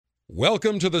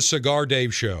Welcome to the Cigar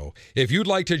Dave Show. If you'd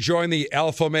like to join the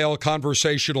Alpha Male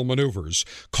Conversational Maneuvers,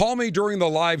 call me during the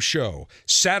live show,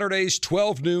 Saturdays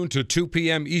 12 noon to 2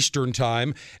 p.m. Eastern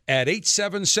Time at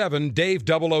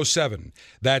 877-DAVE-007.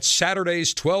 That's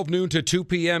Saturdays 12 noon to 2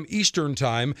 p.m. Eastern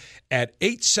Time at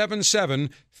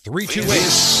 877-328-3007.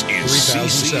 This is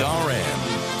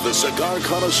CCRN, the Cigar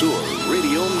Connoisseur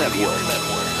Radio Network.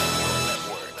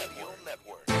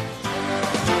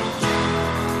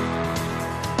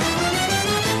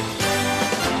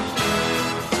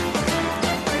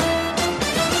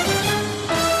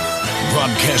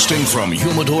 Broadcasting from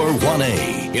Humidor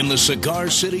 1A in the cigar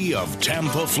city of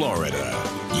Tampa, Florida,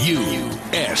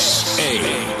 USA.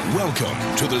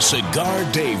 Welcome to the Cigar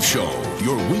Dave Show,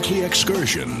 your weekly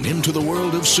excursion into the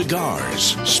world of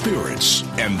cigars, spirits,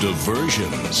 and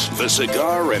diversions. The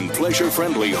cigar and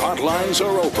pleasure-friendly hotlines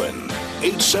are open.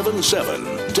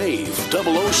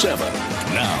 877-DAVE-007.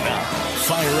 Now,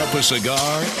 fire up a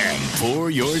cigar and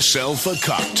pour yourself a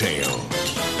cocktail.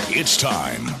 It's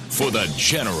time for the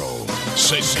General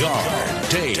Cigar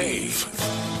Dave.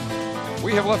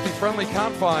 We have left the friendly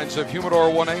confines of Humidor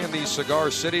 1A in the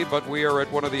Cigar City, but we are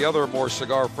at one of the other more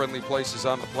cigar-friendly places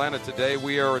on the planet today.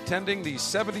 We are attending the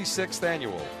 76th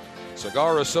Annual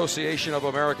Cigar Association of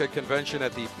America Convention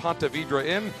at the Ponte Vedra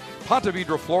Inn, Ponte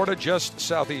Vedra, Florida, just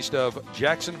southeast of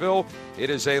Jacksonville. It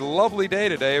is a lovely day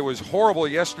today. It was horrible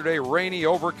yesterday, rainy,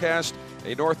 overcast,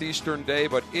 a northeastern day,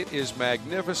 but it is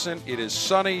magnificent. It is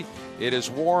sunny, it is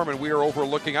warm, and we are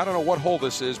overlooking, I don't know what hole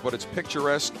this is, but it's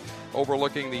picturesque,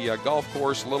 overlooking the golf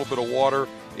course, a little bit of water.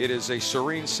 It is a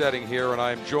serene setting here, and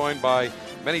I am joined by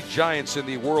many giants in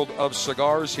the world of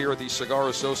cigars here at the Cigar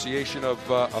Association of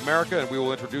America, and we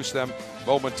will introduce them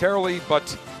momentarily.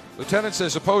 But, Lieutenants,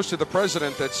 as opposed to the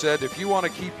president that said, if you want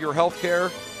to keep your health care,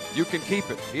 you can keep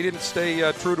it. He didn't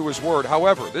stay true to his word.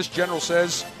 However, this general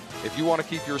says, if you want to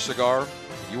keep your cigar,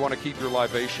 you want to keep your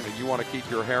libation, and you want to keep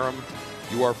your harem,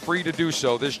 you are free to do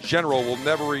so. This general will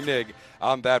never renege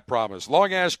on that promise.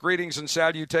 Long Ash greetings and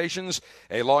salutations.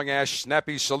 A Long Ash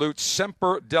snappy salute.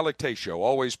 Semper Delectatio.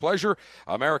 Always pleasure.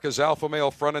 America's alpha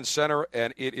male front and center,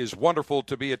 and it is wonderful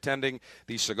to be attending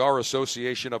the Cigar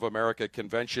Association of America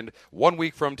Convention. 1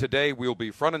 week from today, we'll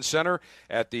be front and center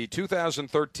at the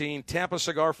 2013 Tampa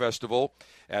Cigar Festival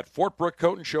at Fort Brooke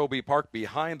Coton Shelby Park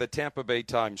behind the Tampa Bay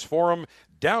Times Forum.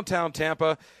 Downtown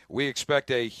Tampa, we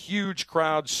expect a huge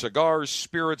crowd, cigars,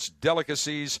 spirits,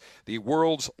 delicacies. The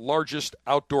world's largest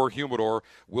outdoor humidor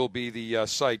will be the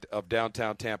site of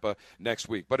downtown Tampa next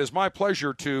week. But it's my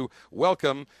pleasure to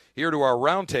welcome here to our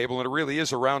round table, and it really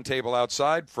is a round table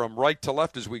outside, from right to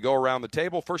left as we go around the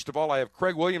table. First of all, I have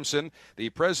Craig Williamson,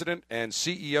 the president and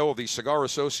CEO of the Cigar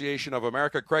Association of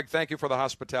America. Craig, thank you for the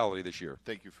hospitality this year.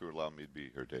 Thank you for allowing me to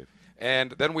be here, Dave.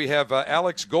 And then we have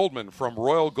Alex Goldman from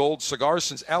Royal Gold Cigars.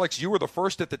 Since, Alex, you were the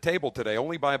first at the table today,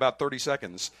 only by about 30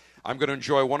 seconds, I'm going to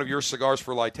enjoy one of your cigars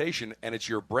for litation, and it's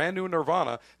your brand new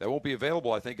Nirvana that won't be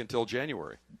available, I think, until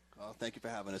January. Thank you for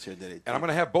having us here today. And I'm going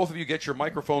to have both of you get your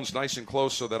microphones nice and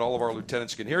close so that all of our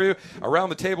lieutenants can hear you. Around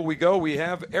the table we go. We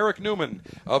have Eric Newman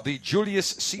of the Julius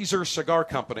Caesar Cigar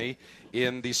Company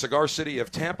in the cigar city of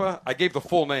Tampa. I gave the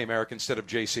full name, Eric, instead of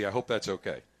JC. I hope that's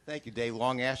okay. Thank you, Dave.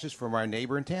 Long ashes from our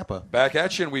neighbor in Tampa. Back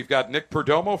at you, and we've got Nick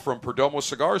Perdomo from Perdomo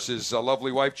Cigars, his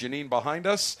lovely wife Janine behind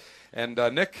us. And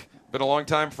Nick, been a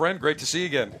long-time friend. Great to see you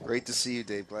again. Great to see you,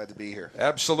 Dave. Glad to be here.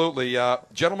 Absolutely.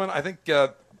 Gentlemen, I think I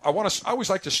always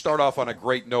like to start off on a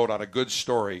great note, on a good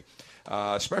story,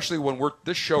 especially when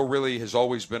this show really has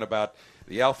always been about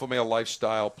the alpha male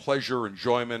lifestyle, pleasure,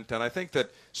 enjoyment, and I think that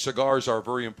cigars are a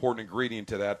very important ingredient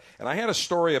to that. And I had a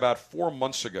story about 4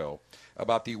 months ago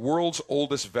about the world's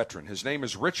oldest veteran. His name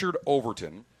is Richard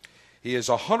Overton. He is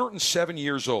 107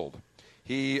 years old.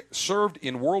 He served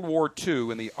in World War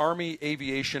II in the Army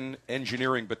Aviation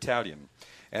Engineering Battalion.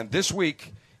 And this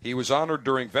week, he was honored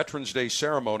during Veterans Day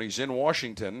ceremonies in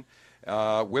Washington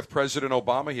with President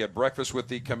Obama. He had breakfast with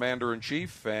the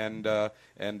Commander-in-Chief,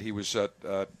 and he was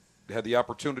had the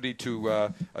opportunity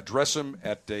to address him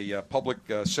at a public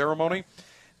ceremony.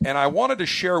 And I wanted to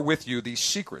share with you the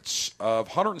secrets of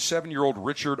 107-year-old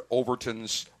Richard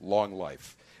Overton's long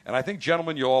life. And I think,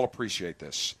 gentlemen, you'll all appreciate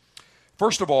this.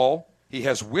 First of all, he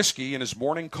has whiskey in his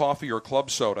morning coffee or club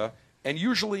soda, and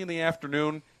usually in the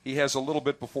afternoon he has a little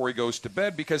bit before he goes to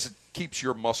bed because it keeps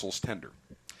your muscles tender.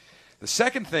 The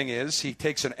second thing is he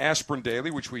takes an aspirin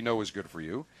daily, which we know is good for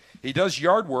you. He does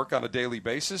yard work on a daily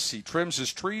basis. He trims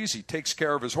his trees. He takes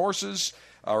care of his horses.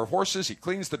 He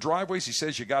cleans the driveways. He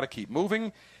says you got to keep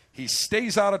moving. He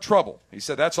stays out of trouble. He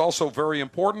said that's also very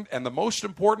important. And the most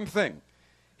important thing,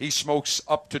 he smokes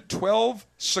up to 12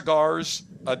 cigars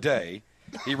a day.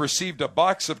 He received a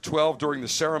box of 12 during the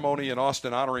ceremony in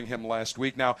Austin honoring him last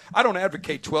week. Now, I don't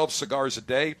advocate 12 cigars a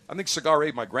day. I think Cigar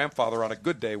Aid, my grandfather, on a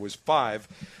good day was 5.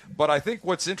 But I think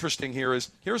what's interesting here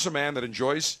is here's a man that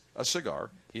enjoys a cigar.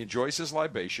 He enjoys his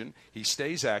libation. He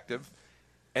stays active.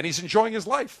 And he's enjoying his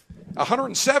life.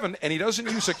 107, and he doesn't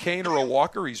use a cane or a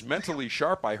walker. He's mentally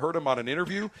sharp. I heard him on an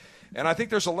interview. And I think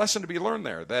there's a lesson to be learned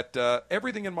there, that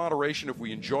everything in moderation, if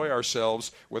we enjoy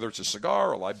ourselves, whether it's a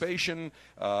cigar, a libation,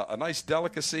 a nice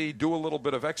delicacy, do a little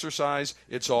bit of exercise,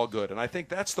 it's all good. And I think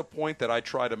that's the point that I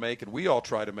try to make, and we all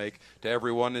try to make to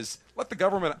everyone, is let the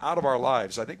government out of our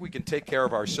lives. I think we can take care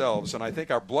of ourselves, and I think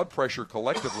our blood pressure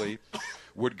collectively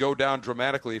would go down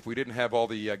dramatically if we didn't have all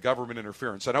the government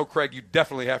interference. I know, Craig, you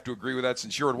definitely have to agree with that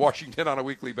since you're in Washington on a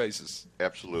weekly basis.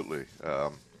 Absolutely.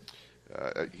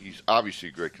 He's obviously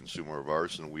a great consumer of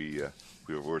ours, and we're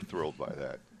thrilled by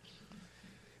that.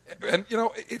 And, you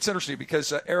know, it's interesting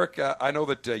because, Eric, I know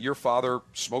that your father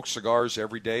smoked cigars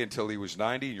every day until he was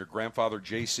 90, and your grandfather,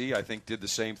 J.C., I think did the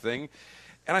same thing.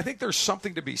 And I think there's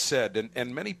something to be said,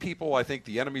 and many people, I think,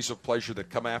 the enemies of pleasure that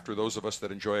come after those of us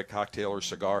that enjoy a cocktail or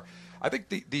cigar, I think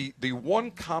the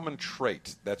one common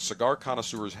trait that cigar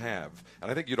connoisseurs have,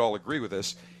 and I think you'd all agree with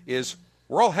this, is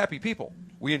we're all happy people.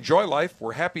 We enjoy life.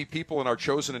 We're happy people in our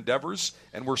chosen endeavors,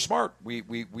 and we're smart. We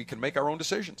can make our own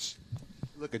decisions.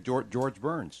 Look at George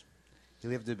Burns. He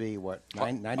lived to be,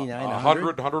 99,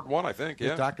 100, 101, I think, yeah.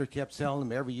 His doctor kept telling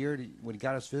him every year when he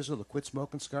got his physical to quit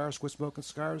smoking cigars, quit smoking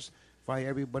cigars. Finally,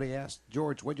 everybody asked,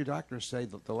 George, what did your doctor say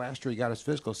the last year he got his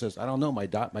physical? Says, I don't know, my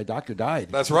doctor died.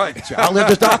 That's right. I outlived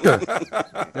his doctor.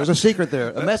 There's a secret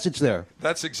there, a message there.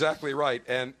 That's exactly right.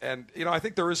 And you know, I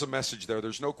think there is a message there.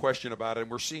 There's no question about it. And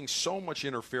we're seeing so much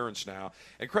interference now.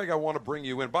 And, Craig, I want to bring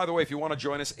you in. By the way, if you want to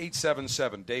join us,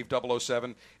 877, Dave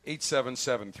 007,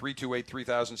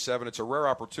 877-328-3007. It's a rare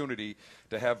opportunity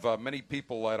to have many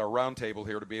people at our roundtable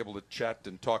here to be able to chat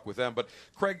and talk with them. But,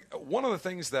 Craig, one of the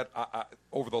things that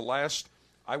over the last,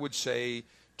 I would say,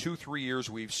 2-3 years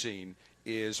we've seen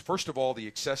is, first of all, the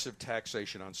excessive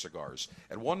taxation on cigars.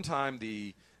 At one time,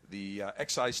 the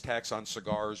excise tax on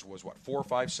cigars was, 4 or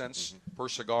 5 cents per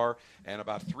cigar? And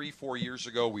about 3-4 years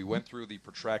ago, we went through the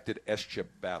protracted SCHIP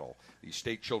battle, the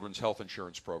State Children's Health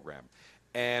Insurance Program.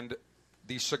 And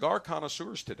the cigar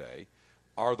connoisseurs today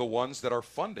are the ones that are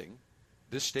funding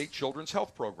this State Children's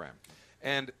Health Program.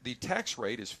 And the tax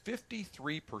rate is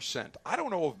 53%. I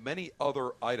don't know of many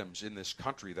other items in this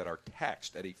country that are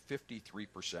taxed at a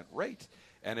 53% rate.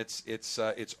 And it's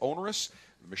onerous.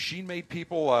 Machine-made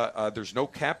people, there's no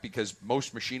cap because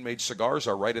most machine-made cigars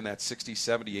are right in that 60,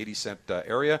 70, 80 cent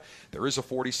area. There is a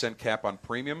 40-cent cap on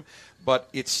premium, but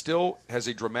it still has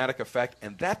a dramatic effect,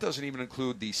 and that doesn't even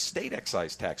include the state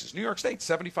excise taxes. New York State,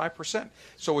 75%.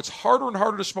 So it's harder and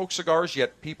harder to smoke cigars,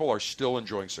 yet people are still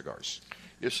enjoying cigars.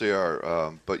 Yes, they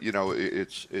are. But, you know,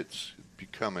 it's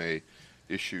become a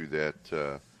issue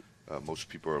that most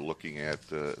people are looking at.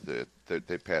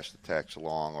 They pass the tax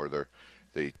along, or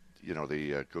they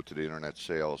go to the internet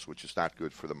sales, which is not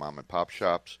good for the mom and pop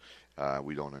shops.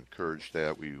 We don't encourage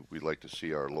that. We like to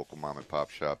see our local mom and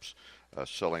pop shops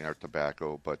selling our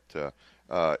tobacco, but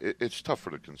it's tough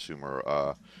for the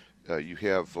consumer. You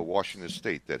have Washington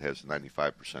State that has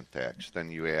 95% tax.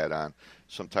 Then you add on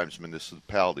sometimes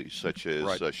municipalities such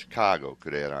as Chicago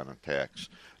could add on a tax.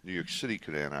 New York City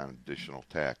could add on additional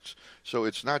tax. So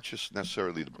it's not just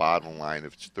necessarily the bottom line.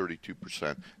 If it's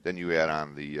 32%, then you add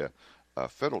on the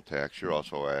federal tax. You're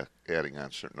also adding on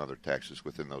certain other taxes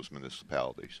within those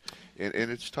municipalities. And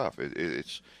it's tough.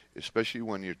 It's especially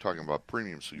when you're talking about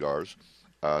premium cigars.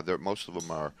 Most of them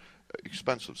are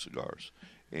expensive cigars.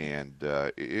 And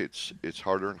it's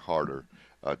harder and harder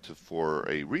for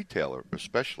a retailer,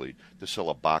 especially, to sell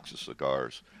a box of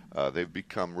cigars. They've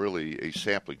become really a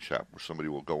sampling shop where somebody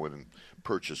will go in and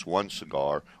purchase 1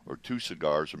 cigar or 2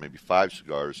 cigars or maybe 5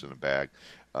 cigars in a bag.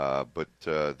 But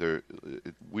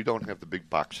we don't have the big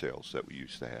box sales that we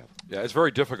used to have. Yeah, it's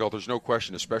very difficult. There's no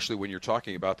question, especially when you're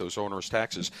talking about those onerous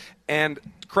taxes. And,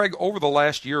 Craig, over the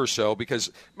last year or so,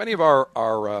 because many of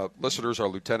our listeners, our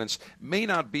lieutenants, may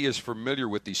not be as familiar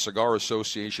with the Cigar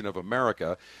Association of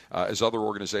America as other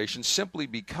organizations, simply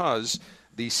because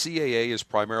the CAA is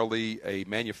primarily a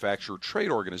manufacturer trade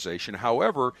organization.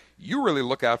 However, you really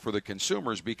look out for the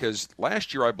consumers because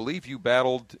last year I believe you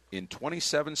battled in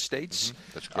 27 states.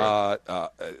 That's correct.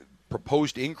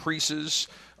 Proposed increases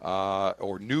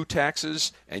or new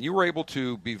taxes, and you were able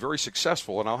to be very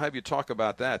successful, and I'll have you talk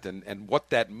about that and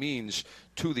what that means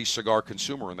to the cigar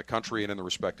consumer in the country and in the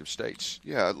respective states.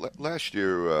 Yeah, last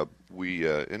year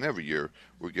and every year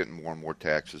we're getting more and more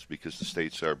taxes because the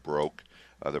states are broke.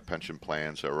 Their pension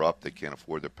plans are up. They can't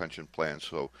afford their pension plans.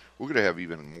 So we're going to have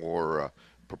even more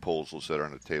proposals that are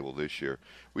on the table this year.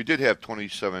 We did have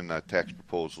 27 tax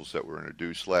proposals that were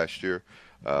introduced last year.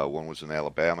 One was in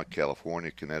Alabama,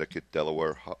 California, Connecticut,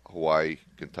 Delaware, Hawaii,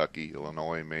 Kentucky,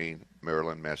 Illinois, Maine,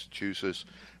 Maryland, Massachusetts,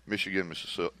 Michigan,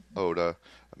 Minnesota,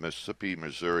 Mississippi,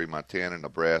 Missouri, Montana,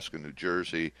 Nebraska, New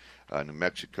Jersey, New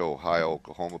Mexico, Ohio,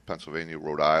 Oklahoma, Pennsylvania,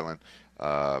 Rhode Island,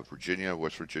 Virginia,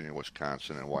 West Virginia,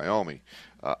 Wisconsin, and Wyoming.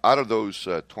 Out of those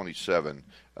 27,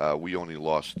 we only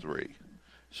lost 3.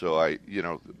 So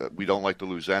we don't like to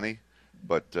lose any,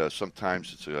 but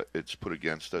sometimes it's put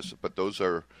against us. But those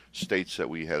are states that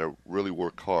we had to really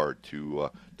work hard to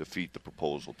defeat the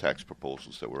tax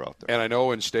proposals that were out there. And I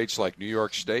know in states like New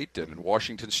York State and in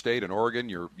Washington State and Oregon,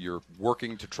 you're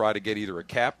working to try to get either a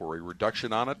cap or a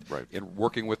reduction on it, right, in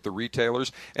working with the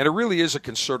retailers. And it really is a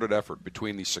concerted effort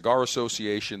between the Cigar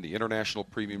Association, the International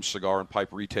Premium Cigar and Pipe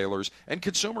Retailers, and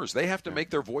consumers. They have to make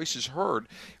their voices heard,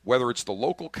 whether it's the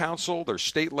local council, their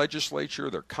state legislature,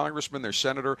 their congressman, their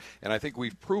senator. And I think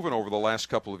we've proven over the last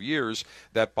couple of years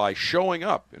that by showing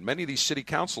up in many of these city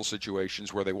council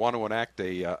situations where they want to enact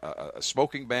a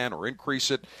smoking ban or increase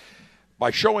it,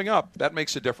 by showing up, that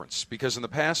makes a difference. Because in the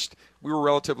past, we were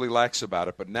relatively lax about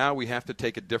it, but now we have to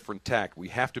take a different tack. We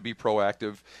have to be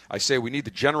proactive. I say we need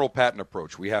the general patent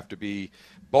approach. We have to be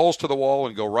balls to the wall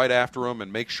and go right after them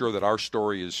and make sure that our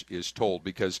story is told,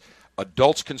 because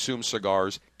adults consume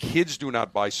cigars. Kids do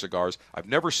not buy cigars. I've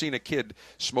never seen a kid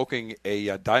smoking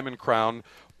a Diamond Crown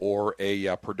or a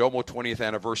Perdomo 20th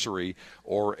anniversary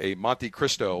or a Monte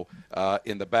Cristo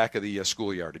in the back of the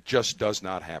schoolyard. It just does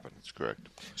not happen. That's correct.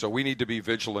 So we need to be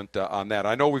vigilant on that.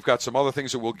 I know we've got some other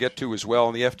things that we'll get to as well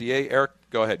in the FDA. Eric,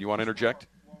 go ahead. You want to interject?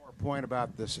 One more point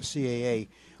about this CAA.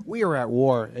 We are at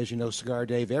war, as you know, Cigar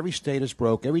Dave. Every state is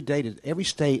broke. Every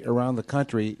state around the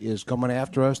country is coming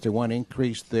after us. They want to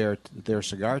increase their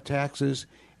cigar taxes,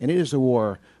 and it is a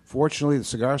war. Fortunately, the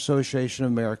Cigar Association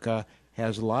of America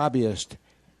has lobbyists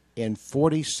in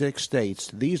 46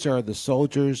 states. These are the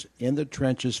soldiers in the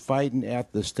trenches fighting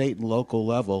at the state and local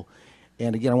level.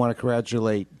 And again, I want to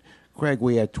congratulate Craig.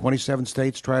 We had 27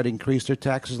 states try to increase their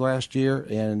taxes last year,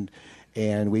 and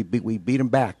we beat them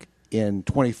back in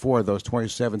 24 of those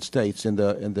 27 states. And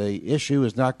the issue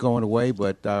is not going away,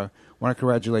 but I want to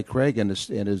congratulate Craig and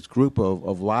his group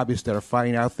of lobbyists that are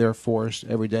fighting out there for us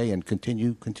every day, and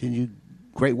continue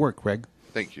great work, Craig.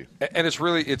 Thank you. And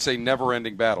it's a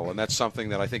never-ending battle, and that's something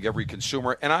that I think every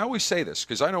consumer, and I always say this,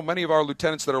 because I know many of our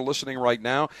lieutenants that are listening right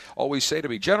now always say to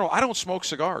me, General, I don't smoke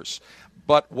cigars.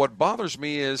 But what bothers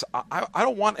me is I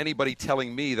don't want anybody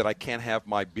telling me that I can't have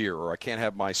my beer or I can't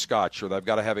have my scotch or that I've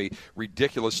got to have a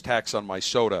ridiculous tax on my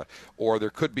soda, or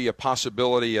there could be a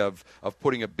possibility of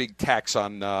putting a big tax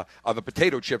on the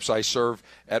potato chips I serve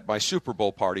at my Super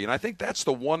Bowl party. And I think that's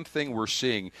the one thing we're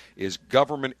seeing is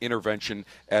government intervention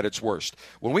at its worst.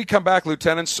 When we come back,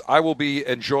 lieutenants, I will be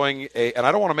enjoying and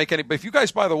I don't want to make any, but if you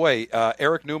guys, by the way,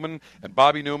 Eric Newman and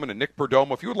Bobby Newman and Nick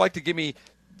Perdomo, if you would like to give me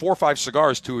 4 or 5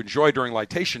 cigars to enjoy during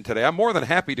lightation today, I'm more than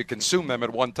happy to consume them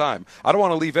at one time. I don't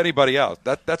want to leave anybody out.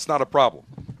 That's not a problem.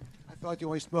 I thought you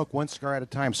only smoke one cigar at a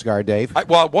time, Cigar Dave.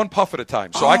 One puff at a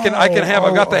time. So I can have.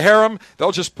 I've got the harem.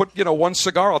 They'll just put one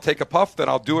cigar. I'll take a puff, then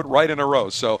I'll do it right in a row.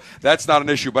 So that's not an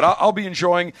issue. But I'll be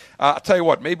enjoying. I'll tell you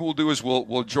what. Maybe we'll do is we'll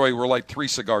enjoy. We're like 3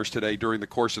 cigars today during the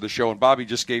course of the show. And Bobby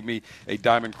just gave me a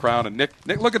Diamond Crown. And Nick,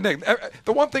 look at Nick.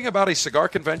 The one thing about a cigar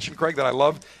convention, Craig, that I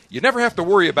love, you never have to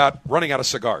worry about running out of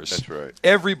cigars. That's right.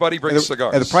 Everybody brings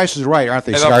cigars. And the price is right, aren't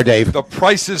they, Cigar Dave? The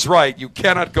price is right. You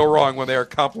cannot go wrong when they are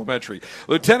complimentary.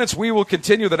 Lieutenants, we will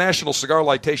continue. The National Cigar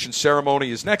Lightation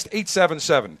Ceremony is next,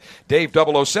 877 Dave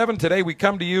 007. Today we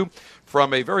come to you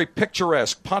from a very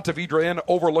picturesque Ponte Vedra Inn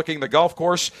overlooking the golf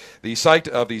course, the site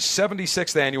of the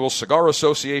 76th Annual Cigar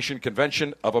Association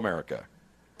Convention of America.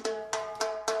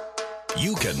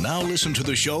 You can now listen to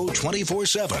the show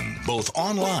 24/7, both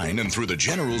online and through the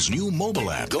General's new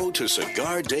mobile app. Go to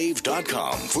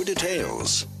CigarDave.com for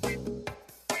details.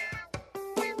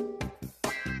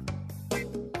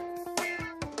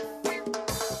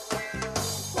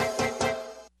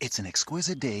 It's an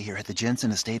exquisite day here at the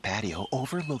Jensen Estate patio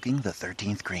overlooking the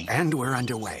 13th green. And we're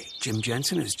underway. Jim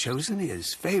Jensen has chosen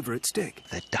his favorite stick.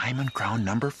 The Diamond Crown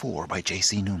No. 4 by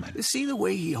J.C. Newman. See the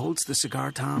way he holds the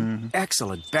cigar, Tom? Mm-hmm.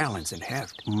 Excellent balance and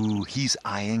heft. Ooh, he's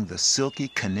eyeing the silky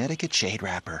Connecticut shade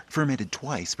wrapper, fermented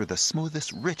twice for the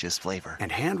smoothest, richest flavor.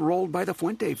 And hand-rolled by the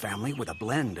Fuente family with a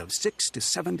blend of 6 to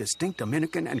 7 distinct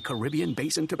Dominican and Caribbean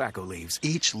basin tobacco leaves.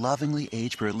 Each lovingly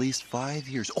aged for at least 5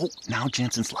 years. Oh, now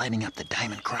Jensen's lighting up the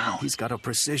Diamond Crown. Crown. He's got a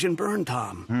precision burn,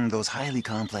 Tom. Those highly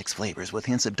complex flavors with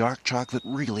hints of dark chocolate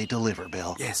really deliver,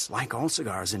 Bill. Yes, like all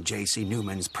cigars in J.C.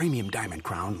 Newman's premium Diamond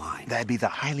Crown line. That'd be the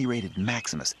highly rated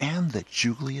Maximus and the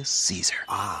Julius Caesar.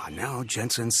 Ah, now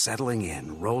Jensen's settling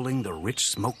in, rolling the rich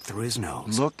smoke through his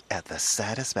nose. Look at the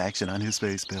satisfaction on his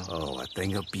face, Bill. Oh, a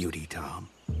thing of beauty, Tom.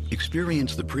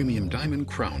 Experience the premium Diamond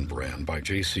Crown brand by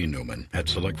J.C. Newman at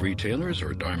select retailers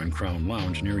or Diamond Crown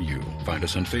Lounge near you. Find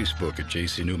us on Facebook at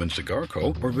J.C. Newman Cigar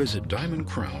Co. or visit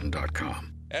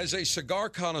diamondcrown.com. As a cigar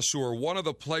connoisseur, one of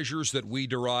the pleasures that we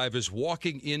derive is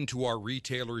walking into our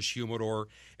retailer's humidor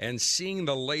and seeing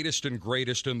the latest and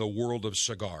greatest in the world of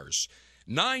cigars.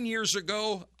 9 years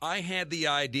ago, I had the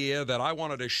idea that I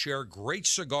wanted to share great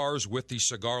cigars with the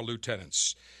cigar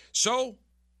lieutenants. So,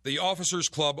 the Officers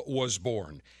Club was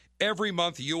born. Every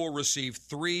month, you will receive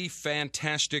 3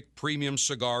 fantastic premium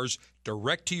cigars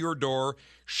direct to your door,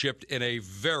 shipped in a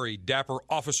very dapper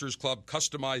Officers Club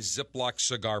customized Ziploc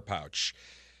cigar pouch.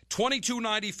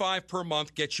 $22.95 per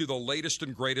month gets you the latest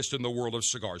and greatest in the world of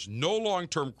cigars. No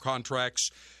long-term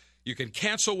contracts. You can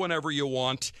cancel whenever you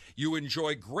want. You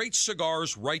enjoy great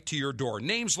cigars right to your door.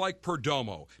 Names like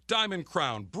Perdomo, Diamond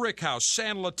Crown, Brickhouse,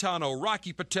 San Latano,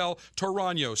 Rocky Patel,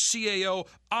 Torano, CAO,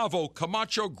 Avo,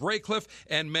 Camacho, Graycliff,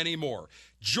 and many more.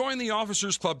 Join the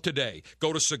Officers Club today.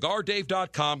 Go to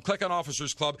CigarDave.com, click on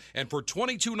Officers Club, and for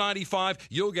 $22.95,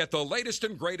 you'll get the latest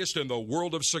and greatest in the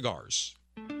world of cigars.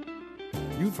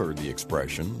 You've heard the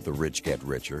expression, the rich get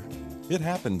richer. It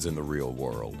happens in the real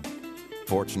world.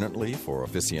 Fortunately for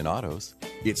aficionados,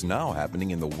 it's now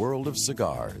happening in the world of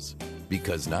cigars.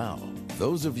 Because now,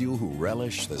 those of you who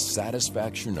relish the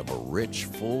satisfaction of a rich,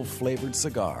 full-flavored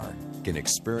cigar can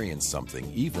experience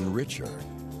something even richer.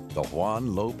 The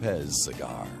Juan Lopez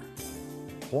cigar.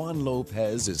 Juan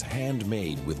Lopez is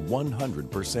handmade with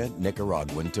 100%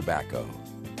 Nicaraguan tobacco,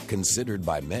 considered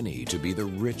by many to be the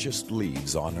richest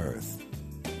leaves on earth.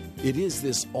 It is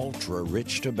this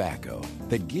ultra-rich tobacco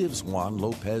that gives Juan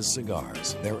Lopez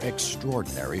cigars their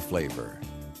extraordinary flavor.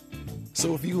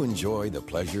 So if you enjoy the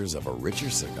pleasures of a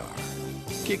richer cigar,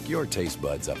 kick your taste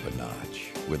buds up a notch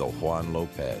with a Juan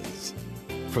Lopez.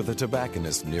 For the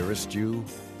tobacconist nearest you,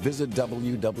 visit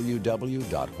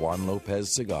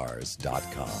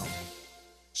www.juanlopezcigars.com.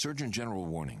 Surgeon General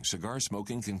warning: cigar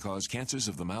smoking can cause cancers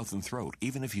of the mouth and throat,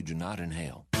 even if you do not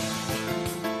inhale.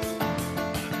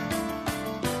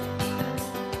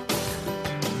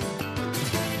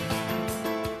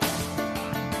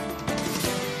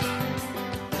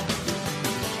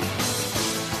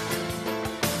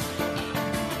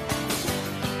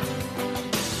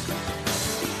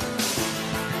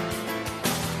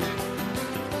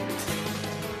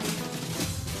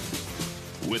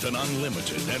 With an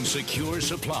unlimited and secure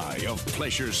supply of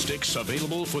pleasure sticks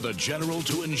available for the general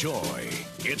to enjoy,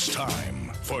 it's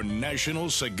time for National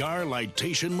Cigar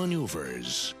Lightation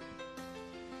Maneuvers.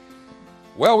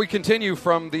 Well, we continue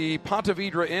from the Ponte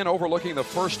Vedra Inn overlooking the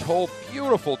first hole.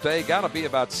 Beautiful day. Got to be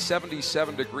about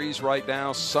 77 degrees right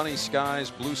now. Sunny skies,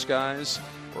 blue skies.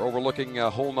 We're overlooking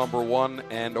hole number 1,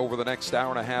 and over the next hour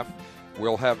and a half,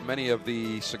 we'll have many of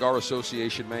the Cigar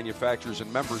Association manufacturers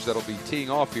and members that'll be teeing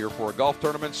off here for a golf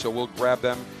tournament, so we'll grab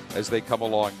them as they come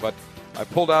along. But I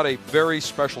pulled out a very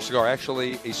special cigar,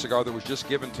 actually a cigar that was just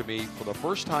given to me for the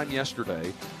first time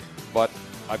yesterday, but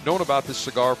I've known about this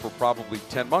cigar for probably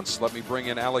 10 months. Let me bring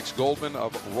in Alex Goldman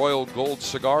of Royal Gold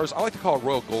Cigars. I like to call it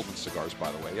Royal Goldman Cigars,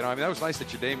 by the way. You know, I mean, that was nice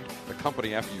that you named the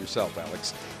company after yourself,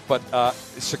 Alex. But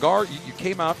cigar, you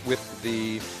came out with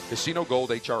the Casino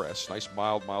Gold HRS, nice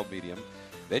mild medium.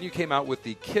 Then you came out with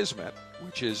the Kismet,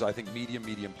 which is, I think,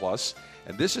 medium plus.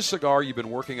 And this is a cigar you've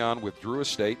been working on with Drew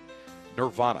Estate,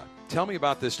 Nirvana. Tell me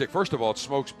about this stick. First of all, it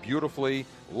smokes beautifully.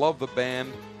 Love the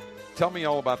band. Tell me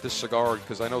all about this cigar,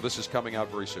 because I know this is coming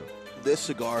out very soon. This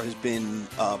cigar has been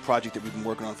a project that we've been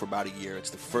working on for about a year. It's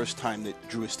the first time that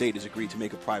Drew Estate has agreed to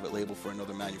make a private label for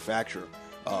another manufacturer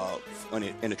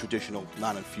in a traditional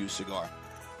non-infused cigar.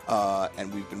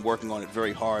 And we've been working on it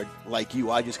very hard. Like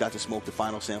you, I just got to smoke the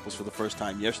final samples for the first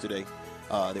time yesterday.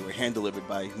 They were hand-delivered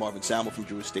by Marvin Samuel from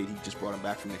Drew Estate. He just brought them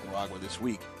back from Nicaragua this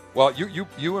week. Well,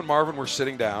 you and Marvin were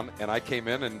sitting down, and I came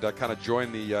in and kind of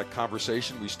joined the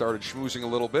conversation. We started schmoozing a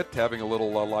little bit, having a little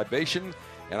libation,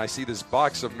 and I see this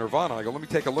box of Nirvana. I go, let me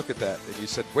take a look at that. And you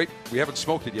said, wait, we haven't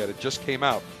smoked it yet. It just came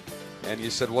out. And you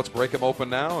said, well, let's break them open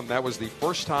now. And that was the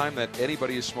first time that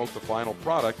anybody has smoked the final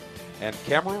product. And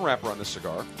Cameroon wrapper on this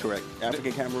cigar. Correct.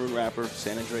 African Cameroon wrapper,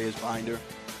 San Andreas binder,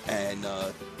 and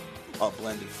a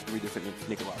blend of 3 different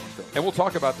Nicaraguan fillers. And we'll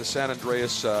talk about the San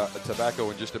Andreas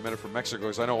tobacco in just a minute from Mexico,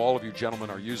 because I know all of you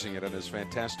gentlemen are using it, and it's a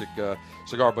fantastic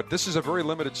cigar. But this is a very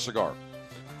limited cigar.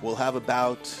 We'll have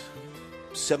about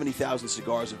 70,000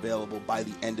 cigars available by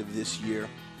the end of this year.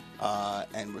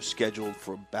 And we're scheduled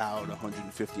for about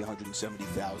 150,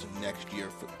 170,000 next year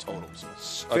for the total. So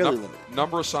it's fairly limited.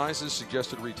 Number of sizes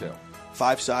suggested retail.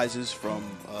 5 sizes from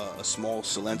a small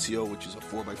Silencio, which is a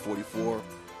 4x44,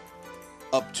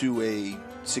 up to a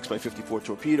 6x54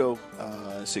 Torpedo,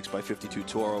 6x52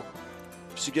 Toro.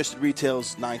 Suggested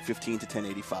retails $9.15 to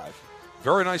 $10.85.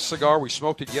 Very nice cigar. We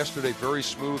smoked it yesterday. Very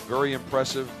smooth, very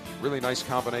impressive. Really nice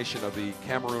combination of the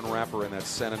Cameroon wrapper and that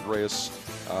San Andreas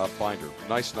binder.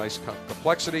 Nice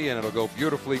complexity, and it'll go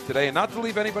beautifully today. And not to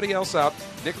leave anybody else out,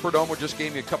 Nick Perdomo just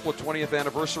gave me a couple of 20th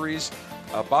anniversaries.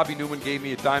 Bobby Newman gave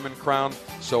me a Diamond Crown,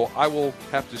 so I will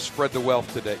have to spread the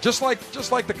wealth today. Just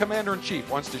like the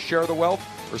Commander-in-Chief wants to share the wealth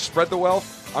or spread the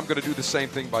wealth, I'm going to do the same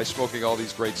thing by smoking all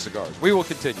these great cigars. We will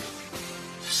continue.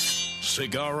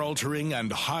 Cigar-altering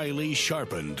and highly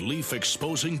sharpened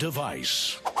leaf-exposing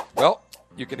device. Well,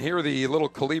 you can hear the little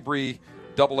Colibri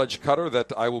double-edged cutter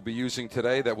that I will be using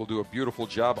today that will do a beautiful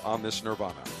job on this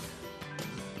Nirvana.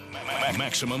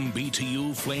 Maximum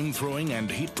BTU flame-throwing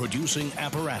and heat-producing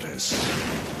apparatus.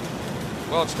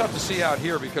 Well, it's tough to see out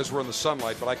here because we're in the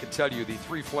sunlight, but I can tell you the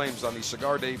 3 flames on the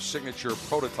Cigar Dave signature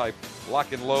prototype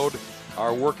lock and load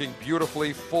are working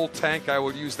beautifully. Full tank. I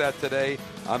will use that today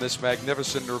on this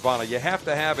magnificent Nirvana. You have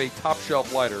to have a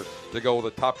top-shelf lighter to go with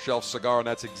a top-shelf cigar, and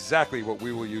that's exactly what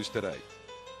we will use today.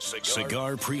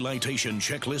 Cigar pre-lightation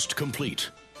checklist complete.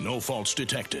 No faults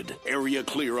detected. Area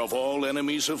clear of all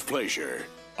enemies of pleasure.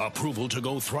 Approval to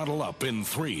go throttle up in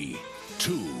 3,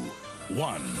 2,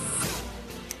 1.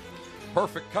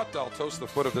 Perfect cut. I'll toast the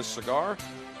foot of this cigar.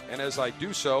 And as I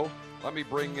do so, let me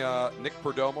bring Nick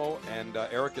Perdomo and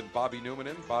Eric and Bobby Newman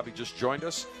in. Bobby just joined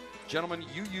us. Gentlemen,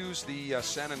 you use the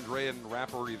San Andrean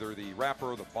wrapper, either the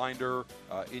wrapper or the binder,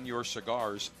 in your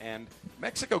cigars. And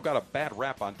Mexico got a bad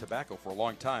rap on tobacco for a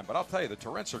long time. But I'll tell you, the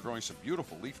Torrents are growing some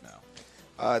beautiful leaf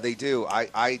now. They do.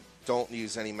 I don't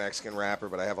use any Mexican wrapper,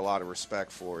 but I have a lot of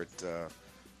respect for it.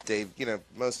 Dave,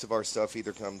 most of our stuff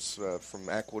either comes from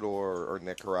Ecuador or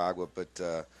Nicaragua,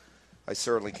 but I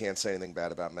certainly can't say anything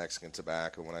bad about Mexican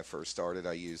tobacco. When I first started,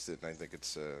 I used it, and I think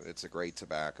it's a great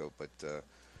tobacco. But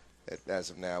as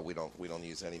of now, we don't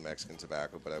use any Mexican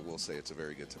tobacco. But I will say it's a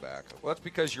very good tobacco. Well, that's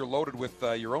because you're loaded with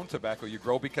your own tobacco you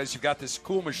grow, because you've got this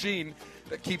cool machine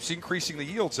that keeps increasing the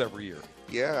yields every year.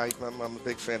 Yeah, I'm a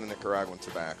big fan of Nicaraguan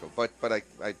tobacco, but I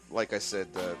like I said,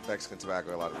 Mexican tobacco,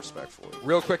 I have a lot of respect for it.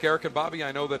 Real quick, Eric and Bobby,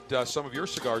 I know that some of your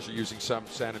cigars are using some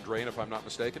San Andrean, if I'm not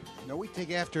mistaken. No, we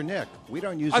take after Nick. We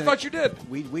don't use. I thought you did.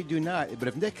 We do not. But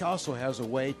if Nick also has a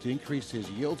way to increase his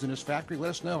yields in his factory,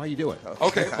 let us know how you do it.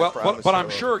 Okay, well, but I'm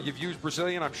sure you've used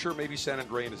Brazilian. I'm sure maybe San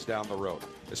Andrean is down the road,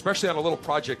 especially on a little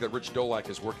project that Rich Dolak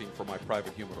is working for my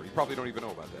private humidor. You probably don't even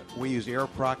know about that. We use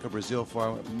Aeropraca Brazil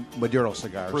for Maduro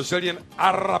cigars. Brazilian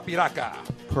Arapiraca.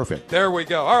 Perfect. There we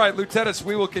go. All right, Lieutenants,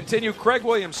 we will continue. Craig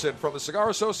Williamson from the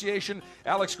Cigar Association,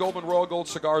 Alex Goldman, Royal Gold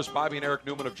Cigars, Bobby and Eric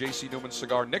Newman of J.C. Newman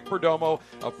Cigar, Nick Perdomo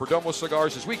of Perdomo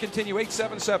Cigars, as we continue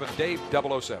 877 Dave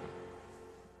 007.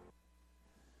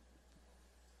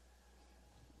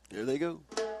 There they go.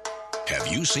 Have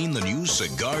you seen the new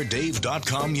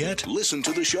CigarDave.com yet? Listen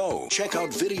to the show, check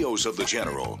out videos of the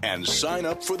General, and sign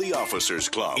up for the Officers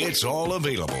Club. It's all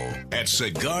available at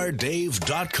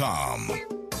CigarDave.com.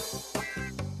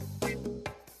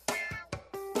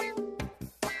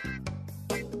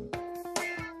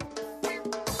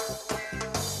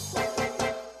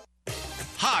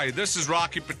 Hi, this is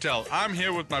Rocky Patel. I'm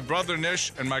here with my brother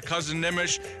Nish and my cousin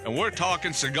Nimish, and we're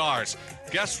talking cigars.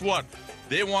 Guess what?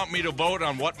 They want me to vote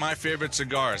on what my favorite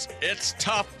cigar is. It's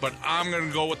tough, but I'm going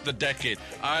to go with the Decade.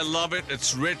 I love it.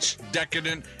 It's rich,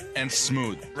 decadent, and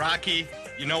smooth. Rocky,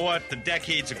 you know what? The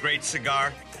Decade's a great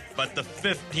cigar, but the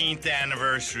 15th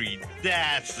anniversary,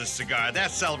 that's the cigar.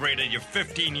 That celebrated your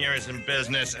 15 years in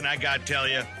business, and I got to tell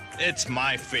you, it's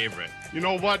my favorite. You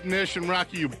know what, Nish and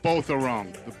Rocky, you both are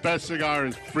wrong. The best cigar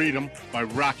is Freedom by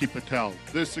Rocky Patel.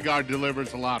 This cigar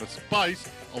delivers a lot of spice,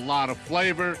 a lot of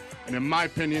flavor, and in my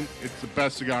opinion, it's the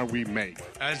best cigar we make.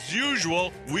 As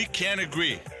usual, we can't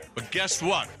agree. But guess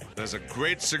what? There's a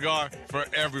great cigar for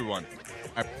everyone.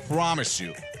 I promise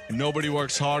you, nobody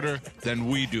works harder than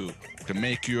we do to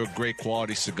make you a great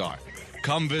quality cigar.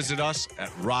 Come visit us at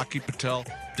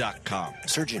RockyPatel.com.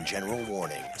 Surgeon General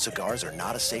warning, cigars are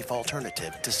not a safe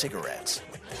alternative to cigarettes.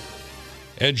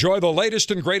 Enjoy the latest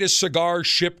and greatest cigars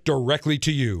shipped directly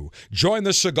to you. Join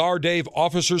the Cigar Dave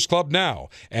Officers Club now,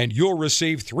 and you'll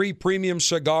receive 3 premium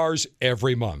cigars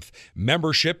every month.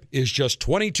 Membership is just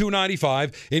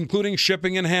 $22.95, including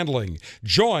shipping and handling.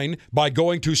 Join by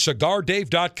going to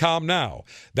CigarDave.com now.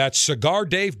 That's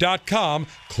CigarDave.com.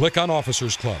 Click on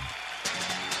Officers Club.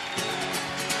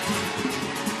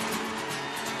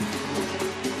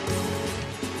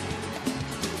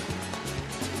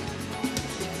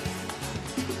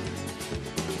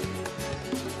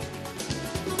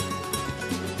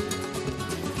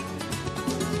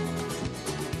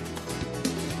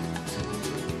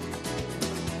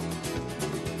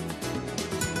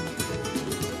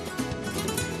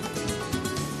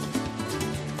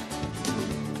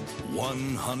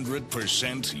 100%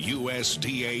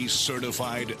 USDA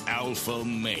certified alpha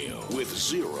male with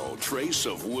zero trace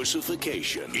of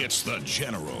wussification. It's the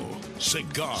General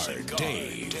Cigar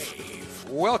Dave.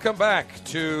 Welcome back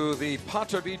to the Ponte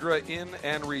Vedra Inn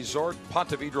and Resort, Ponte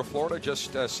Vedra, Florida,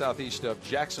 just southeast of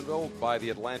Jacksonville by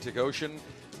the Atlantic Ocean.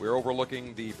 We're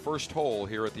overlooking the first hole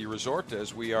here at the resort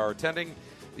as we are attending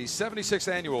the 76th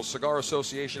Annual Cigar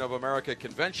Association of America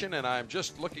Convention, and I'm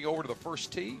just looking over to the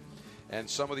first tee, and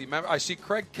some of the members. I see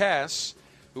Craig Cass,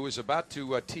 who is about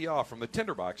to tee off from the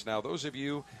Tinderbox. Now, those of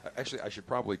you, actually, I should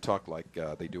probably talk like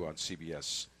they do on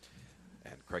CBS,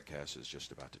 and Craig Cass is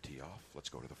just about to tee off. Let's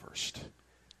go to the first.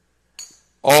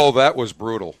 Oh, that was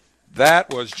brutal.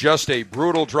 That was just a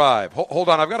brutal drive. Hold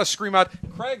on, I've got to scream out,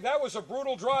 Craig, that was a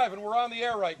brutal drive, and we're on the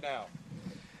air right now.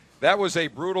 That was a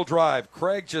brutal drive.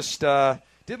 Craig just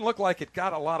didn't look like it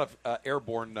got a lot of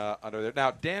airborne under there.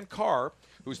 Now, Dan Carr,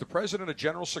 who's the president of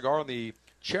General Cigar and the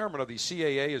chairman of the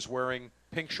CAA, is wearing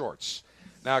pink shorts.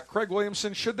 Now, Craig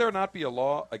Williamson, should there not be a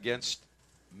law against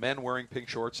men wearing pink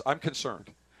shorts? I'm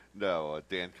concerned. No,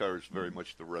 Dan Carr is very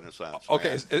much the Renaissance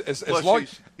okay, man. As long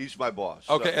he's my boss.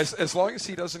 Okay, so. as long as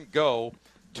he doesn't go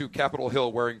to Capitol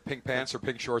Hill wearing pink pants or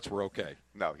pink shorts, we're okay.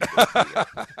 No, he doesn't.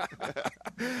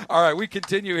 All right, we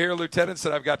continue here, Lieutenants,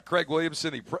 and I've got Craig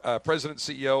Williamson, the President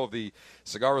and CEO of the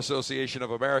Cigar Association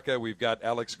of America. We've got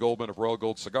Alex Goldman of Royal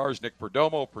Gold Cigars, Nick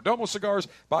Perdomo Cigars,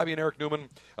 Bobby and Eric Newman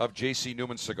of J.C.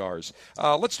 Newman Cigars.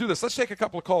 Let's do this. Let's take a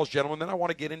couple of calls, gentlemen. Then I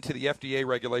want to get into the FDA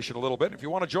regulation a little bit. If you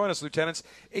want to join us, Lieutenants,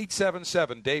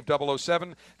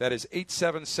 877-DAVE-007. That is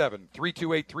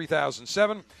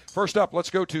 877-328-3007. First up, let's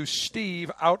go to Steve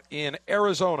out in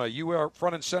Arizona. You are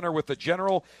front and center with the General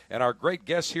and our great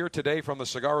guest here today from the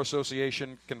Cigar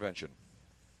Association Convention.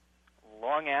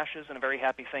 Long ashes and a very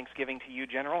happy Thanksgiving to you,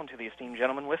 General, and to the esteemed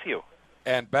gentleman with you.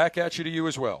 And back at you to you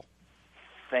as well.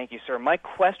 Thank you, sir. My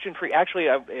question for you, actually,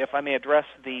 if I may address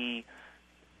the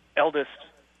eldest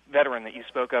veteran that you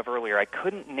spoke of earlier, I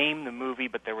couldn't name the movie,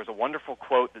 but there was a wonderful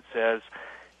quote that says,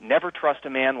 "Never trust a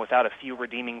man without a few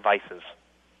redeeming vices."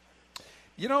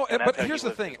 You know, but here's the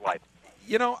thing.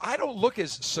 You know, I don't look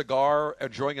as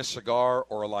enjoying a cigar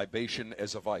or a libation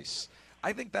as a vice.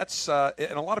 I think that's,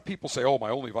 and a lot of people say, "Oh,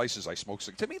 my only vice is I smoke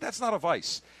cigarettes." To me, that's not a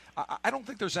vice. I don't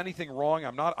think there's anything wrong.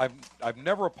 I've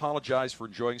never apologized for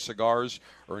enjoying cigars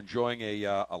or enjoying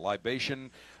a libation,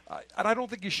 and I don't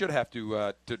think you should have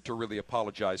to really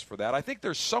apologize for that. I think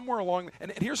there's somewhere along,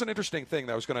 and here's an interesting thing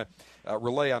that I was going to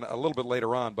relay on a little bit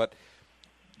later on. But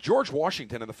George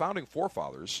Washington and the founding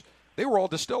forefathers, they were all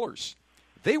distillers.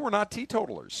 They were not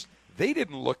teetotalers. They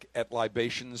didn't look at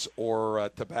libations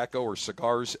or tobacco or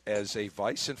cigars as a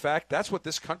vice. In fact, that's what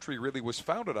this country really was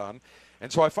founded on.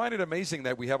 And so I find it amazing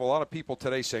that we have a lot of people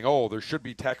today saying, oh, there should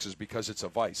be taxes because it's a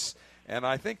vice. And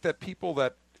I think that people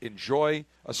that enjoy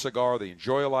a cigar, they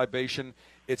enjoy a libation,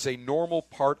 it's a normal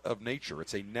part of nature.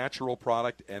 It's a natural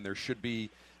product, and there should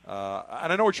be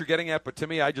and I know what you're getting at, but to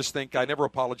me, I just think I never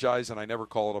apologize and I never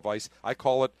call it a vice. I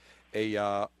call it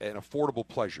an affordable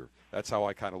pleasure. That's how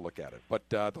I kind of look at it. But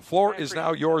the floor is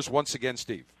now yours once again,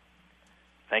 Steve.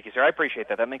 Thank you, sir. I appreciate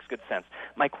that. That makes good sense.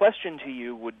 My question to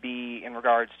you would be in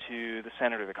regards to the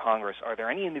Senate or the Congress. Are there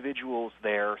any individuals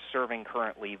there serving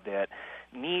currently that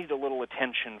need a little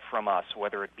attention from us,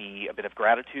 whether it be a bit of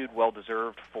gratitude,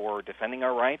 well-deserved, for defending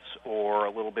our rights, or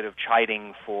a little bit of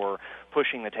chiding for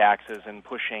pushing the taxes and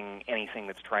pushing anything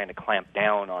that's trying to clamp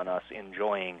down on us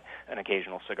enjoying an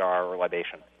occasional cigar or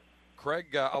libation?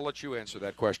 Craig, I'll let you answer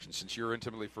that question since you're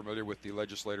intimately familiar with the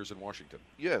legislators in Washington.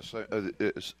 Yes,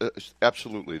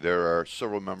 absolutely. There are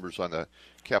several members on the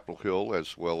Capitol Hill,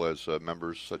 as well as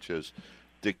members such as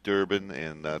Dick Durbin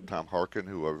and Tom Harkin,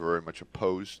 who are very much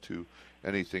opposed to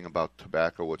anything about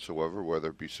tobacco whatsoever, whether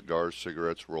it be cigars,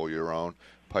 cigarettes, roll your own,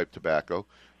 pipe tobacco.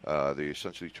 They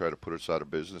essentially try to put us out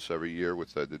of business every year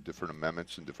with the different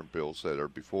amendments and different bills that are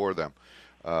before them.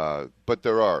 But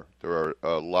there are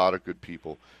a lot of good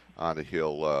people on the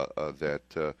Hill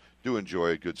that do enjoy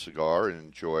a good cigar and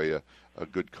enjoy a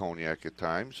good cognac at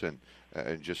times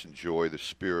and just enjoy the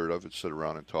spirit of it, sit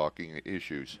around and talking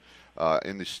issues.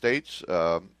 In the States,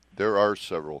 there are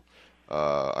several.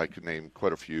 I could name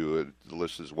quite a few. The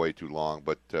list is way too long,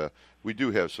 but we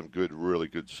do have some really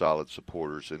good, solid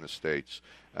supporters in the States.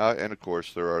 And, of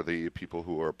course, there are the people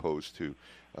who are opposed to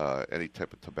any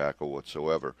type of tobacco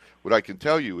whatsoever. What I can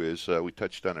tell you is, we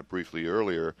touched on it briefly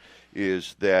earlier,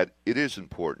 is that it is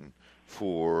important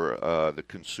for the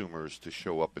consumers to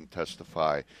show up and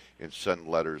testify and send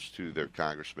letters to their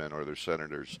congressmen or their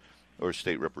senators or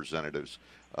state representatives,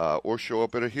 or show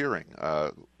up at a hearing.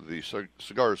 The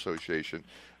Cigar Association,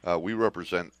 we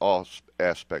represent all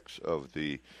aspects of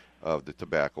the of the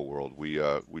tobacco world. We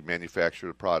manufacture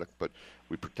the product, but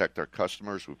we protect our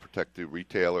customers, we protect the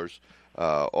retailers,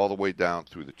 all the way down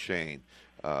through the chain.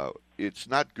 It's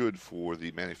not good for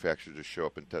the manufacturer to show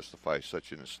up and testify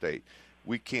such in a state.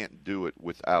 We can't do it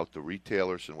without the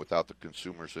retailers and without the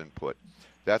consumers' input.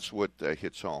 That's what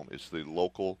hits home. It's the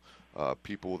local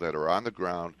people that are on the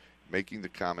ground making the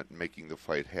comment and making the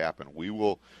fight happen. We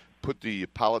will put the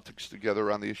politics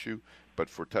together on the issue, but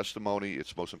for testimony,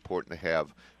 it's most important to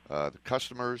have the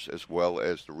customers as well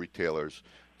as the retailers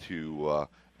to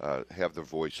have their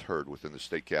voice heard within the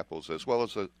state capitals as well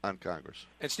as on Congress.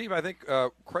 And Steve, I think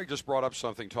Craig just brought up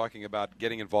something talking about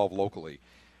getting involved locally.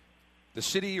 The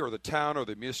city or the town or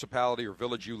the municipality or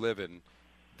village you live in,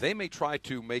 they may try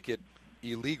to make it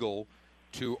illegal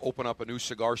to open up a new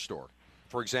cigar store.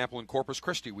 For example, in Corpus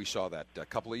Christi, we saw that a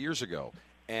couple of years ago.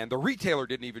 And the retailer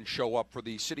didn't even show up for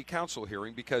the city council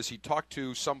hearing because he talked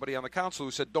to somebody on the council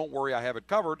who said, don't worry, I have it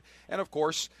covered. And, of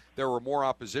course, there were more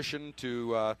opposition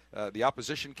to the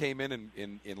opposition came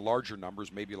in larger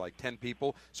numbers, maybe like 10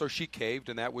 people. So she caved,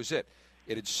 and that was it.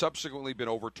 It had subsequently been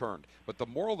overturned. But the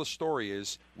moral of the story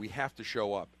is we have to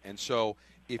show up. And so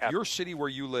if your city where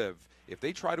you live, if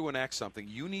they try to enact something,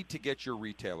 you need to get your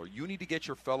retailer, you need to get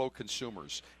your fellow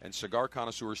consumers and cigar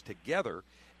connoisseurs together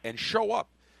and show up.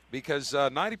 Because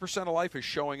 90% of life is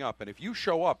showing up. And if you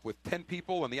show up with 10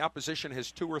 people and the opposition has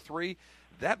 2 or 3,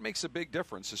 that makes a big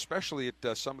difference, especially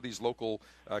at some of these local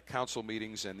council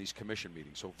meetings and these commission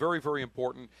meetings. So very, very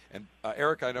important. And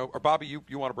Eric, I know, or Bobby,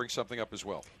 you want to bring something up as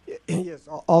well. Yes.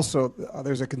 Also,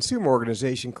 there's a consumer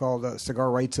organization called Cigar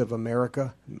Rights of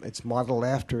America. It's modeled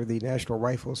after the National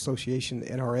Rifle Association, the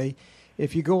NRA.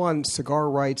 If you go on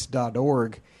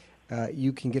cigarrights.org,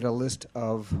 you can get a list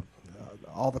of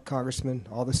all the congressmen,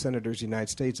 all the senators of the United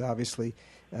States, obviously.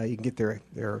 You can get their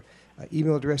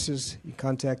email addresses. You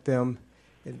contact them,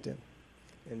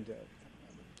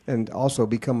 and also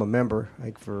become a member.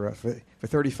 Like for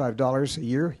 $35 a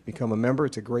year, you become a member.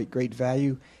 It's a great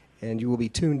value, and you will be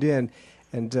tuned in.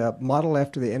 And model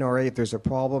after the NRA. If there's a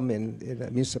problem in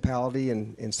a municipality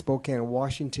in Spokane,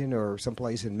 Washington, or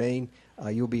someplace in Maine,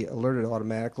 you'll be alerted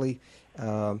automatically.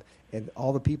 And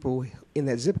all the people in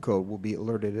that zip code will be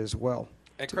alerted as well.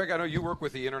 And Craig, I know you work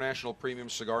with the International Premium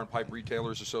Cigar and Pipe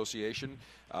Retailers Association.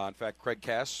 In fact, Craig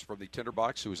Cass from the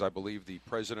Tinderbox, who is, I believe, the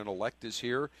president-elect, is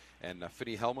here, and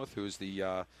Finney Helmuth, who is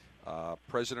the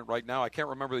president right now. I can't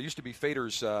remember. There used to be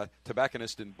Fader's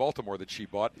tobacconist in Baltimore that she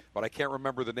bought, but I can't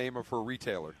remember the name of her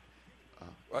retailer.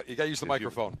 You got to use the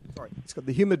microphone. Sorry. It's called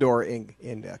the Humidor in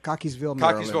Cockeysville,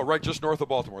 Maryland. Cockeysville, right just north of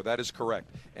Baltimore. That is correct.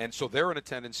 And so they're in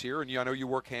attendance here, and I know you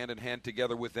work hand-in-hand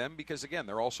together with them because, again,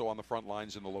 they're also on the front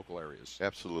lines in the local areas.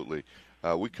 Absolutely.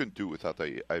 We couldn't do it without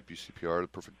the IPCPR. The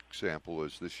perfect example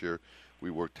is this year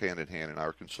we worked hand-in-hand in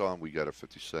Arkansas, and we got a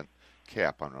 50-cent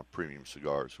cap on our premium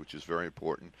cigars, which is very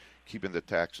important, keeping the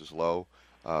taxes low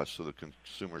so the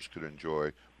consumers could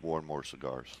enjoy more and more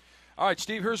cigars. All right,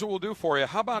 Steve, here's what we'll do for you.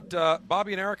 How about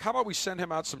Bobby and Eric, how about we send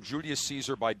him out some Julius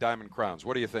Caesar by Diamond Crowns?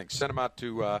 What do you think? Send him out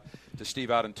to Steve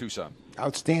out in Tucson.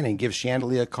 Outstanding. Give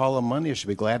Chandelier a call on Monday. She'll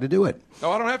be glad to do it.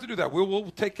 No, I don't have to do that.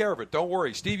 We'll take care of it. Don't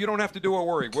worry. Steve, you don't have to do a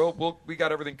worry. We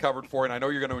got everything covered for you, and I know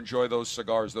you're going to enjoy those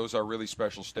cigars. Those are really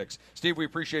special sticks. Steve, we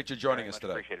appreciate you joining us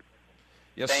today. Appreciate it.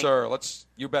 Yes, sir.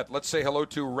 You bet. Let's say hello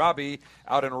to Robbie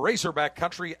out in Razorback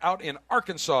country out in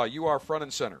Arkansas. You are front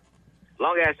and center.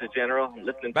 Long Ashes, General. I'm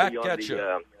listening to you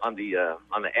on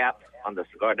the app, on the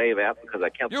Cigar Dave app, because I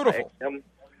canceled my XM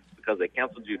because they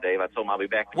canceled you, Dave. I told them I'll be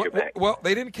back when you're back. Well,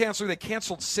 they didn't cancel. They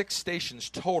canceled 6 stations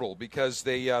total because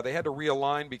they had to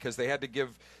realign because they had to give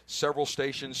several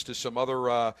stations to some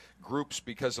other groups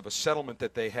because of a settlement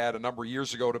that they had a number of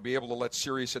years ago to be able to let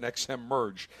Sirius and XM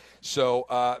merge. So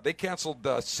they canceled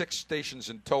 6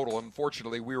 stations in total.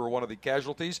 Unfortunately, we were one of the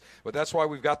casualties, but that's why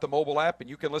we've got the mobile app, and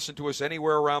you can listen to us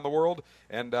anywhere around the world,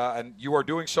 and you are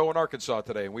doing so in Arkansas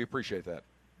today, and we appreciate that.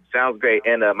 Sounds great.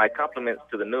 And my compliments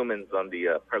to the Newmans on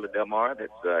the Perla Del Mar.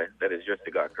 That is your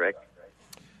cigar, correct?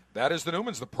 That is the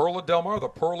Newmans, the Perla Del Mar, the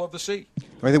Pearl of the Sea.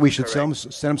 I think we should send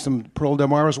them some Pearl Del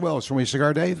Mar as well. It's from a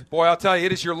Cigar Dave. Boy, I'll tell you,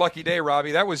 it is your lucky day,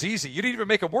 Robbie. That was easy. You didn't even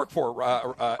make them work for it,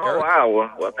 Eric. Oh,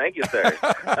 wow. Well, thank you, sir.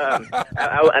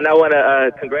 And I want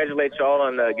to congratulate you all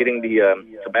on getting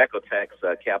the tobacco tax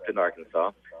capped in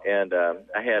Arkansas. And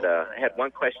I had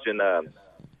one question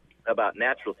about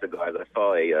natural cigars. I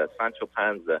saw a Sancho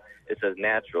Panza. It says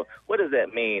natural. What does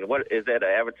that mean? What is that, an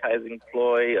advertising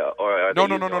ploy, or are No.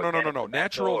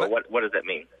 Natural. What does that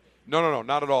mean? No,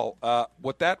 not at all.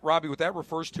 What that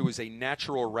refers to is a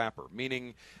natural wrapper,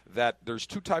 meaning that there's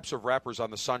 2 types of wrappers on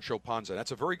the Sancho Panza.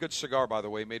 That's a very good cigar, by the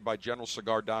way, made by General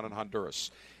Cigar down in Honduras.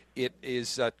 It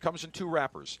is comes in 2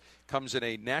 wrappers. Comes in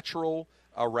a natural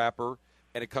wrapper,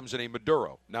 and it comes in a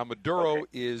Maduro. Now, Maduro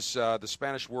is the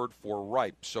Spanish word for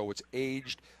ripe, so it's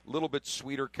aged, a little bit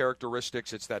sweeter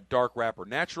characteristics. It's that dark wrapper.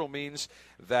 Natural means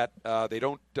that they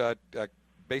don't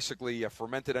basically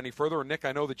ferment it any further. And, Nick,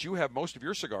 I know that you have most of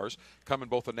your cigars come in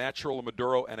both a natural, a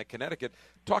Maduro, and a Connecticut.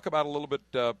 Talk about a little bit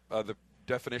the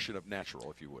definition of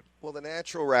natural, if you would. Well, the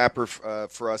natural wrapper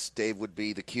for us, Dave, would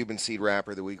be the Cuban seed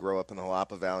wrapper that we grow up in the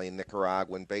Jalapa Valley in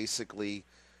Nicaragua. And basically,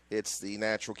 it's the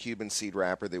natural Cuban seed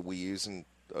wrapper that we use. And,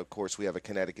 of course, we have a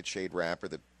Connecticut shade wrapper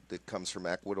that comes from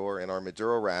Ecuador. And our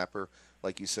Maduro wrapper,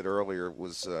 like you said earlier,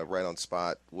 was right on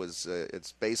spot.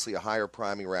 It's basically a higher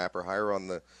priming wrapper, higher on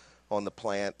the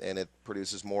plant, and it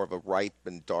produces more of a ripe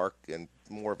and dark and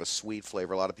more of a sweet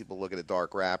flavor. A lot of people look at a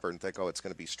dark wrapper and think, oh, it's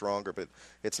going to be stronger, but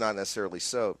it's not necessarily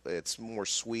so. It's more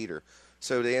sweeter.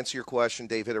 So to answer your question,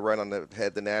 Dave hit it right on the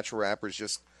head. The natural wrapper is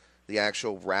just the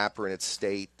actual wrapper in its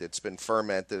state. It's been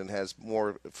fermented and has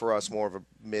more, for us, more of a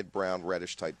mid-brown,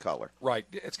 reddish type color. Right.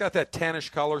 It's got that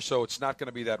tannish color, so it's not going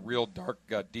to be that real dark,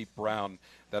 deep brown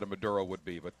that a Maduro would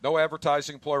be. But no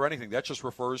advertising ploy or anything. That just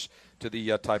refers to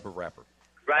the type of wrapper.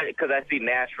 Right, because I see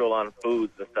natural on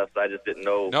foods and stuff, so I just didn't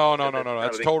know. No.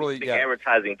 That's totally the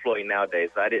advertising ploy nowadays.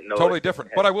 So I didn't know. Totally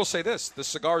different. But I will say this: the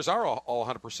cigars are all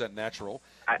 100% natural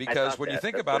because when you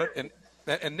think about it,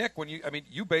 and Nick,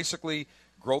 you basically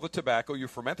grow the tobacco, you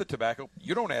ferment the tobacco,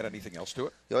 you don't add anything else to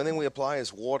it. The only thing we apply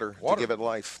is water. To give it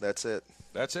life. That's it.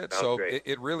 That's it. So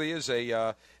it really is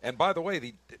a. And by the way,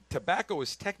 the tobacco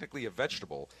is technically a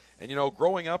vegetable. And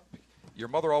growing up, your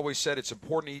mother always said it's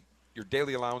important to eat your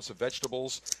daily allowance of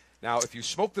vegetables. Now, if you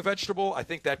smoke the vegetable, I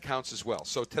think that counts as well.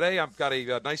 So today I've got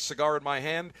a nice cigar in my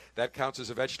hand. That counts as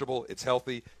a vegetable. It's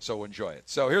healthy, so enjoy it.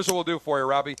 So here's what we'll do for you,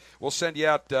 Robbie. We'll send you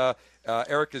out.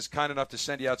 Eric is kind enough to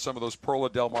send you out some of those Perla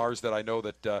Del Mars that I know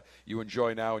that you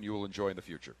enjoy now and you will enjoy in the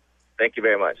future. Thank you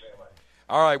very much.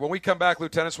 All right, when we come back,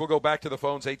 Lieutenants, we'll go back to the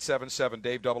phones,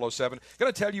 877-DAVE-007.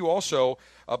 Going to tell you also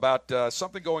about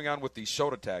something going on with the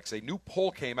soda tax. A new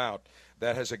poll came out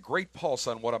that has a great pulse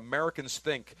on what Americans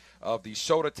think of the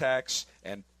soda tax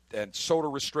and soda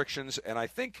restrictions. And I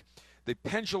think the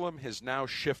pendulum has now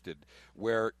shifted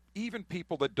where even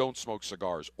people that don't smoke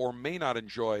cigars or may not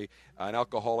enjoy an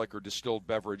alcoholic or distilled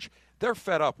beverage, they're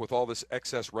fed up with all this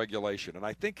excess regulation. And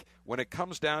I think when it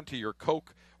comes down to your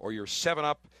Coke or your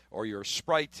 7-Up or your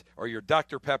Sprite or your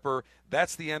Dr. Pepper,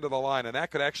 that's the end of the line. And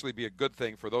that could actually be a good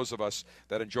thing for those of us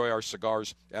that enjoy our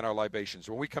cigars and our libations.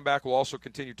 When we come back, we'll also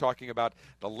continue talking about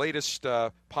the latest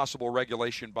possible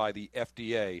regulation by the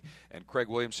FDA. And Craig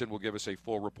Williamson will give us a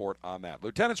full report on that.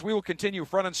 Lieutenants, we will continue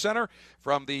front and center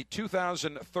from the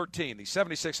 2013, the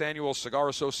 76th Annual Cigar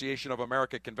Association of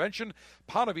America Convention,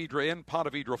 Ponte Vedra in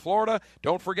Ponte Vedra, Florida.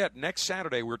 Don't forget, next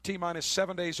Saturday, we're T-minus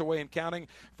 7 days away and counting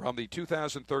from the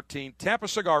 2013 Tampa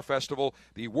Cigar Festival,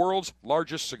 the world's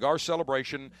largest cigar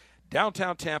celebration,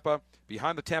 downtown Tampa,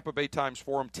 behind the Tampa Bay Times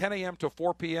Forum, 10 a.m. to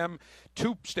 4 p.m.,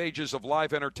 2 stages of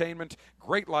live entertainment,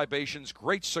 great libations,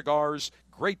 great cigars,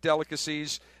 great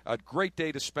delicacies, a great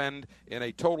day to spend in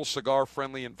a total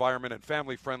cigar-friendly environment and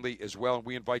family-friendly as well. And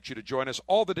we invite you to join us.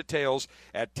 All the details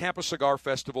at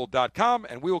TampaCigarFestival.com,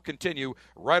 and we will continue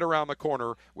right around the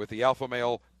corner with the Alpha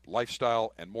Male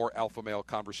lifestyle and more Alpha Male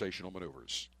conversational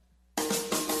maneuvers.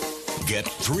 Get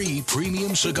 3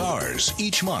 premium cigars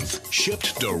each month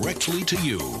shipped directly to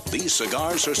you. These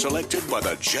cigars are selected by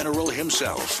the General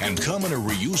himself and come in a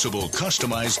reusable,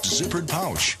 customized zippered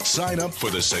pouch. Sign up for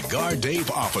the Cigar Dave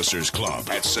Officers Club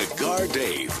at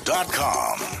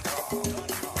CigarDave.com.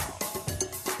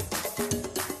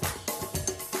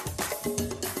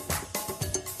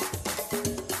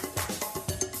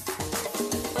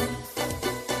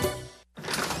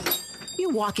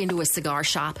 Walk into a cigar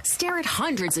shop, stare at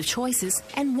hundreds of choices,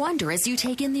 and wonder as you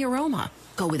take in the aroma.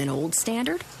 Go with an old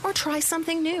standard or try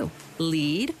something new?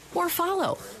 Lead or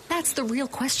follow? That's the real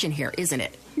question here, isn't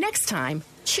it? Next time,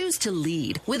 choose to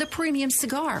lead with a premium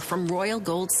cigar from Royal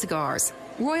Gold Cigars.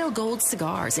 Royal Gold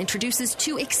Cigars introduces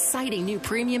 2 exciting new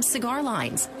premium cigar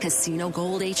lines, Casino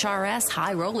Gold HRS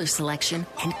High Roller Selection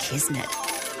and Kismet.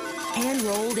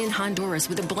 Hand-rolled in Honduras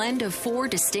with a blend of 4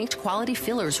 distinct quality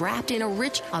fillers wrapped in a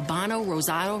rich Habano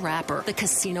Rosado wrapper. The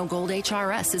Casino Gold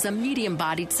HRS is a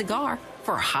medium-bodied cigar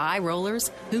for high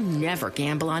rollers who never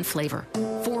gamble on flavor.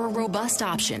 For a robust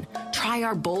option, try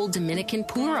our bold Dominican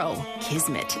Puro,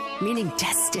 Kismet, meaning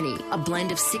destiny, a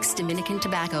blend of 6 Dominican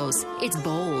tobaccos. It's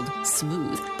bold,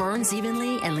 smooth, burns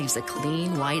evenly, and leaves a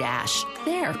clean white ash.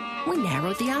 There, we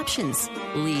narrowed the options.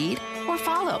 Lead or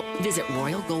follow. Visit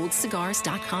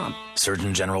RoyalGoldCigars.com.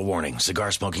 Surgeon General warning.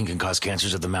 Cigar smoking can cause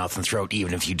cancers of the mouth and throat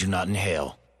even if you do not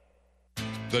inhale.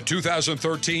 The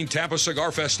 2013 Tampa Cigar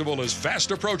Festival is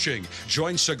fast approaching.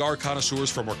 Join cigar connoisseurs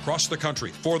from across the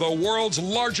country for the world's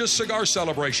largest cigar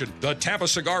celebration. The Tampa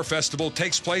Cigar Festival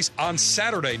takes place on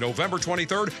Saturday, November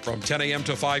 23rd from 10 a.m.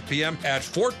 to 5 p.m. at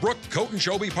Fort Brooke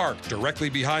Cotonchobee Park, directly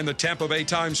behind the Tampa Bay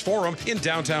Times Forum in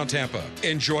downtown Tampa.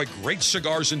 Enjoy great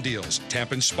cigars and deals,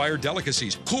 Tampa-inspired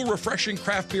delicacies, cool, refreshing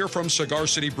craft beer from Cigar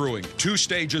City Brewing, 2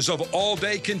 stages of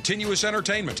all-day continuous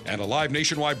entertainment, and a live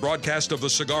nationwide broadcast of the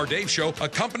Cigar Dave Show,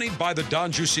 accompanied by the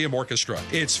Don Jusium Orchestra.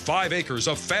 It's 5 acres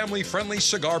of family-friendly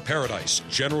cigar paradise.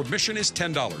 General admission is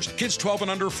 $10. Kids 12 and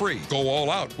under free. Go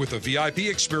all out with a VIP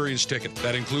experience ticket.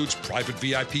 That includes private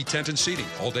VIP tent and seating,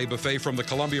 all-day buffet from the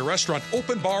Columbia Restaurant,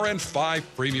 open bar, and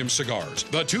 5 premium cigars.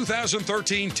 The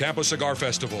 2013 Tampa Cigar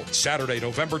Festival, Saturday,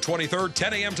 November 23rd,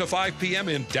 10 a.m. to 5 p.m.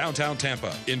 in downtown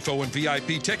Tampa. Info and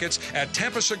VIP tickets at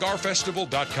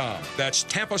tampacigarfestival.com. That's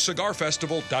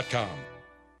tampacigarfestival.com.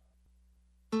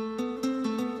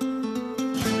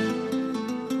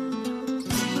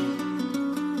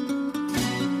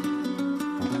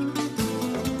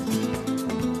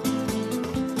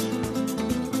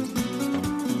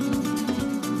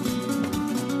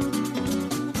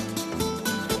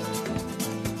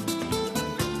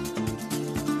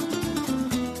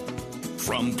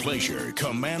 From pleasure,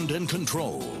 command, and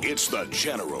control, it's the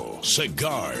General,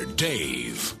 Cigar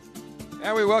Dave.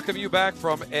 And we welcome you back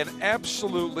from an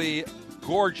absolutely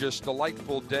gorgeous,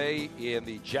 delightful day in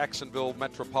the Jacksonville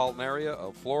metropolitan area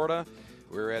of Florida.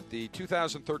 We're at the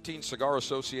 2013 Cigar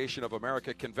Association of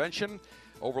America Convention,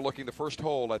 overlooking the first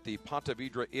hole at the Ponte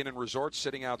Vedra Inn and Resort,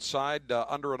 sitting outside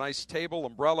under a nice table,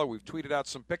 umbrella. We've tweeted out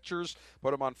some pictures, put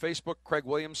them on Facebook. Craig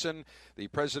Williamson, the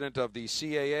president of the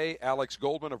CAA, Alex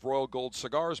Goldman of Royal Gold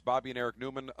Cigars, Bobby and Eric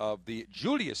Newman of the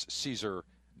Julius Caesar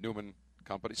Newman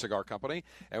Cigar Company,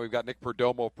 and we've got Nick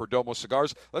Perdomo of Perdomo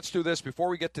Cigars. Let's do this. Before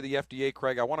we get to the FDA,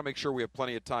 Craig, I want to make sure we have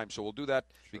plenty of time, so we'll do that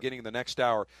beginning in the next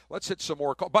hour. Let's hit some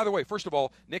more. By the way, first of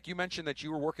all, Nick, you mentioned that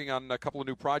you were working on a couple of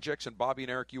new projects, and Bobby and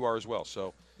Eric, you are as well.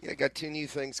 So yeah, I got 2 new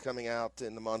things coming out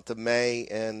in the month of May,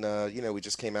 and we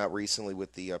just came out recently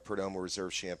with the Perdomo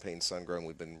Reserve Champagne Sun-Grown.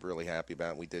 We've been really happy about,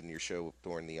 and we did in your show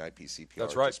during the IPCPR.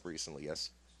 That's right. Just recently,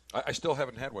 yes. I still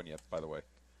haven't had one yet, by the way.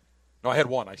 No, I had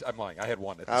one. I'm lying. I had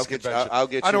one. I'll get you.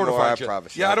 I know where to find you.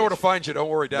 promise. Yeah, I know where to find you. Don't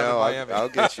worry, down in Miami. I'll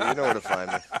get you. You know where to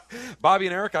find me. Bobby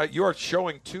and Eric, you are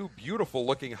showing 2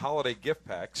 beautiful-looking holiday gift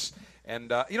packs.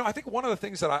 And, I think one of the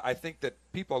things that I think that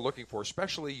people are looking for,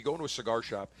 especially you go into a cigar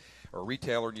shop or a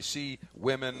retailer and you see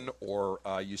women or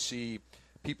you see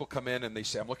people come in and they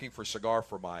say, I'm looking for a cigar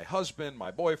for my husband,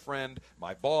 my boyfriend,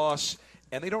 my boss,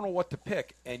 and they don't know what to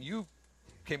pick. And you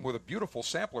came with a beautiful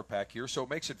sampler pack here, so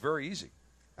it makes it very easy.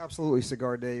 Absolutely,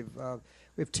 Cigar Dave.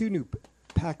 We have 2 new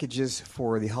packages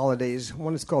for the holidays.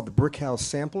 One is called the Brick House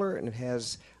Sampler, and it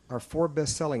has our 4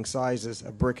 best-selling sizes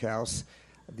of Brick House.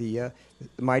 The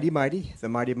Mighty Mighty, the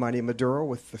Mighty Mighty Maduro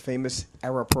with the famous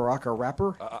Arapiraca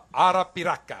wrapper.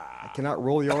 Arapiraca. I cannot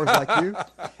roll the R's like you,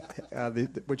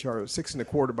 which are 6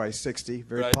 1/4 by 60,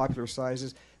 very popular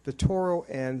sizes. The Toro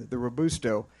and the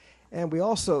Robusto. And we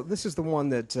also, this is the one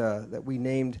that we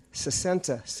named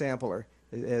 60 Sampler.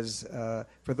 As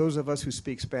for those of us who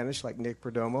speak Spanish, like Nick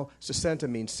Perdomo, 60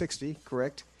 means 60,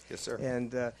 correct? Yes, sir.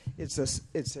 And it's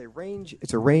a range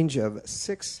of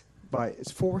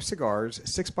 4 cigars,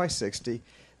 6 by 60.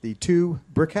 The 2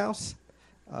 Brick House,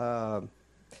 Perla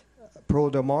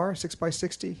Del Mar 6 by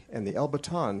 60, and the El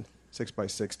Baton 6 by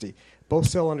 60. Both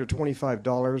sell under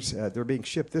 $25. They're being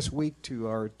shipped this week to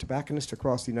our tobacconists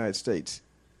across the United States.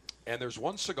 And there's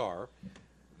one cigar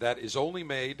that is only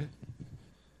made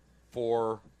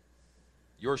for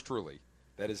yours truly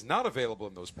that is not available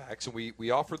in those packs, and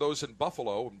we offer those in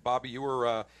Buffalo. And Bobby,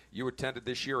 you attended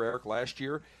this year, Eric last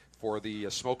year, for the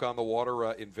Smoke on the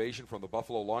Water invasion from the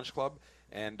Buffalo Launch Club.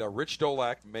 And Rich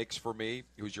Dolak makes for me,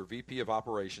 who's your VP of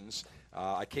Operations.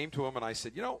 I came to him and I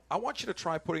said, I want you to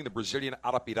try putting the Brazilian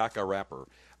Arapiraca wrapper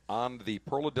on the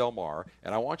Perla Del Mar,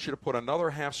 and I want you to put another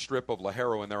half strip of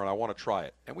Ligero in there, and I want to try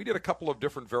it. And we did a couple of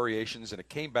different variations, and it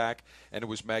came back, and it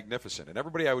was magnificent. And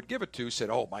everybody I would give it to said,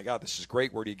 oh, my God, this is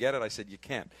great. Where do you get it? I said, you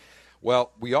can't.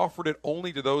 Well, we offered it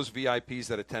only to those VIPs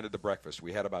that attended the breakfast.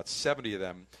 We had about 70 of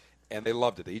them, and they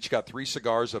loved it. They each got 3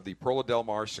 cigars of the Perla Del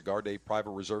Mar Cigar Day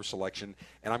Private Reserve Selection,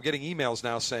 and I'm getting emails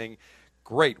now saying,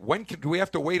 great, do we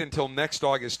have to wait until next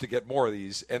August to get more of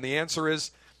these? And the answer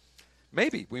is,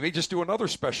 maybe. We may just do another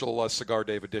special Cigar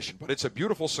Dave edition. But it's a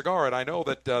beautiful cigar, and I know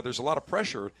that there's a lot of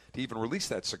pressure to even release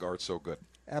that cigar. It's so good.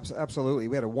 Absolutely.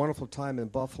 We had a wonderful time in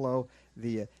Buffalo.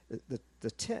 The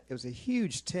tent, it was a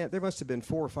huge tent. There must have been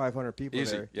 400 or 500 people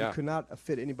there. Yeah. You could not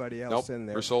fit anybody else in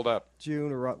there. We're sold out. June,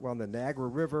 we're on the Niagara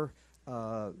River.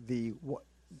 The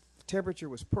temperature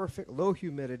was perfect, low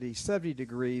humidity, 70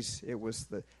 degrees. It was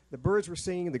the birds were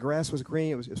singing, the grass was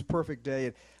green. It was a perfect day.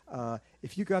 And,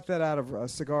 if you got that out of a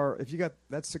cigar, if you got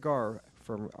that cigar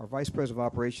from our Vice President of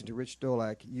Operations, Rich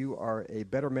Dolak, you are a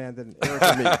better man than Eric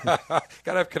and me. Got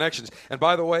to have connections. And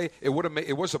by the way, it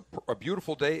was a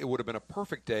beautiful day. It would have been a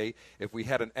perfect day if we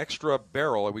had an extra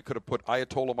barrel and we could have put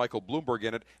Ayatollah Michael Bloomberg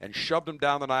in it and shoved him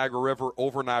down the Niagara River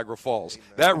over Niagara Falls. Amen.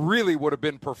 That really would have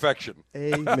been perfection.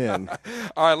 Amen.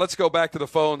 All right, let's go back to the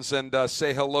phones and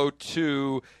say hello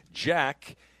to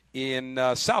Jack in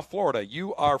South Florida.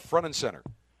 You are front and center.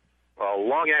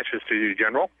 Long answers to you,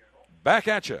 General. Back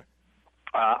at you.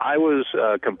 I was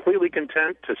completely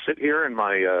content to sit here in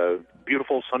my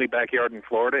beautiful sunny backyard in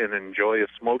Florida and enjoy a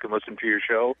smoke and listen to your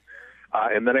show.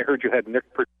 And then I heard you had Nick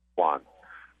Perdomo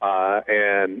on.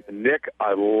 And Nick,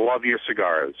 I love your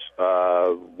cigars.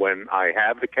 When I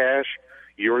have the cash,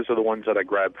 yours are the ones that I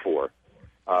grab for.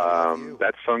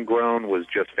 That Sun-Grown was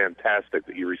just fantastic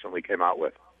that you recently came out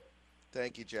with.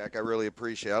 Thank you, Jack. I really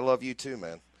appreciate it. I love you too,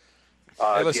 man.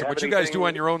 Hey, listen, what you guys do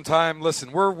on your own time,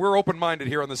 listen, we're open-minded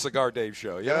here on the Cigar Dave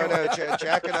Show. You know? No,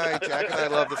 Jack and I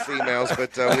love the females,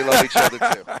 but we love each other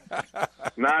too.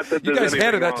 Not that you guys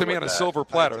handed that to me on a silver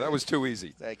platter. That was too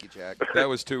easy. Thank you, Jack. That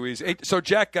was too easy. Hey, so,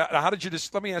 Jack, how did you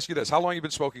let me ask you this. How long have you been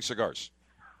smoking cigars?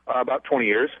 About 20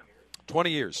 years.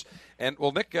 20 years. And,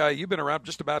 well, Nick, you've been around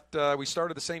just about, we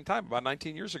started at the same time, about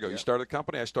 19 years ago. Yeah. You started the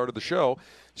company, I started the show.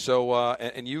 So,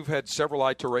 and you've had several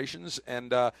iterations.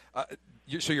 And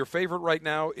so your favorite right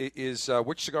now is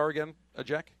which cigar again,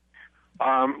 Jack?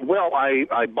 Well,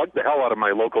 I bugged the hell out of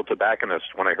my local tobacconist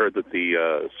when I heard that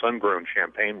the Sun-Grown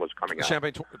champagne was coming out.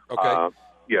 Champagne, okay.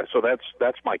 Yeah, so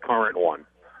that's my current one.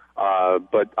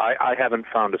 But I haven't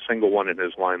found a single one in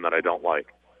his line that I don't like.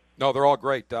 No, they're all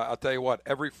great. I'll tell you what.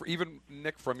 Even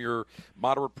Nick, from your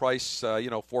moderate price,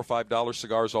 $4 or $5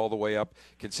 cigars all the way up,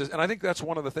 and I think that's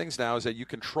one of the things now is that you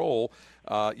control,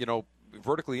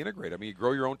 vertically integrate. I mean, you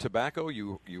grow your own tobacco,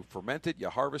 you ferment it, you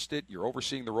harvest it, you're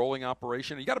overseeing the rolling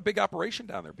operation. You got a big operation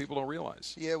down there. People don't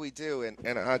realize. Yeah, we do.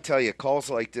 And I tell you, calls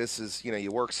like this is, you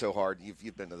work so hard.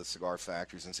 You've been to the cigar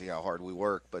factories and see how hard we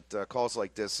work. But calls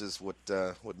like this is what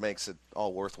makes it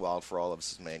all worthwhile for all of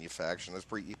us as manufacturers.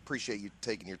 I appreciate you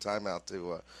taking your time out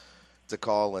to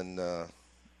call, and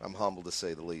I'm humbled to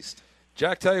say the least.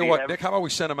 Jack, tell you what, Nick, how about we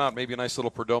send him out maybe a nice little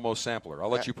Perdomo sampler? I'll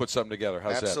let you put something together.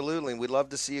 How's that? Absolutely. We'd love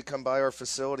to see you come by our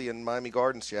facility in Miami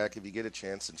Gardens, Jack, if you get a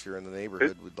chance, since you're in the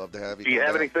neighborhood. We'd love to have you. Do you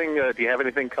have anything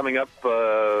coming up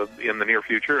in the near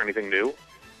future? Anything new?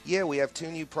 Yeah, we have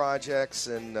 2 new projects,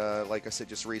 and like I said,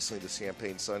 just recently, the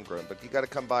Champagne Sun-Grown. But you got to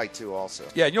come by too, also.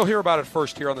 Yeah, and you'll hear about it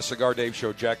first here on the Cigar Dave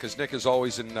Show, Jack, because Nick is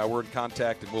always we're in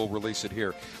contact, and we'll release it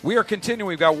here. We are continuing.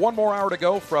 We've got one more hour to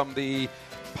go from the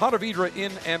Ponte Vedra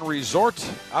Inn and Resort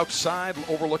outside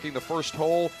overlooking the first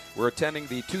hole. We're attending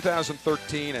the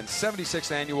 2013 and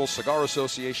 76th Annual Cigar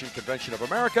Association Convention of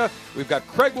America. We've got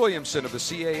Craig Williamson of the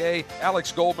CAA,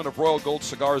 Alex Goldman of Royal Gold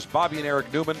Cigars, Bobby and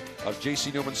Eric Newman of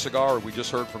J.C. Newman Cigar. We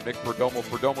just heard from Nick Perdomo,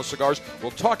 Perdomo Cigars.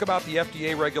 We'll talk about the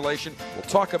FDA regulation. We'll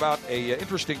talk about an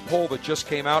interesting poll that just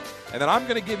came out. And then I'm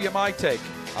going to give you my take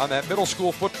on that middle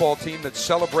school football team that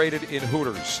celebrated in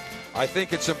Hooters. I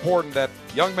think it's important that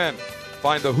young men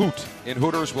find the hoot in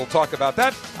Hooters. We'll talk about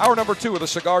that. Hour number 2 of the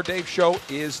Cigar Dave Show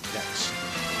is next.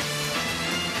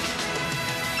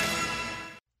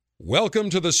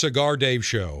 Welcome to the Cigar Dave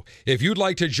Show. If you'd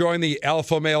like to join the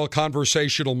Alpha Male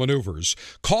Conversational Maneuvers,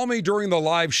 call me during the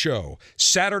live show,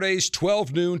 Saturdays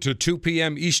 12 noon to 2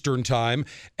 p.m. Eastern Time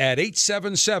at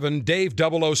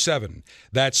 877-DAVE-007.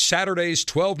 That's Saturdays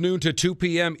 12 noon to 2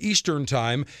 p.m. Eastern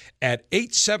Time at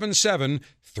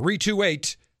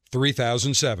 877-328-3007.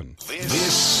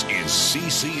 This is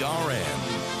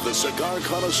CCRN, the Cigar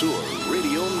Connoisseur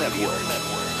Radio Network.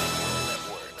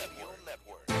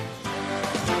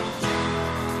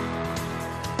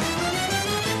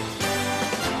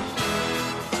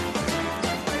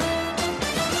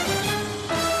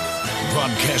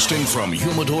 Broadcasting from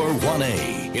Humidor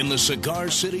 1A in the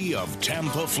cigar city of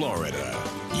Tampa, Florida,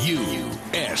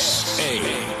 USA.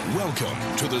 Welcome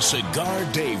to the Cigar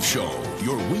Dave Show,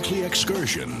 your weekly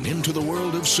excursion into the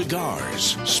world of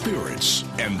cigars, spirits,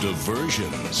 and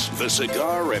diversions. The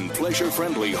cigar and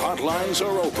pleasure-friendly hotlines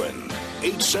are open.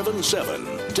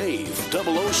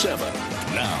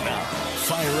 877-DAVE-007. Now,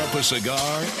 fire up a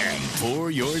cigar and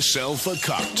pour yourself a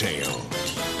cocktail.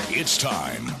 It's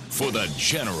time for the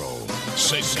General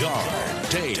Cigar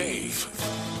Dave.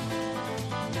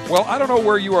 Well, I don't know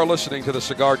where you are listening to the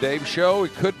Cigar Dave Show.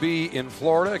 It could be in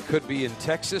Florida, it could be in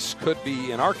Texas, could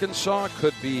be in Arkansas,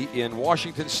 could be in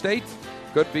Washington State,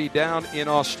 could be down in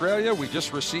Australia. We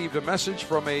just received a message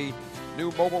from a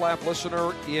new mobile app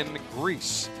listener in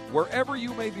Greece. Wherever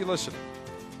you may be listening,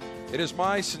 it is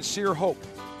my sincere hope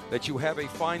that you have a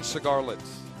fine cigar lit,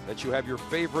 that you have your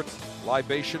favorite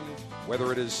libation,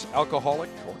 whether it is alcoholic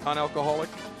or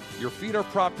non-alcoholic. Your feet are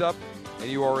propped up,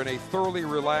 and you are in a thoroughly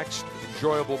relaxed,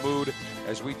 enjoyable mood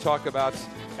as we talk about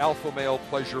alpha male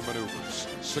pleasure maneuvers,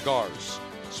 cigars,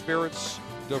 spirits,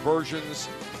 diversions,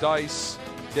 dice,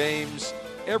 dames,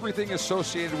 everything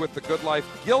associated with the good life.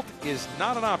 Guilt is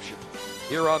not an option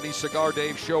here on the Cigar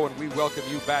Dave Show, and we welcome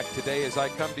you back today as I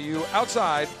come to you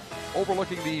outside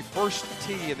overlooking the first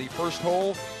tee in the first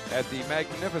hole at the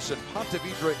magnificent Ponte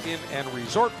Vedra Inn and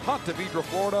Resort, Ponte Vedra,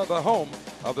 Florida, the home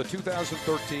of the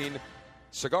 2013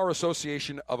 Cigar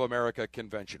Association of America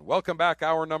Convention. Welcome back,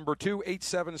 hour number 2,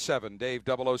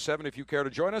 877-DAVE-007. If you care to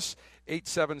join us,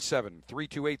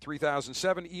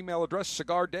 877-328-3007. Email address,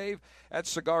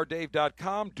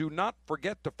 cigardave@cigardave.com. Do not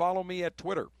forget to follow me at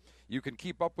Twitter. You can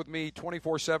keep up with me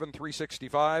 24/7,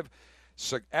 365.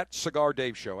 At Cigar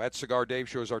Dave Show. At Cigar Dave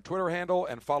Show is our Twitter handle,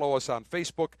 and follow us on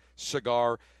Facebook,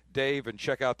 Cigar Dave, and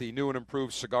check out the new and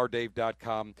improved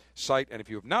CigarDave.com site. And if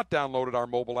you have not downloaded our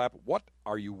mobile app, what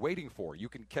are you waiting for? You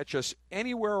can catch us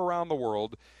anywhere around the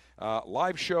world.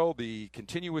 Live show, the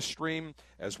continuous stream,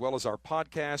 as well as our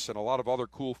podcasts and a lot of other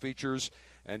cool features.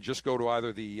 And just go to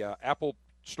either the Apple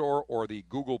Store or the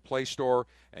Google Play Store,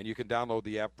 and you can download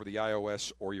the app for the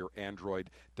iOS or your Android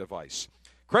device.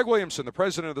 Craig Williamson, the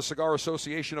president of the Cigar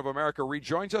Association of America,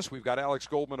 rejoins us. We've got Alex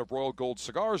Goldman of Royal Gold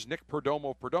Cigars, Nick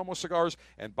Perdomo of Perdomo Cigars,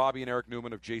 and Bobby and Eric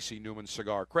Newman of J.C. Newman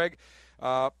Cigar. Craig,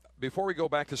 before we go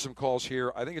back to some calls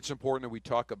here, I think it's important that we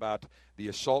talk about the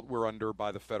assault we're under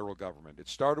by the federal government. It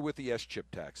started with the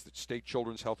S-chip tax, the state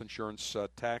children's health insurance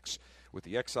tax, with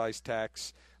the excise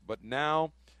tax, but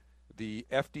now the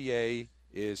FDA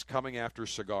is coming after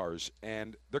cigars.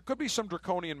 And there could be some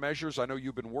draconian measures. I know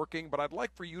you've been working, but I'd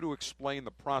like for you to explain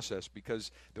the process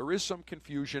because there is some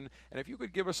confusion. And if you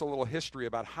could give us a little history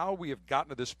about how we have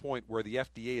gotten to this point where the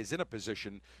FDA is in a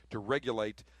position to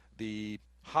regulate the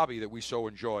hobby that we so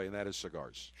enjoy, and that is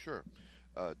cigars. Sure.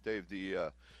 Dave,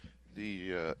 the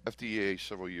FDA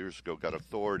several years ago got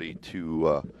authority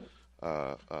to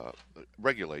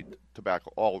regulate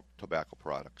all tobacco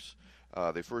products.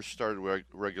 They first started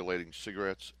regulating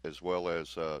cigarettes as well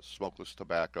as smokeless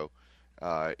tobacco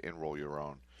and roll your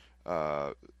own.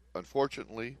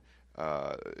 Unfortunately,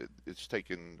 it's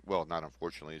taken, well, not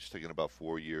unfortunately, it's taken about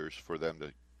 4 years for them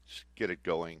to get it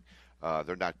going.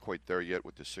 They're not quite there yet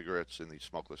with the cigarettes and the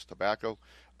smokeless tobacco.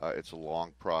 It's a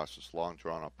long process, long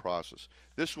drawn-out process.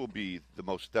 This will be the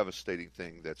most devastating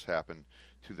thing that's happened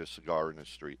to the cigar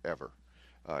industry ever,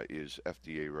 is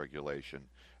FDA regulation.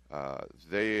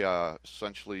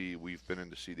 Essentially, we've been in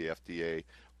to see the FDA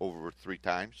over 3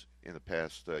 times in the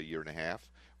past year and a half.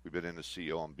 We've been in to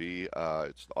see OMB.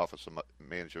 It's the Office of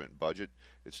Management and Budget.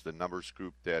 It's the numbers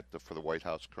group that for the White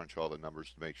House crunch all the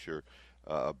numbers to make sure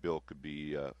a bill could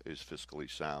be is fiscally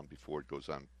sound before it goes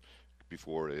on,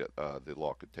 before the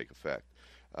law could take effect.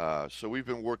 So we've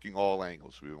been working all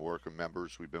angles. We've been working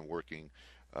members. We've been working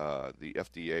the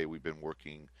FDA. We've been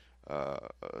working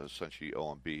essentially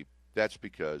OMB. That's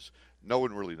because no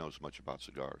one really knows much about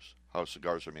cigars. How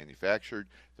cigars are manufactured,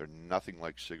 they're nothing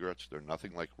like cigarettes. They're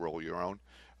nothing like roll your own.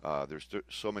 There's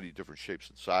so many different shapes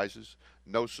and sizes.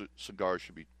 No cigar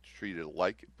should be treated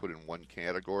alike, put in one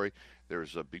category.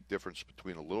 There's a big difference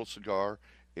between a little cigar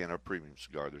and a premium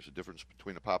cigar. There's a difference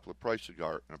between a popular price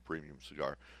cigar and a premium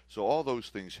cigar. So all those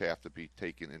things have to be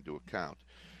taken into account.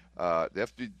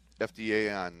 The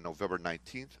FDA on November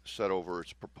 19th set over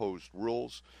its proposed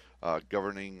rules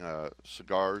governing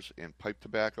cigars and pipe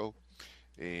tobacco,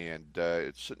 and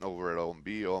it's sitting over at OMB.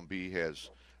 OMB has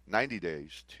 90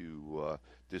 days to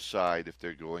decide if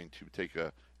they're going to take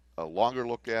a longer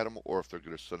look at them or if they're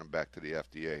going to send them back to the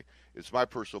FDA. It's my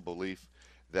personal belief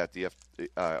that the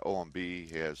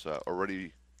OMB has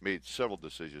already made several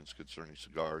decisions concerning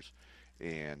cigars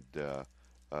and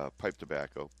pipe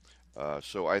tobacco.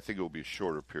 So I think it will be a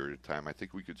shorter period of time. I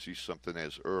think we could see something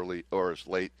as early or as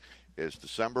late as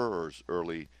December or as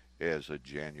early as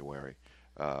January.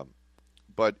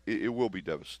 But it will be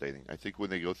devastating. I think when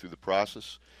they go through the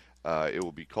process,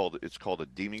 it's called a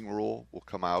deeming rule will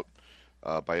come out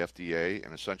by FDA,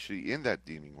 and essentially in that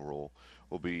deeming rule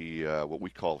will be what we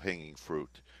call hanging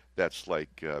fruit. That's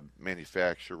like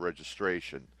manufacturer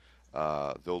registration.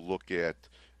 They'll look at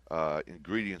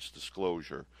ingredients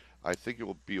disclosure. I think it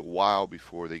will be a while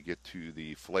before they get to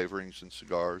the flavorings in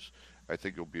cigars. I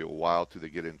think it'll be a while till they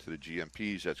get into the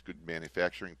GMPs. That's good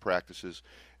manufacturing practices.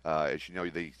 As you know,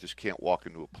 they just can't walk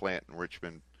into a plant in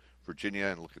Richmond Virginia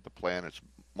and look at the plant, it's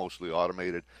mostly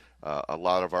automated. A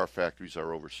lot of our factories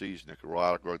are overseas,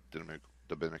 Nicaragua,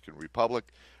 Dominican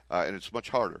Republic, and it's much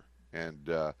harder.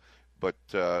 But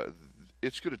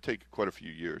it's going to take quite a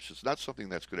few years. It's not something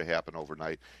that's going to happen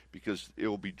overnight because it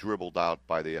will be dribbled out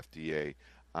by the FDA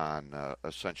on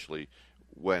essentially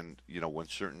when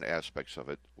certain aspects of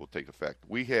it will take effect.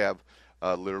 We have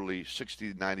literally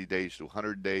 60 to 90 days to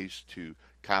 100 days to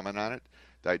comment on it.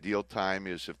 The ideal time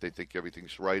is, if they think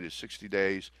everything's right, is 60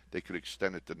 days. They could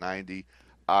extend it to 90.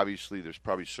 Obviously, there's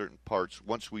probably certain parts.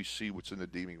 Once we see what's in the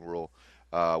deeming rule,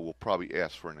 we'll probably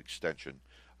ask for an extension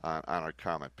on our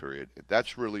comment period.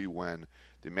 That's really when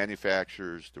the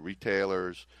manufacturers, the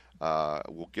retailers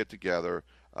will get together.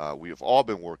 We have all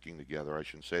been working together, I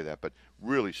shouldn't say that, but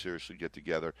really seriously get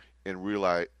together and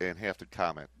realize and have to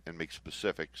comment and make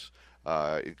specifics,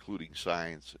 including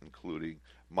science, including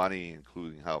money,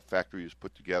 including how factory is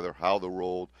put together, how they're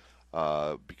rolled,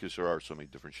 because there are so many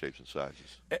different shapes and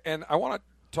sizes. And I want to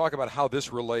talk about how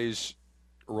this relates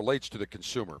to the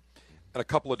consumer at a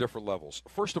couple of different levels.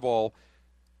 First of all,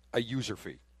 a user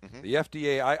fee. Mm-hmm. The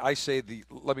FDA, I say,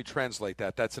 let me translate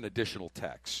that. That's an additional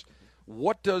tax.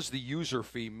 What does the user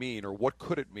fee mean, or what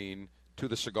could it mean to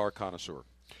the cigar connoisseur?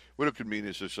 What it could mean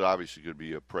is there's obviously going to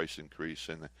be a price increase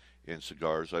in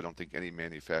cigars. I don't think any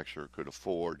manufacturer could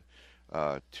afford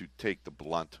to take the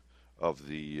blunt of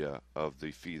the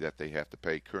fee that they have to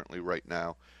pay currently right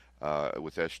now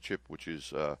with S-chip, which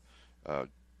is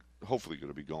hopefully going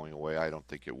to be going away. I don't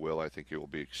think it will. I think it will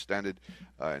be extended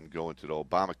and go into the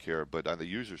Obamacare. But on the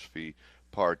user's fee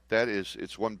part, it's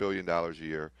 $1 billion a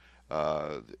year.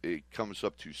 It comes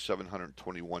up to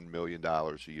 $721 million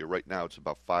a year. Right now, it's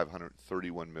about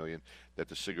 $531 million that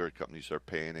the cigarette companies are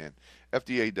paying in.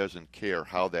 FDA doesn't care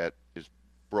how that is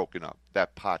broken up.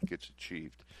 That pot gets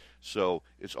achieved. So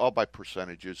it's all by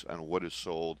percentages on what is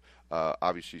sold.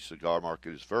 Obviously, cigar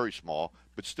market is very small,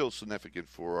 but still significant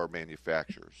for our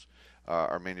manufacturers.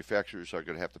 Our manufacturers are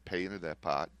going to have to pay into that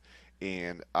pot,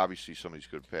 and obviously somebody's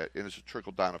going to pay. And it's a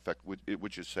trickle-down effect,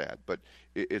 which is sad. But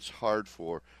it's hard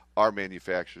for our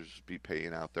manufacturers to be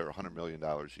paying out there $100 million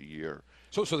a year.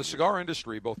 So the cigar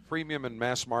industry, both premium and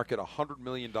mass market, $100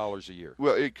 million a year.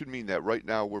 Well, it could mean that. Right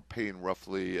now we're paying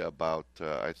roughly about,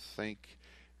 I think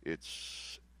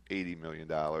it's $80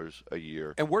 million a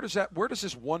year. And where does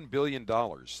this $1 billion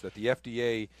that the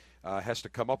FDA has to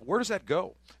come up, where does that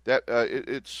go? That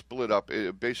it's split up.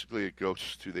 Basically, it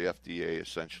goes to the FDA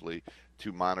essentially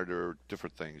to monitor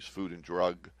different things, food and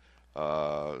drug,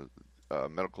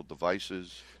 medical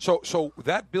devices. So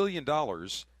that $1 billion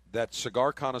that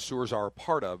cigar connoisseurs are a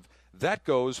part of, that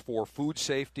goes for food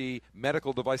safety,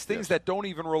 medical device, things that don't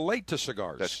even relate to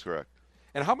cigars. That's correct.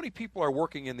 And how many people are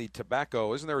working in the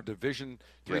tobacco? Isn't there a division,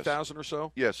 3,000 or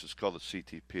so? Yes, it's called the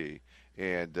CTP,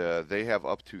 and they have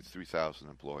up to 3,000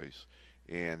 employees.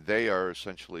 And they are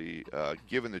essentially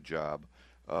given the job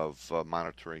of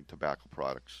monitoring tobacco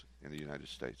products in the United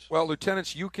States. Well,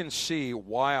 Lieutenants, you can see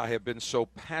why I have been so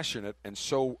passionate and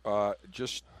so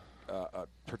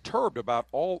perturbed about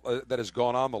all that has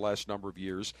gone on the last number of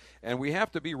years. And we have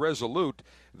to be resolute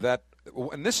that,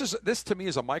 and this to me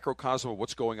is a microcosm of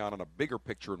what's going on in a bigger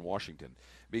picture in Washington.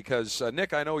 Because,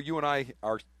 Nick, I know you and I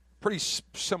are pretty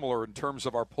similar in terms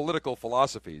of our political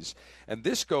philosophies. And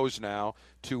this goes now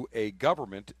to a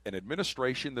government, an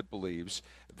administration that believes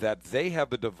that they have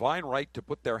the divine right to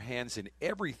put their hands in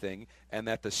everything, and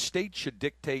that the state should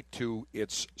dictate to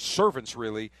its servants,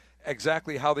 really,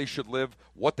 exactly how they should live,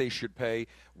 what they should pay,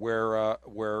 where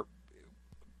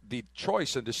the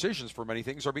choice and decisions for many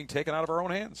things are being taken out of our own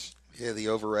hands. Yeah, the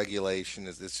overregulation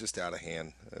it's just out of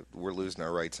hand. We're losing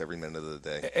our rights every minute of the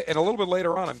day. And a little bit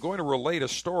later on, I'm going to relate a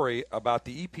story about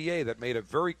the EPA that made a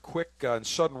very quick and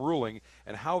sudden ruling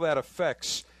and how that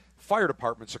affects fire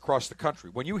departments across the country.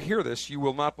 When you hear this, you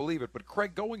will not believe it. But,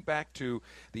 Craig, going back to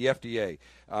the FDA,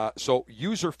 so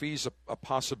user fees a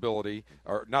possibility,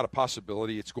 or not a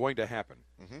possibility, it's going to happen.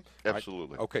 Mm-hmm.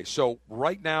 Absolutely. Okay, so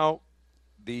right now,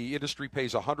 the industry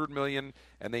pays $100 million,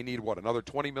 and they need, what, another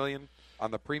 $20 million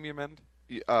on the premium end?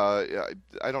 I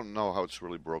don't know how it's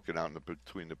really broken out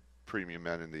between the premium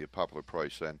end and the popular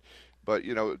price end. But,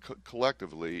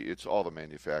 collectively, it's all the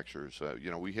manufacturers.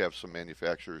 We have some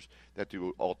manufacturers that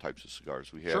do all types of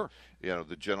cigars. We have,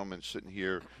 the gentleman sitting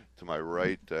here to my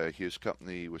right, his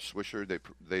company with Swisher,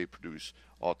 they produce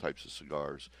all types of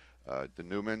cigars. The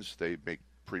Newmans, they make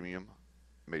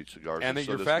premium-made cigars. And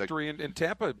your factory in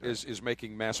Tampa is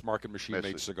making mass-market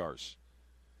machine-made cigars.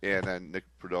 and then Nick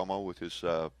Perdomo with his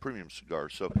premium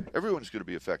cigars. So everyone's going to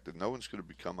be affected. No one's going to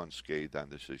become unscathed on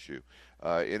this issue.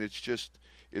 And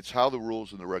it's how the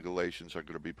rules and the regulations are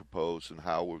going to be proposed and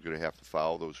how we're going to have to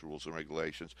follow those rules and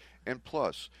regulations. And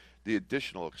plus, the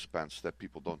additional expense that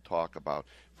people don't talk about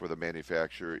for the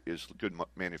manufacturer is good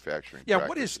manufacturing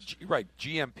practices. What is,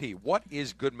 GMP? What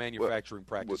is good manufacturing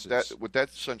practices? What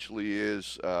that essentially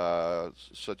is,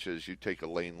 such as you take a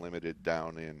Lane Limited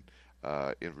down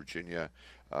in Virginia,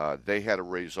 they had to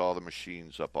raise all the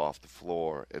machines up off the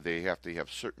floor. They have to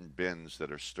have certain bins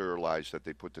that are sterilized that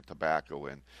they put the tobacco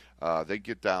in. They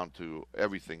get down to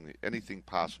everything, anything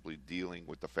possibly dealing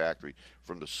with the factory,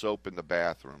 from the soap in the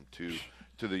bathroom to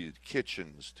the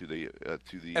kitchens to the.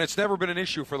 And it's never been an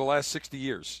issue for the last 60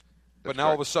 years, but now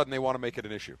all of a sudden they want to make it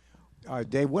an issue.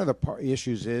 Dave, one of the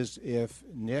issues is if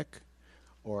Nick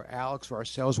or Alex or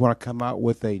ourselves want to come out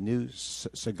with a new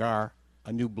cigar,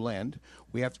 a new blend,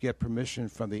 we have to get permission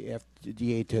from the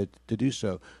FDA to do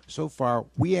so. So far,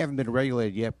 we haven't been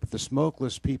regulated yet, but the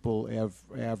smokeless people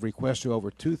have requested over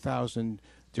 2,000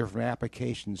 different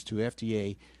applications to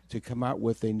FDA to come out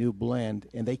with a new blend,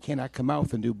 and they cannot come out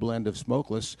with a new blend of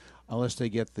smokeless unless they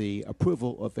get the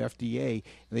approval of FDA,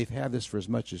 and they've had this for as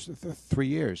much as 3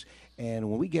 years. And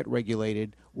when we get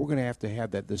regulated, we're going to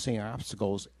have the same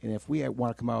obstacles, and if we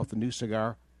want to come out with a new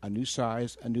cigar, a new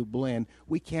size, a new blend,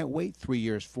 we can't wait 3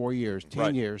 years, 4 years,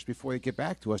 10 years before they get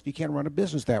back to us. You can't run a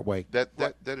business that way.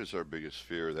 That is our biggest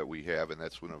fear that we have, and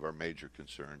that's one of our major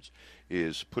concerns,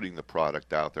 is putting the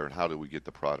product out there, and how do we get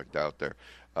the product out there.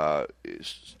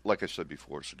 Like I said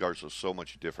before, cigars are so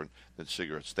much different than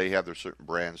cigarettes. They have their certain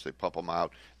brands. They pump them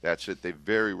out. That's it. They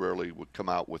very rarely would come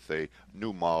out with a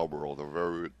new Marlboro. They'll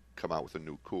very come out with a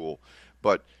new Cool.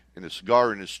 But in the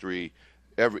cigar industry,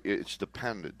 it's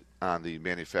dependent on the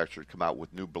manufacturer to come out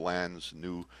with new blends,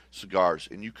 new cigars.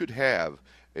 And you could have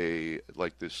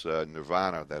like this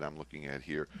Nirvana that I'm looking at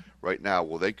here right now.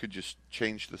 Well, they could just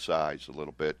change the size a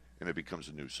little bit, and it becomes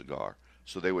a new cigar.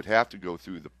 So they would have to go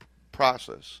through the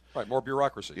process. Right, more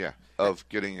bureaucracy. Yeah, of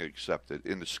getting accepted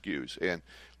in the SKUs. And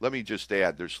let me just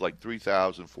add, there's like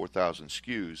 3,000, 4,000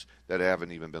 SKUs that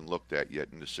haven't even been looked at yet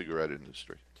in the cigarette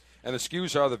industry. And the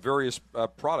SKUs are the various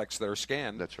products that are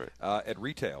scanned. That's right. At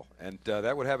retail, and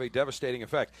that would have a devastating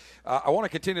effect. I want to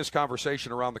continue this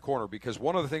conversation around the corner because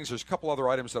one of the things, there's a couple other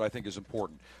items that I think is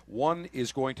important. One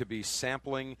is going to be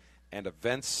sampling and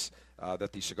events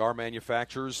that the cigar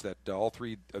manufacturers, that all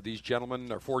three of these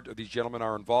gentlemen, or four of these gentlemen,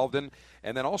 are involved in.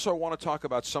 And then also I want to talk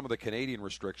about some of the Canadian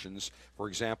restrictions, for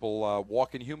example,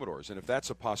 walk-in humidors, and if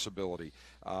that's a possibility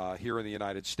here in the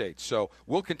United States. So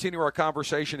we'll continue our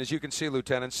conversation. As you can see,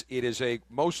 Lieutenants, it is a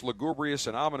most lugubrious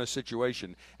and ominous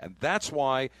situation, and that's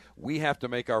why we have to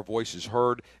make our voices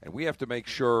heard, and we have to make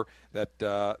sure that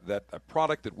that a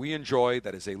product that we enjoy,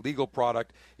 that is a legal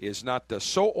product, is not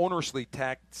so onerously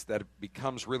taxed that it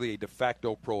becomes really a de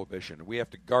facto prohibition. We have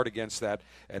to guard against that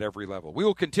at every level. We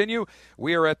will continue.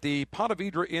 We are at the Ponte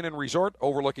Vedra Inn and Resort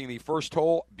overlooking the first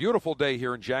hole. Beautiful day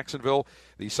here in Jacksonville,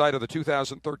 the site of the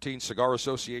 2013 Cigar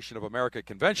Association of America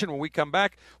Convention. When we come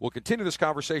back, we'll continue this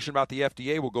conversation about the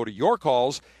FDA. We'll go to your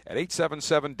calls at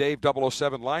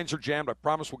 877-DAVE-007. Lines are jammed. I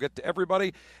promise we'll get to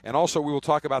everybody. And also we will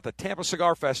talk about the Tampa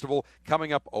Cigar Festival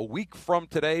coming up a week from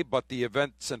today, but the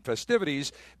events and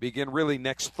festivities begin really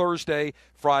next Thursday,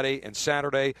 Friday, and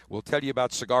Saturday. We'll tell you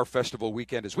about Cigar Festival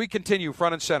weekend as we continue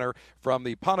front and center from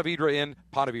the Ponte Vedra Inn,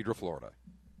 Ponte Vedra, Florida.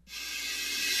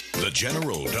 The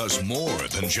General does more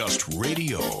than just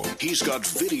radio. He's got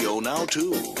video now,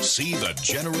 too. See the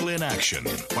General in action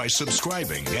by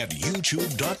subscribing at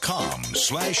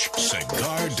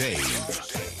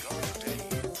youtube.com/CigarDave.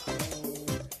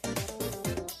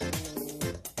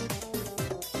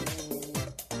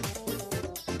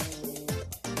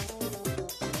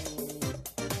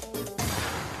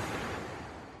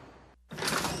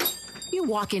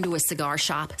 Walk into a cigar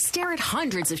shop, stare at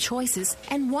hundreds of choices,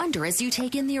 and wonder as you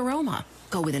take in the aroma.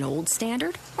 Go with an old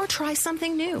standard or try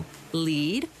something new?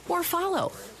 Lead or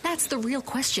follow? That's the real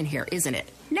question here, isn't it?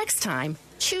 Next time,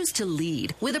 choose to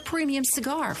lead with a premium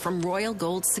cigar from Royal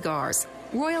Gold Cigars.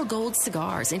 Royal Gold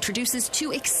Cigars introduces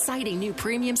 2 exciting new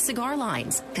premium cigar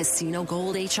lines, Casino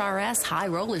Gold HRS High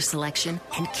Roller Selection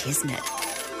and Kismet.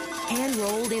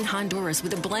 Hand-rolled in Honduras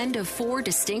with a blend of 4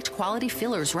 distinct quality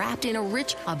fillers wrapped in a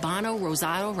rich Habano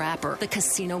Rosado wrapper. The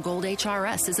Casino Gold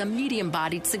HRS is a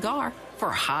medium-bodied cigar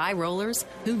For high rollers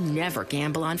who never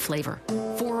gamble on flavor.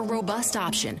 For a robust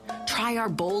option, try our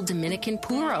bold Dominican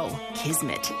Puro,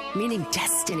 Kismet, meaning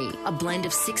destiny, a blend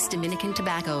of 6 Dominican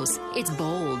tobaccos. It's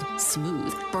bold,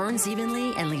 smooth, burns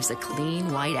evenly, and leaves a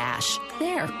clean white ash.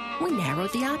 There, we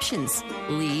narrowed the options.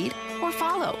 Lead or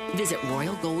follow. Visit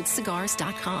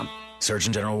RoyalGoldCigars.com.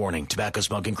 Surgeon General warning, tobacco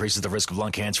smoke increases the risk of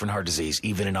lung cancer and heart disease,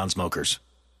 even in non-smokers.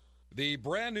 The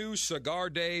brand new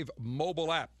Cigar Dave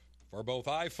mobile app for both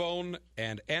iPhone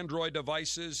and Android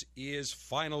devices is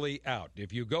finally out.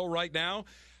 If you go right now,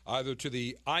 either to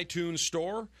the iTunes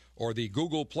Store or the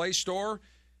Google Play Store,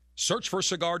 search for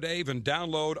Cigar Dave and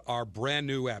download our brand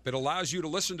new app. It allows you to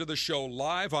listen to the show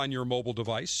live on your mobile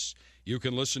device. You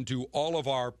can listen to all of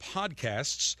our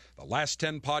podcasts. The last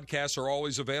 10 podcasts are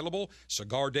always available.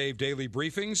 Cigar Dave Daily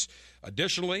Briefings.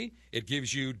 Additionally, it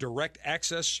gives you direct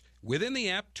access within the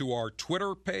app to our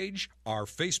Twitter page, our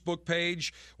Facebook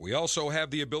page. We also have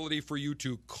the ability for you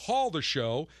to call the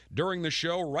show during the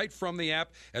show right from the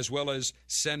app, as well as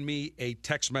send me a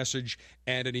text message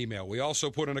and an email. We also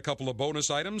put in a couple of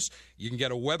bonus items. You can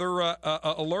get a weather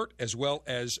alert as well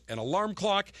as an alarm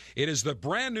clock. It is the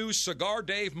brand new Cigar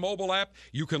Dave mobile app.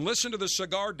 You can listen to the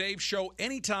Cigar Dave show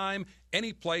anytime,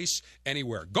 any place,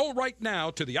 anywhere. Go right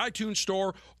now to the iTunes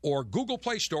Store or Google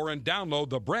Play Store and download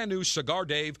the brand new Cigar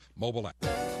Dave mobile app.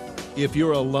 If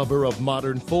you're a lover of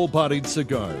modern full-bodied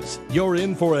cigars, you're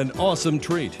in for an awesome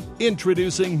treat.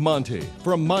 Introducing Monte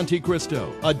from Monte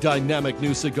Cristo, a dynamic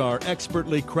new cigar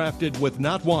expertly crafted with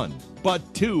not one, but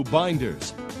 2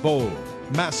 binders. Bold,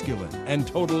 masculine, and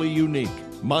totally unique.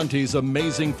 Monte's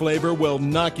amazing flavor will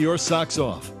knock your socks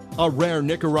off. A rare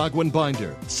Nicaraguan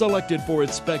binder, selected for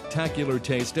its spectacular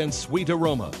taste and sweet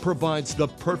aroma, provides the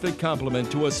perfect complement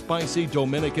to a spicy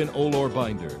Dominican Olor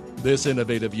binder. This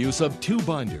innovative use of 2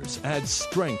 binders adds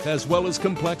strength as well as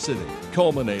complexity,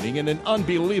 culminating in an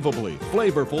unbelievably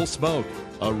flavorful smoke.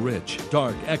 A rich,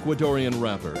 dark Ecuadorian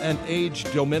wrapper and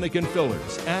aged Dominican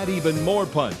fillers add even more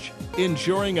punch,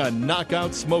 ensuring a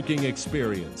knockout smoking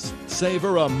experience.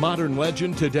 Savor a modern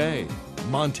legend today.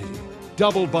 Monte.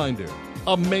 Double binder.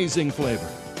 Amazing flavor.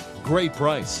 Great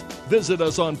price. Visit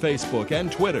us on Facebook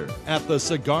and Twitter at The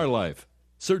Cigar Life.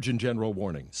 Surgeon General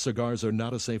warning, cigars are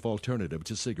not a safe alternative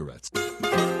to cigarettes.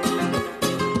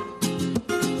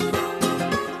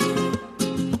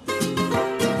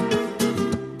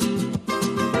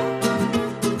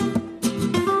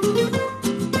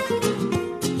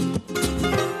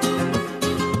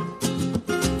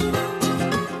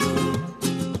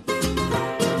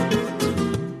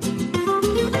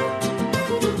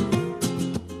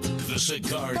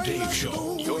 Cigar Dave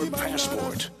Show, your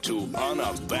passport to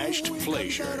unabashed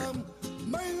pleasure.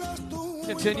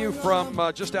 Continue from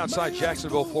just outside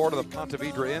Jacksonville, Florida, the Ponte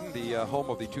Vedra Inn, the home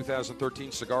of the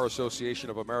 2013 Cigar Association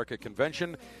of America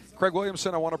Convention. Craig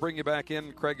Williamson, I want to bring you back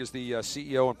in. Craig is the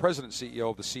CEO and President CEO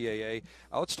of the CAA.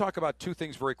 Let's talk about 2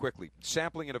 things very quickly.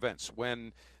 Sampling and events.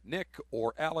 When Nick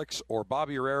or Alex or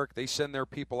Bobby or Eric, they send their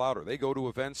people out or they go to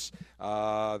events,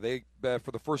 for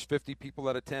the first 50 people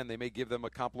that attend, they may give them a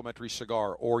complimentary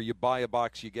cigar, or you buy a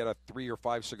box, you get a 3 or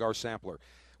 5 cigar sampler.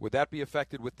 Would that be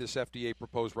affected with this FDA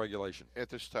proposed regulation?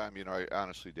 At this time,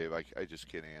 honestly, Dave, I just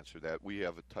can't answer that. We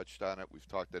haven't touched on it. We've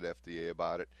talked to the FDA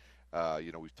about it.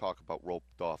 We've talked about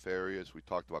roped-off areas. We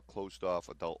talked about closed-off,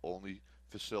 adult-only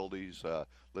facilities.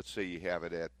 Let's say you have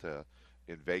it at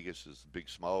in Vegas is Big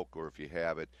Smoke, or if you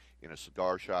have it in a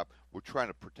cigar shop. We're trying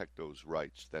to protect those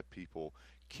rights that people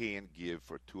can give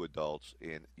to adults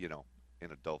in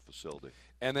an adult facility.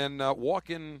 And then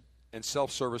walk-in and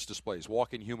self-service displays,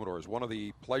 walk-in humidors. One of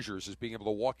the pleasures is being able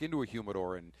to walk into a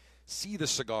humidor and see the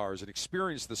cigars and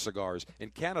experience the cigars.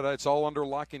 In Canada, it's all under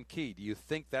lock and key. Do you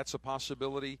think that's a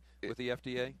possibility with the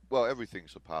FDA? Well,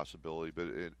 everything's a possibility, but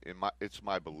it's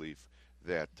my belief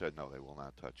that, no, they will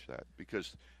not touch that,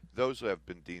 because those have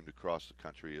been deemed across the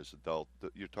country as adult.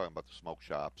 You're talking about the smoke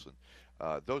shops,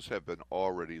 and those have been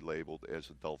already labeled as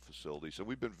adult facilities, and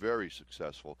we've been very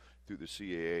successful through the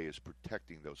CAA as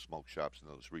protecting those smoke shops and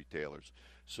those retailers.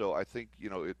 So I think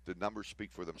the numbers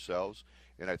speak for themselves,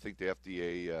 and I think the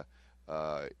FDA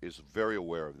is very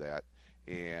aware of that.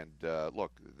 And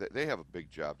look, they have a big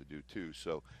job to do too.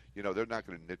 So they're not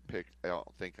going to nitpick, I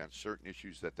don't think, on certain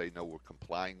issues that they know we're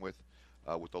complying with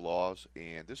the laws,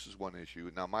 and this is one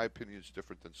issue. Now, my opinion is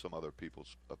different than some other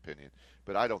people's opinion,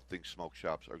 but I don't think smoke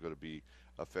shops are going to be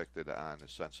affected on the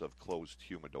sense of closed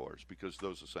humidors, because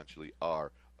those essentially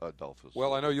are adult facilities.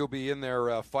 Well, I know you'll be in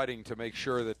there fighting to make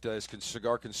sure that as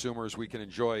cigar consumers we can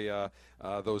enjoy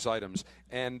those items.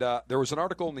 And there was an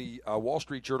article in the Wall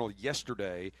Street Journal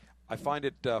yesterday. I find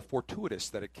it fortuitous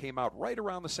that it came out right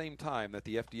around the same time that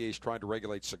the FDA is trying to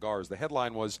regulate cigars. The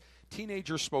headline was,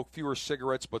 "Teenagers smoke fewer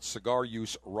cigarettes, but cigar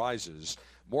use rises.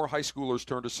 More high schoolers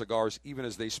turn to cigars even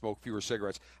as they smoke fewer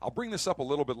cigarettes." I'll bring this up a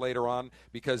little bit later on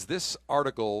because this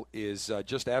article is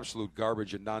just absolute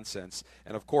garbage and nonsense.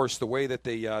 And, of course, the way that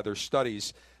their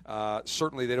studies,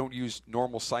 certainly they don't use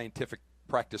normal scientific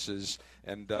practices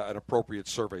and appropriate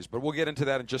surveys. But we'll get into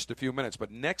that in just a few minutes.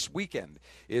 But next weekend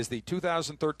is the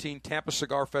 2013 Tampa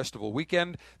Cigar Festival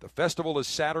weekend. The festival is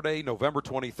Saturday, November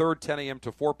 23rd, 10 a.m.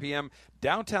 to 4 p.m.,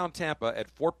 downtown Tampa at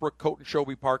Fort Brooke Coton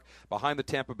Shovey Park behind the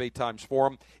Tampa Bay Times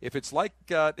Forum. If it's like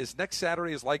as next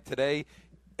Saturday is like today,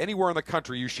 anywhere in the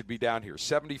country you should be down here,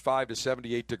 75 to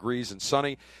 78 degrees and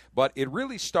sunny. But it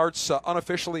really starts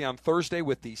unofficially on Thursday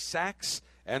with the Sax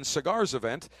and Cigars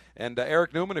event. And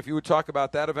Eric Newman, if you would talk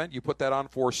about that event, you put that on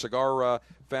for Cigar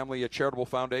Family Charitable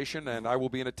Foundation, and I will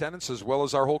be in attendance as well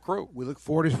as our whole crew. We look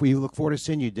forward to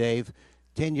seeing you, Dave.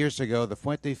 10 years ago, the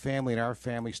Fuente family and our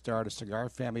family started a Cigar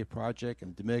Family Project in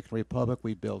the Dominican Republic.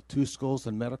 We built 2 schools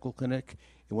and medical clinic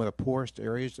in one of the poorest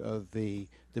areas of the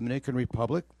Dominican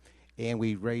Republic, and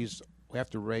we have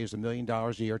to raise $1 million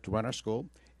a year to run our school.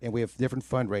 And we have different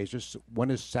fundraisers. One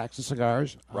is Sax and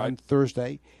Cigars on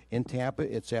Thursday in Tampa.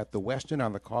 It's at the Westin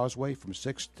on the Causeway from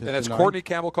 6 to 9. And it's Courtney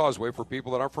Campbell Causeway for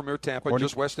people that aren't from near Tampa,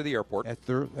 just west of the airport.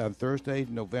 On Thursday,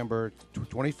 November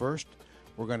 21st,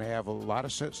 we're going to have a lot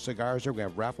of cigars there. We're going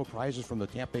to have raffle prizes from the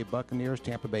Tampa Bay Buccaneers,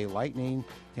 Tampa Bay Lightning,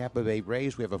 Tampa Bay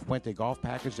Rays. We have a Fuente golf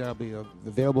package that will be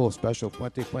available, a special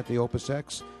Fuente Opus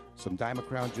X. Some Diamond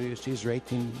Crown Julius Caesar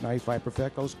 1895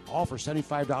 Perfectos, all for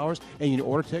 $75. And you can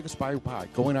order tickets by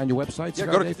going on your website. Yeah,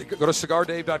 go to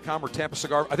CigarDave.com or Tampa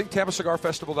Cigar. I think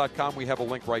TampaCigarFestival.com. We have a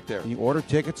link right there. And you order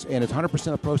tickets, and it's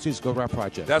 100% of proceeds go to our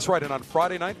project. That's right. And on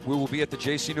Friday night, we will be at the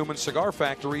J.C. Newman Cigar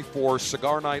Factory for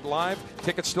Cigar Night Live.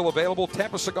 Tickets still available.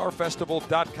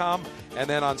 TampaCigarFestival.com. And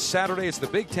then on Saturday, it's the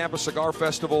big Tampa Cigar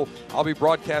Festival. I'll be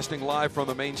broadcasting live from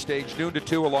the main stage, noon to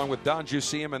 2, along with Don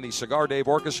Giuseum and the Cigar Dave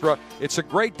Orchestra. It's a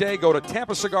great day. Go to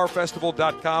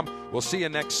TampaCigarFestival.com. We'll see you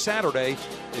next Saturday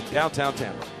in downtown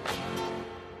Tampa.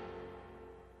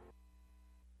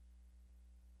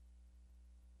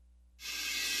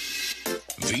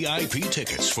 VIP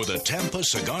tickets for the Tampa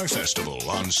Cigar Festival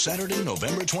on Saturday,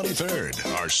 November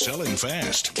 23rd are selling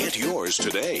fast. Get yours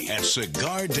today at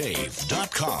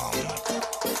CigarDave.com.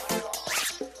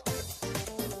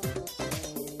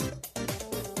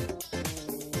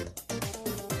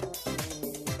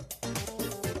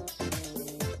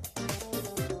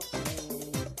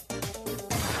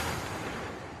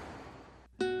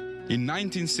 In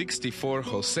 1964,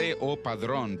 Jose O.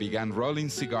 Padron began rolling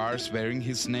cigars bearing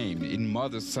his name in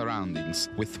modest surroundings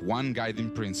with one guiding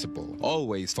principle: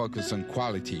 always focus on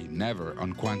quality, never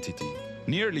on quantity.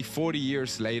 Nearly 40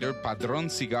 years later, Padron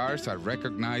cigars are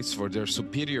recognized for their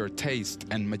superior taste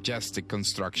and majestic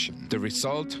construction, the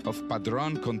result of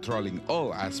Padron controlling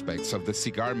all aspects of the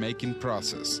cigar-making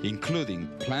process, including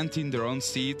planting their own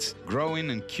seeds, growing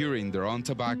and curing their own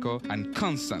tobacco, and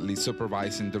constantly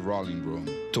supervising the rolling room.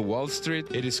 To Wall Street,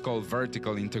 it is called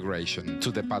vertical integration.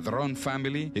 To the Padron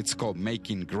family, it's called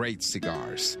making great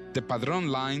cigars. The Padron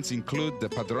lines include the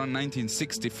Padron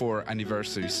 1964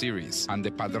 Anniversary Series and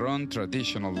the Padron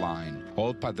Traditional line.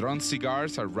 All Padron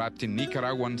cigars are wrapped in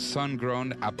Nicaraguan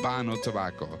sun-grown Habano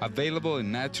tobacco, available in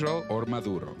natural or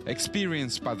Maduro.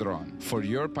 Experience Padron. For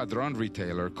your Padron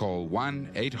retailer, call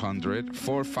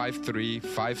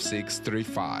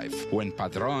 1-800-453-5635. When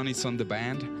Padron is on the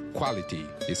band, quality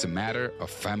is a matter of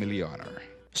family honor.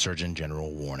 Surgeon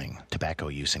General warning: tobacco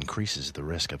use increases the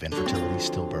risk of infertility,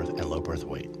 stillbirth, and low birth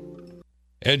weight.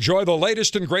 Enjoy the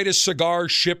latest and greatest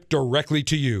cigars shipped directly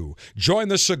to you. Join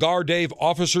the Cigar Dave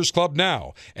Officers Club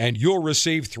now, and you'll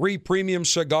receive 3 premium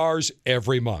cigars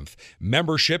every month.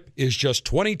 Membership is just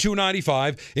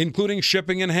 $22.95, including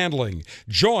shipping and handling.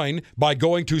 Join by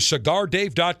going to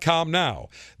CigarDave.com now.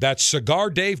 That's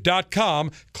CigarDave.com.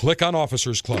 Click on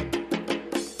Officers Club.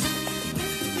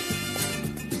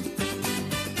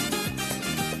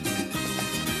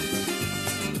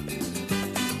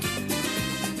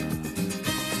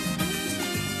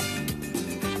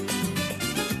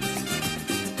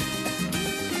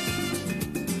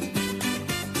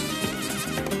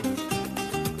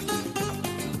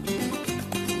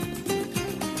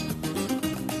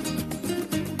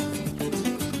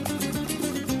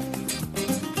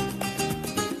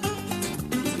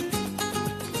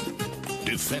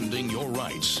 Defending your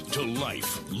rights to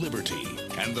life, liberty,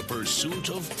 and the pursuit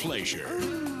of pleasure.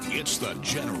 It's the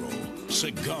General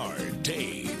Cigar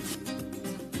Dave.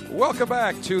 Welcome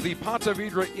back to the Ponte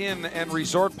Vedra Inn and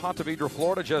Resort, Ponte Vedra,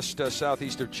 Florida, just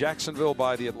southeast of Jacksonville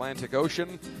by the Atlantic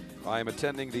Ocean. I am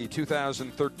attending the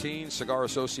 2013 Cigar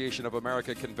Association of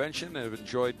America convention. I've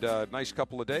enjoyed a nice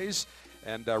couple of days,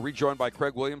 and rejoined by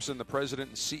Craig Williamson, the president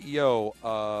and CEO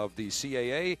of the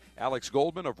CAA, Alex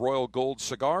Goldman of Royal Gold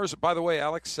Cigars. By the way,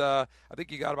 Alex, I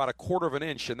think you got about a quarter of an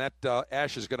inch, and that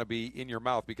ash is going to be in your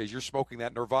mouth because you're smoking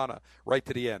that Nirvana right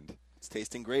to the end. It's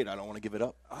tasting great. I don't want to give it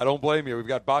up. I don't blame you. We've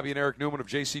got Bobby and Eric Newman of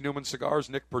J.C. Newman Cigars,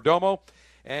 Nick Perdomo.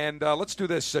 And let's do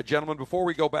this, gentlemen, before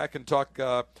we go back and talk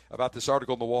about this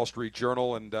article in the Wall Street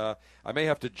Journal. And I may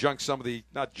have to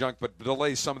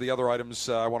delay some of the other items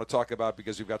I want to talk about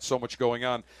because we've got so much going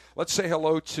on. Let's say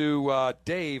hello to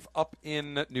Dave up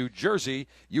in New Jersey.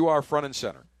 You are front and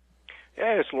center.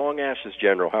 Yeah, it's Long Ashes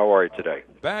General. How are you today?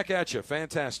 Back at you.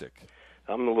 Fantastic.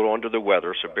 I'm a little under the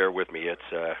weather, so bear with me. It's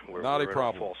we're not a in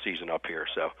problem. Fall season up here,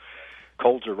 so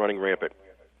colds are running rampant.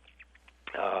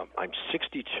 I'm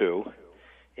 62.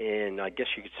 And I guess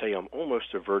you could say I'm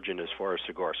almost a virgin as far as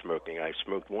cigar smoking. I've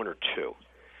smoked one or two.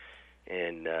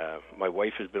 And my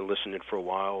wife has been listening for a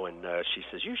while, and she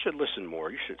says, you should listen more.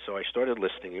 You should. So I started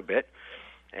listening a bit,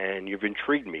 and you've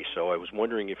intrigued me. So I was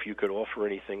wondering if you could offer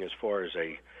anything as far as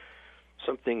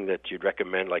something that you'd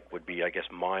recommend, like would be, I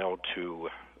guess, mild to,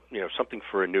 something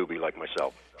for a newbie like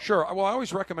myself. Sure. Well, I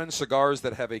always recommend cigars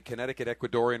that have a Connecticut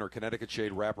Ecuadorian or Connecticut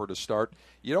Shade wrapper to start.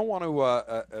 You don't want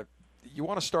to... You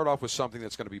want to start off with something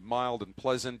that's going to be mild and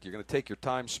pleasant. You're going to take your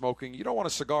time smoking. You don't want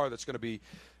a cigar that's going to be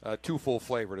too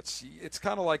full-flavored. It's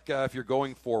kind of like if you're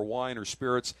going for wine or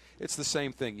spirits, it's the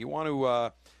same thing. You want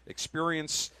to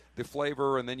experience the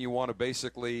flavor, and then you want to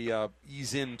basically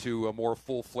ease into a more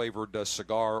full-flavored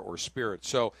cigar or spirit.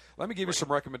 So let me give you some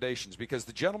recommendations, because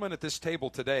the gentlemen at this table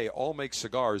today all make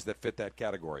cigars that fit that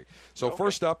category. So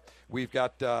First up, we've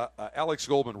got Alex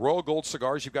Goldman, Royal Gold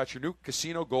Cigars. You've got your new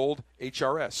Casino Gold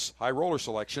HRS, high roller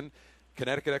selection,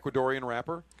 Connecticut Ecuadorian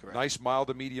wrapper. Correct. Nice mild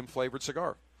to medium flavored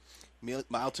cigar.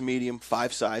 Mild to medium,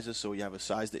 5 sizes, so you have a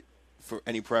size that for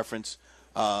any preference.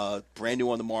 Brand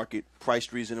new on the market,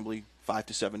 priced reasonably, $5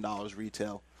 to $7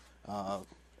 retail,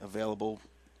 available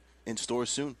in stores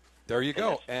soon. There you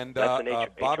go. And that's an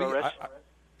Bobby, HRS?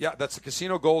 yeah, that's the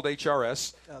Casino Gold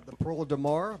HRS. The Pearl de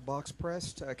Mar, box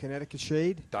pressed, Connecticut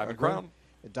Shade. Diamond Crown.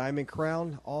 Diamond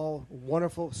Crown, all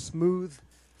wonderful, smooth,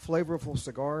 flavorful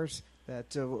cigars.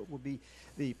 That would be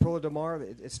the Pearl de Mar.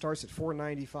 It starts at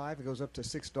 $4.95. It goes up to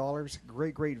 $6.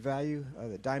 Great value.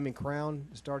 The Diamond Crown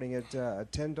starting at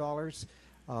 $10.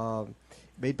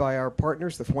 Made by our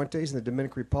partners, the Fuentes in the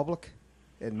Dominican Republic.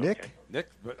 And Nick? Nick,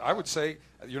 but I would say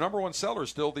your number one seller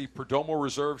is still the Perdomo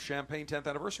Reserve Champagne 10th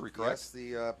Anniversary, correct?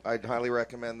 Yes, I'd highly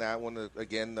recommend that one.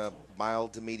 Again,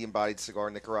 mild to medium-bodied cigar,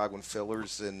 Nicaraguan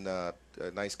fillers, and a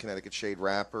nice Connecticut Shade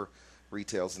wrapper.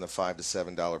 Retails in the $5 to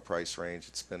 $7 price range.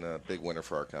 It's been a big winner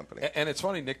for our company. And it's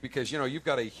funny, Nick, because you've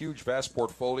got a huge, vast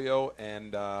portfolio,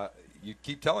 and you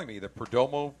keep telling me that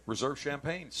Perdomo Reserve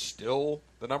Champagne still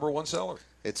the number one seller.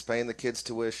 It's paying the kids'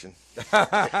 tuition.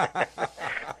 Now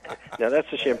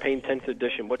that's the Champagne 10th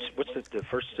edition. What's the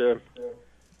first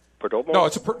Perdomo? No,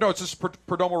 it's this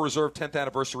Perdomo Reserve 10th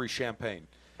Anniversary Champagne.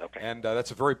 Okay. And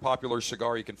that's a very popular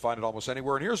cigar. You can find it almost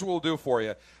anywhere. And here's what we'll do for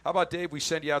you. How about, Dave, we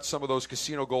send you out some of those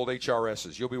Casino Gold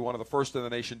HRSs. You'll be one of the first in the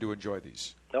nation to enjoy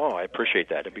these. Oh, I appreciate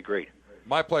that. It'd be great.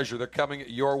 My pleasure. They're coming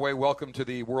your way. Welcome to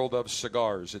the world of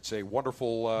cigars. It's a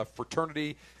wonderful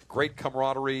fraternity, great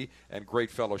camaraderie, and great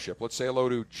fellowship. Let's say hello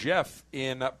to Jeff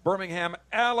in Birmingham,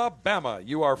 Alabama.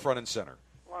 You are front and center.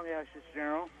 Long Ashes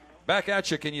General. Back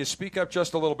at you. Can you speak up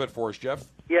just a little bit for us, Jeff?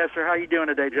 Yes, sir. How you doing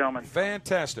today, gentlemen?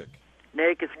 Fantastic.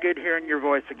 Nick, it's good hearing your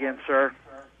voice again, sir.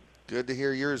 Good to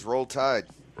hear yours. Roll Tide.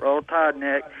 Roll Tide,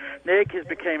 Nick. Nick has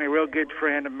become a real good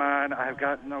friend of mine. I've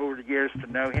gotten over the years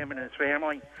to know him and his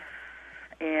family.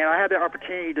 And I had the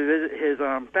opportunity to visit his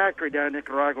factory down in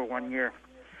Nicaragua one year.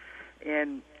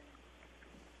 And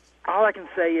all I can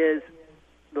say is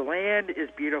the land is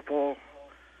beautiful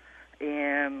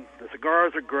and the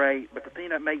cigars are great, but the thing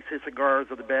that makes his cigars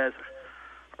the best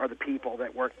are the people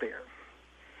that work there.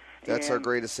 That's our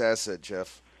greatest asset,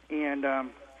 Jeff. And and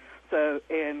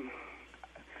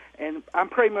I'm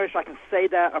pretty much, I can say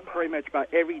that pretty much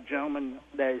about every gentleman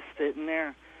that is sitting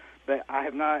there, but I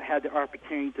have not had the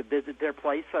opportunity to visit their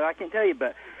place, so I can tell you.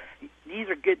 But these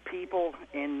are good people,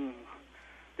 and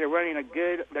they're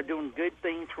doing good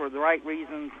things for the right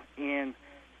reasons. And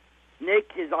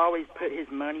Nick has always put his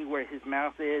money where his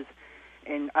mouth is,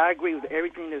 and I agree with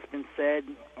everything that's been said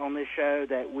on this show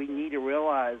that we need to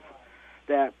realize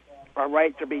that our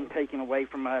rights are being taken away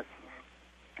from us,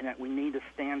 and that we need to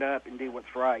stand up and do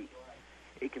what's right.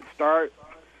 It can start,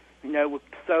 with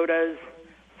sodas,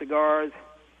 cigars.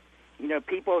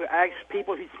 People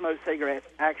who smoke cigarettes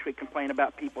actually complain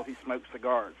about people who smoke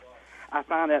cigars. I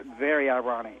find that very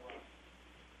ironic.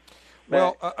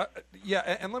 Well,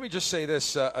 yeah, and let me just say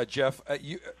this, Jeff.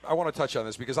 I want to touch on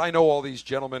this because I know all these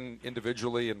gentlemen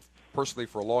individually and personally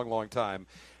for a long, long time,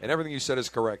 and everything you said is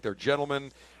correct. They're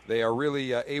gentlemen. They are really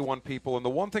A1 people. And the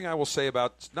one thing I will say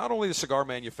about not only the cigar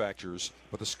manufacturers,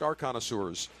 but the cigar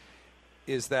connoisseurs,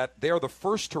 is that they are the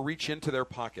first to reach into their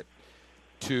pocket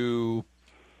to,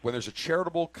 when there's a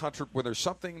charitable when there's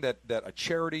something that a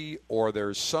charity or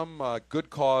there's some good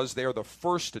cause, they are the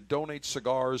first to donate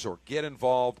cigars or get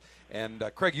involved. And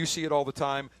Craig, you see it all the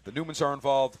time. The Newmans are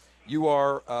involved. You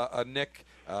are, Nick.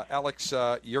 Alex,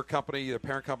 your company, the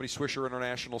parent company, Swisher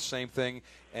International, same thing.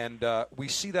 And we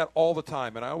see that all the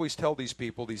time. And I always tell these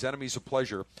people, these enemies of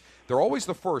pleasure, they're always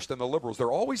the first, and the liberals,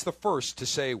 they're always the first to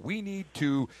say, we need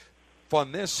to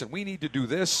fund this, and we need to do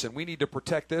this, and we need to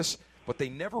protect this. But they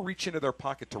never reach into their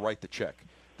pocket to write the check.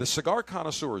 The cigar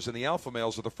connoisseurs and the alpha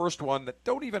males are the first one that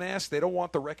don't even ask. They don't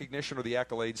want the recognition or the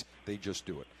accolades. They just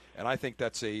do it. And I think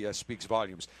that's speaks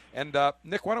volumes. And,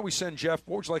 Nick, why don't we send Jeff?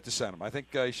 What would you like to send him? I think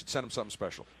you should send him something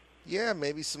special. Yeah,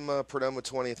 maybe some Perdomo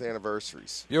 20th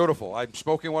anniversaries. Beautiful. I'm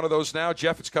smoking one of those now.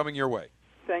 Jeff, it's coming your way.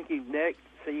 Thank you, Nick.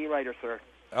 See you later, sir.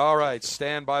 All right.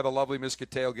 Stand by the lovely Ms.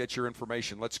 Catale. Get your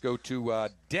information. Let's go to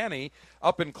Danny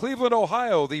up in Cleveland,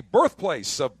 Ohio, the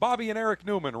birthplace of Bobby and Eric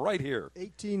Newman right here.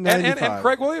 1895. And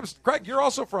Craig Williams. Craig, you're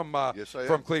also from Yes, I am.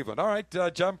 from Cleveland. All right,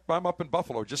 John, I'm up in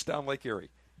Buffalo, just down Lake Erie.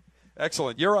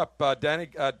 Excellent. You're up, Danny.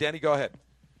 Danny, go ahead.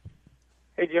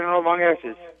 Hey, General Long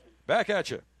Ashes. Back at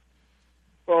you.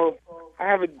 Well, I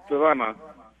have a dilemma.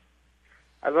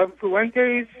 I love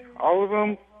Fuentes, all of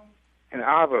them, and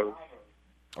Avos.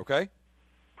 Okay.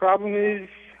 Problem is,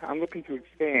 I'm looking to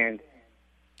expand.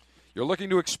 You're looking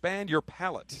to expand your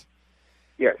palate.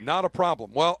 Yes. Not a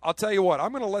problem. Well, I'll tell you what.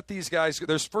 I'm going to let these guys.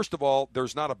 First of all,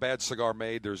 there's not a bad cigar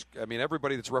made.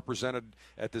 Everybody that's represented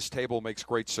at this table makes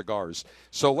great cigars.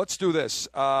 So let's do this.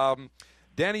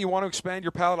 Danny, you want to expand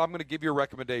your palate? I'm going to give you a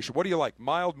recommendation. What do you like,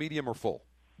 mild, medium, or full?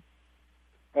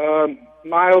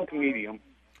 Mild to medium.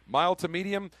 Mild to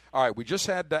medium? All right, we just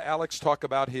had Alex talk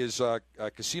about his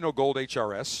Casino Gold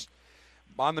HRS.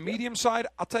 On the medium side,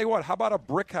 I'll tell you what, how about a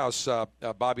Brickhouse,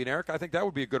 Bobby and Eric? I think that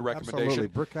would be a good recommendation.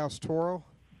 Absolutely. Brickhouse Toro.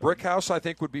 Brickhouse, I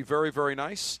think, would be very, very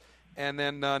nice. And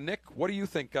then, Nick, what do you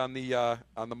think on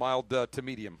the mild to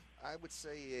medium? I would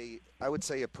say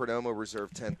a Perdomo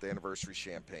Reserve 10th Anniversary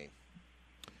Champagne.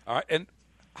 All right, and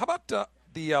how about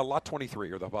the Lot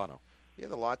 23 or the Habano? Yeah,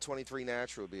 the Lot 23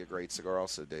 Natural would be a great cigar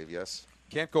also, Dave, yes.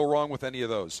 Can't go wrong with any of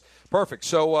those. Perfect.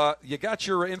 So you got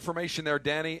your information there,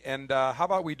 Danny, and how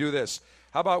about we do this?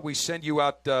 How about we send you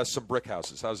out some brick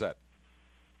houses? How's that?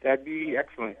 That'd be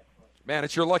excellent. Man,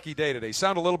 it's your lucky day today.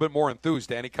 Sound a little bit more enthused,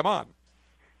 Danny. Come on.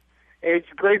 Hey, it's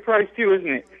a great price, too, isn't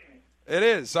it? It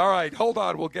is. All right. Hold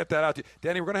on. We'll get that out to you.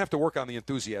 Danny, we're going to have to work on the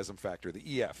enthusiasm factor,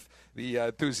 the EF, the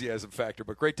enthusiasm factor.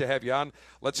 But great to have you on.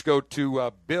 Let's go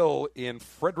to Bill in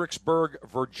Fredericksburg,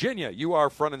 Virginia. You are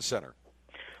front and center.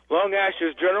 Long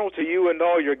Ashes, General, to you and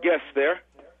all your guests there.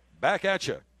 Back at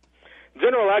you.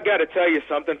 General, I got to tell you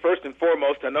something. First and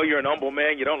foremost, I know you're an humble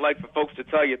man. You don't like for folks to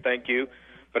tell you thank you.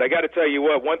 But I got to tell you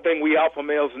what, one thing we alpha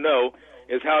males know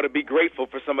is how to be grateful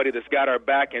for somebody that's got our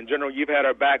back. And, General, you've had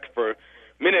our back for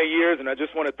many years, and I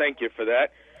just want to thank you for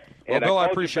that. Well, And Bill, I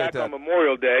called appreciate you back that. on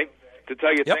Memorial Day to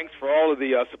tell you thanks for all of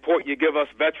the support you give us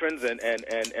veterans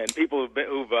and people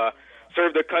who've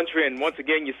served their country. And once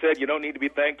again, you said you don't need to be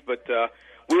thanked, but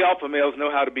we alpha males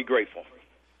know how to be grateful.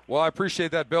 Well, I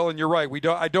appreciate that, Bill, and you're right.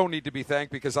 I don't need to be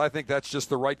thanked because I think that's just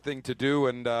the right thing to do.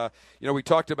 And we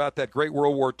talked about that great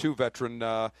World War II veteran,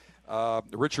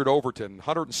 Richard Overton,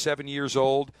 107 years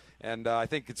old, and I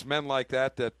think it's men like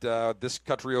that this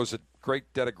country owes a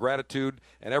great debt of gratitude,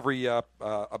 and every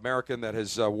American that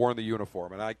has worn the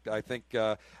uniform. And I think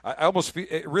I almost feel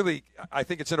I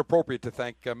think it's inappropriate to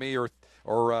thank me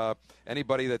or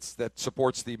anybody that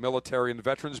supports the military and the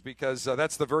veterans because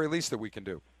that's the very least that we can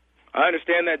do. I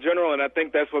understand that, General, and I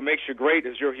think that's what makes you great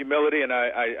is your humility, and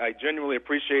I genuinely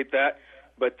appreciate that.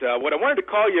 But what I wanted to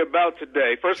call you about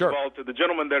today, first of all, to the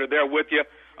gentlemen that are there with you,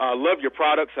 love your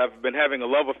products. I've been having a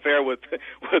love affair with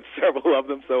several of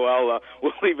them, so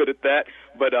we'll leave it at that.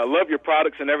 But love your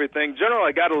products and everything. General,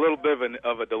 I got a little bit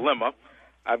of a dilemma.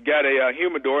 I've got a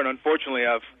humidor, and unfortunately,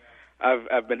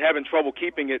 I've been having trouble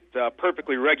keeping it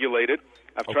perfectly regulated.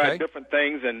 I've tried different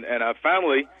things, and I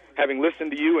finally, having listened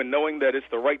to you and knowing that it's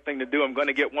the right thing to do, I'm going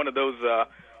to get one of those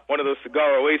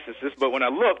Cigar Oases. But when I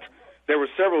looked, there were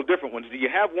several different ones. Do you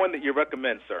have one that you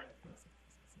recommend, sir?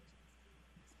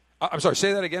 I'm sorry.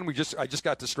 Say that again. I just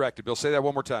got distracted. Bill, say that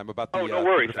one more time about the. Oh, no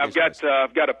worries. I've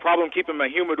got a problem keeping my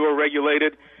humidor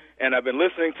regulated, and I've been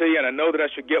listening to you, and I know that I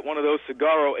should get one of those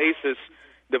Cigar Oasis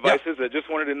devices. I just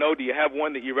wanted to know, do you have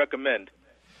one that you recommend?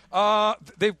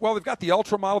 They've got the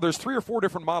Ultra model. There's 3 or 4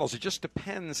 different models. It just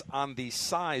depends on the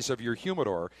size of your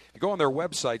humidor. If you go on their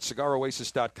website,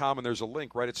 cigaroasis.com, and there's a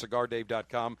link right at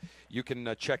cigardave.com. You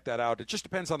can check that out. It just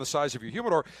depends on the size of your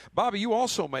humidor. Bobby, you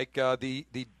also make the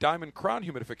Diamond Crown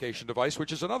humidification device,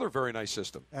 which is another very nice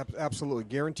system. Absolutely.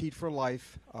 Guaranteed for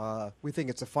life. We think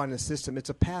it's a fine system. It's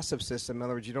a passive system. In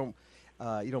other words, you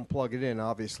don't plug it in,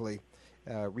 obviously.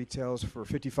 Retails for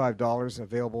 $55,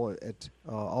 available at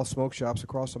all smoke shops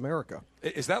across America.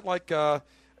 Is that like,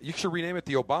 you should rename it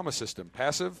the Obama system?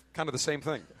 Passive? Kind of the same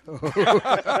thing. Oh,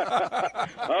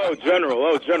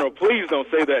 General, please don't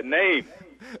say that name.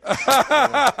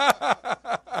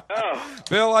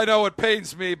 Bill, I know it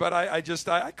pains me, but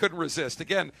I couldn't resist.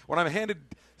 Again, when I'm handed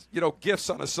gifts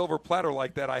on a silver platter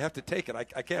like that, I have to take it.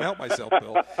 I can't help myself,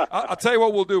 Bill. I'll tell you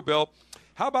what we'll do, Bill.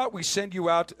 How about we send you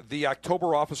out the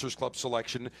October Officers Club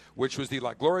selection, which was the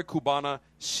La Gloria Cubana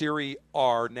Serie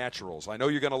R Naturals. I know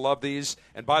you're going to love these.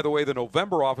 And by the way, the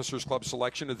November Officers Club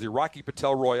selection is the Rocky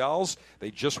Patel Royales.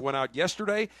 They just went out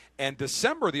yesterday. And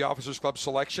December, the Officers Club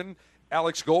selection,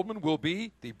 Alex Goldman, will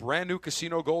be the brand new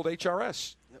Casino Gold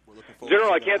HRS.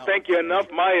 General, I can't thank you enough.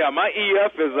 My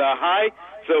EF is high,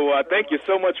 so thank you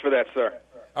so much for that, sir.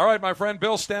 All right, my friend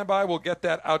Bill, stand by. We'll get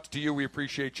that out to you. We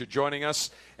appreciate you joining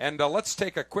us. And let's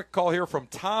take a quick call here from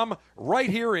Tom right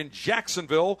here in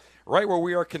Jacksonville, right where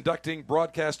we are conducting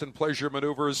broadcast and pleasure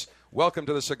maneuvers. Welcome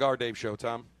to the Cigar Dave Show,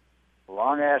 Tom.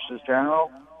 Long ashes,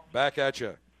 General. Back at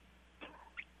you.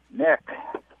 Nick,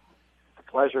 it's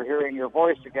a pleasure hearing your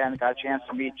voice again. Got a chance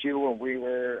to meet you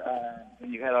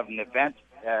when you had an event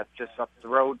just up the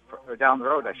road, or down the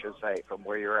road, I should say, from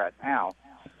where you're at now.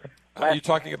 Are you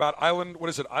talking about Island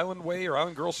Way or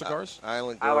Island Girl Cigars?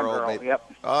 Island Girl, maybe.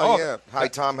 Yep. Oh, yeah. Hi,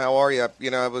 Tom. How are you?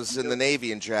 I was in the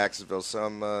Navy in Jacksonville, so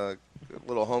I'm a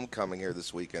little homecoming here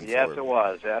this weekend. Yes, it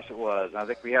was. I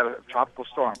think we had a tropical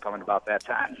storm coming about that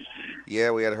time.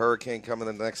 Yeah, we had a hurricane coming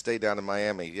the next day down in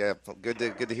Miami. Yeah, good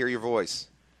to hear your voice.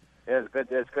 It's good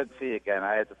to see you again.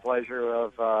 I had the pleasure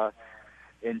of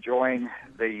enjoying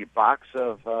the box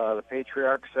of the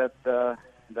Patriarchs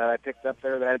that I picked up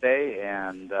there that day,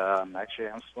 and actually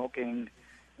I'm smoking.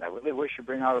 I really wish you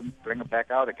bring it back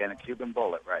out again, a Cuban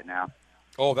Bullet right now.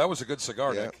 Oh, that was a good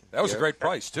cigar, Nick. That was a great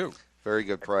price too. Very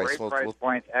good price. Great price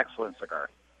point, excellent cigar.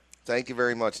 Thank you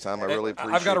very much, Tom. I really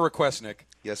appreciate it. I've got a request, Nick.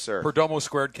 Yes, sir. Perdomo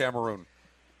Squared Cameroon.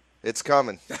 It's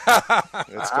coming. It's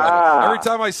coming. Every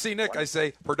time I see Nick, I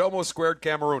say Perdomo Squared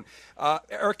Cameroon.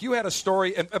 Eric, you had a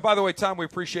story, and by the way, Tom, we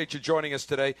appreciate you joining us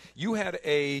today. You had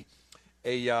a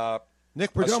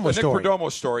Nick Perdomo story. Nick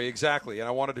Perdomo story, exactly, and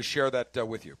I wanted to share that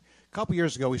with you. A couple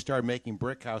years ago, we started making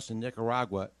Brick House in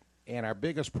Nicaragua, and our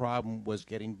biggest problem was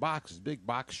getting boxes, big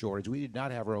box shortage. We did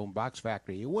not have our own box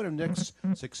factory. One of Nick's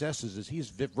successes is he's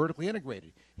vertically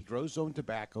integrated. He grows his own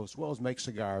tobacco as well as makes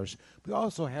cigars. But he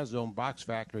also has his own box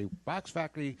factory.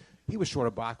 He was short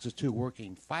of boxes, too,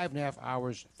 working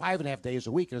 5.5 days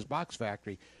a week in his box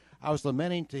factory. I was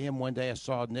lamenting to him one day. I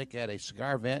saw Nick at a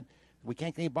cigar event. We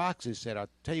can't get any boxes. He said, I'll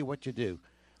tell you what you do.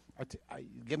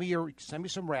 Send me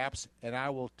some wraps, and I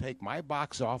will take my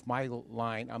box off my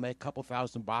line. I'll make a couple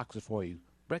thousand boxes for you.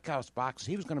 Brickhouse boxes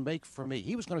he was going to make for me.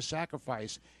 He was going to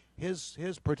sacrifice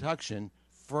his production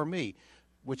for me,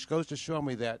 which goes to show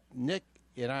me that Nick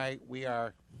and I, we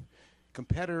are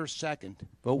competitors second,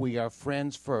 but we are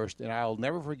friends first. And I'll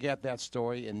never forget that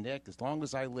story. And Nick, as long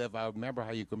as I live, I'll remember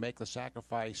how you could make the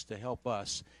sacrifice to help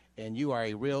us. And you are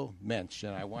a real mensch,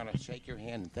 and I want to shake your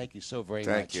hand and thank you so very much.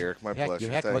 Thank you, Eric. My pleasure.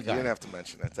 Thank you. You didn't have to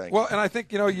mention that. Thank you. Well, and I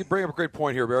think, you bring up a great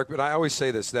point here, Eric, but I always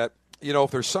say this, that,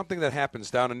 if there's something that happens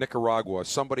down in Nicaragua,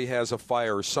 somebody has a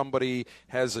fire, somebody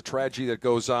has a tragedy that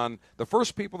goes on, the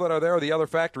first people that are there are the other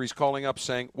factories calling up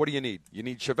saying, what do you need? You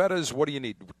need Chevettas? What do you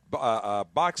need?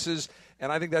 Boxes?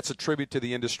 And I think that's a tribute to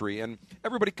the industry. And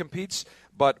everybody competes,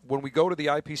 but when we go to the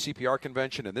IPCPR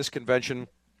convention and this convention,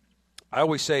 I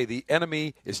always say the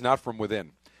enemy is not from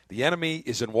within. The enemy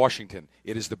is in Washington.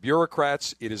 It is the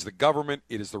bureaucrats. It is the government.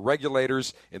 It is the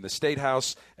regulators in the State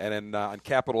House and on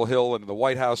Capitol Hill and the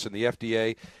White House and the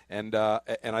FDA. And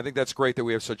I think that's great that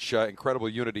we have such incredible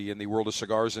unity in the world of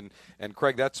cigars. And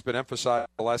Craig, that's been emphasized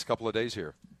the last couple of days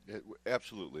here.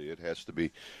 Absolutely, it has to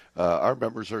be. Our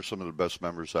members are some of the best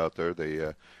members out there.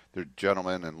 They're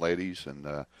gentlemen and ladies,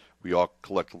 and we all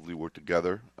collectively work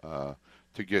together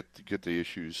to get the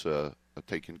issues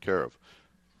taken care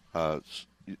of.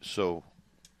 So,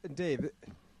 Dave,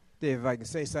 if I can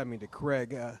say something to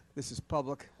Craig, this is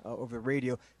public over the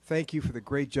radio. Thank you for the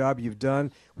great job you've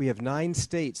done. We have 9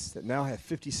 states that now have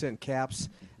 50-cent caps.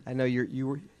 I know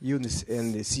you and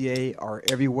the CA are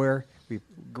everywhere. We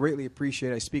greatly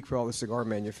appreciate it. I speak for all the cigar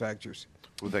manufacturers.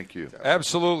 Well, thank you.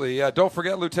 Absolutely. Don't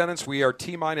forget, Lieutenants, we are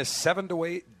T-minus 7 to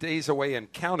 8 days away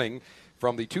and counting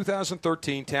from the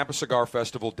 2013 Tampa Cigar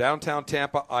Festival, downtown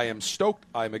Tampa. I am stoked.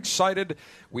 I'm excited.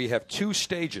 We have 2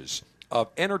 stages of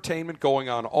entertainment going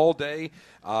on all day.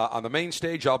 On the main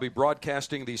stage, I'll be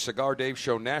broadcasting the Cigar Dave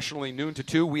Show nationally, noon to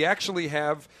 2. We actually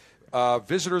have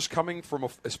visitors coming from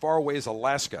as far away as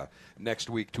Alaska next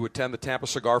week to attend the Tampa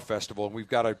Cigar Festival, and we've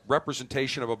got a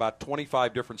representation of about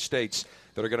 25 different states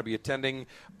that are going to be attending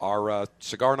our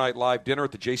Cigar Night Live dinner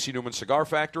at the J.C. Newman Cigar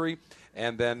Factory,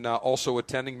 and then also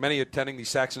many attending the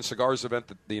Saxon Cigars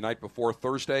event the night before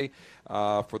Thursday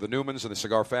for the Newmans and the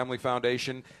Cigar Family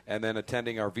Foundation, and then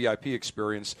attending our VIP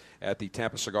experience at the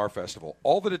Tampa Cigar Festival.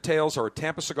 All the details are at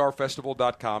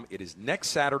tampacigarfestival.com. It is next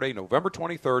Saturday, November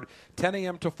 23rd, 10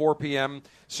 a.m. to 4 p.m.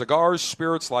 Cigars,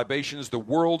 spirits, libations, the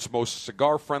world's most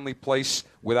cigar-friendly place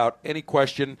without any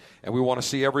question, and we want to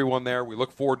see everyone there. We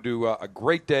look forward to a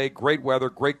great day, great weather,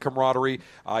 great camaraderie.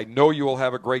 I know you will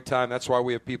have a great time. That's why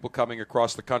we have people coming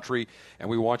across the country, and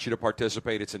we want you to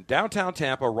participate. It's in downtown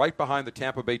Tampa, right behind the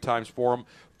Tampa Bay Times Forum,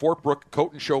 Fort Brooke,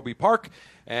 Cote and Shelby Park.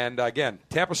 And again,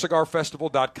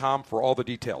 tampacigarfestival.com for all the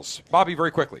details. Bobby,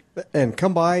 very quickly. And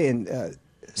come by and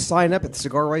sign up at the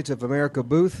Cigar Rights of America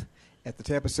booth at the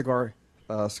Tampa Cigar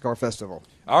Festival.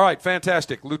 All right,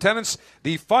 fantastic. Lieutenants,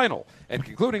 the final and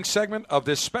concluding segment of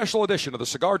this special edition of the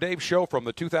Cigar Dave Show from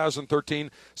the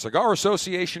 2013 Cigar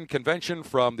Association Convention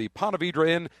from the Ponte Vedra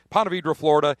Inn, Ponte Vedra,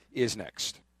 Florida, is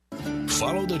next.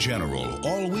 Follow the General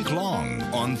all week long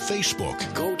on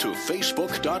Facebook. Go to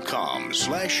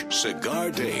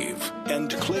facebook.com/Cigar Dave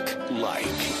and click like.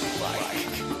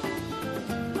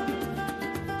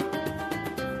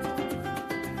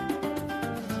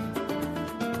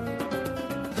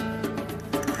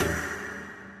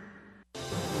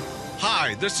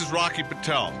 Hi, this is Rocky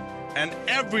Patel, and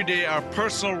every day our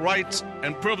personal rights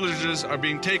and privileges are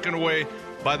being taken away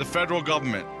by the federal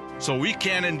government, so we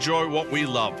can't enjoy what we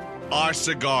love, our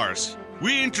cigars.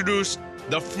 We introduced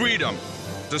the freedom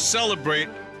to celebrate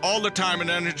all the time and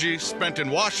energy spent in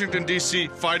Washington, D.C.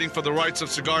 fighting for the rights of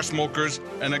cigar smokers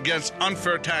and against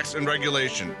unfair tax and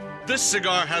regulation. This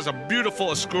cigar has a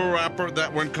beautiful Oscuro wrapper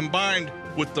that, when combined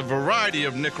with the variety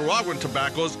of Nicaraguan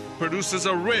tobaccos, produces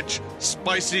a rich,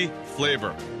 spicy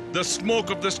flavor. The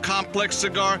smoke of this complex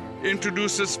cigar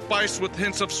introduces spice with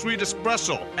hints of sweet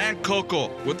espresso and cocoa,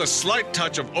 with a slight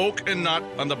touch of oak and nut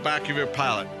on the back of your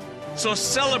palate. So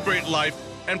celebrate life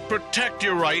and protect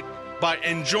your right by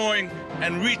enjoying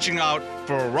and reaching out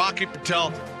for a Rocky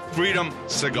Patel Freedom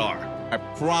cigar. I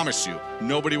promise you,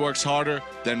 nobody works harder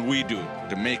than we do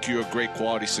to make you a great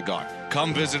quality cigar.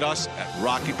 Come visit us at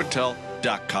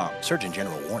RockyPatel.com. Surgeon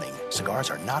General warning, cigars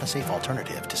are not a safe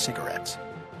alternative to cigarettes.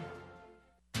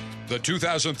 The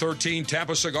 2013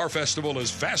 Tampa Cigar Festival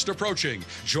is fast approaching.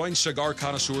 Join cigar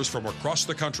connoisseurs from across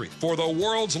the country for the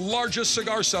world's largest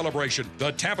cigar celebration.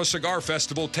 The Tampa Cigar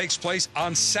Festival takes place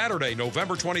on Saturday,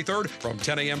 November 23rd from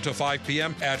 10 a.m. to 5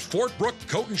 p.m. at Fort Brooke,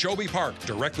 Cote and Shelby Park,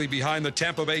 directly behind the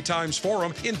Tampa Bay Times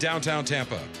Forum in downtown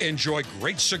Tampa. Enjoy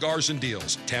great cigars and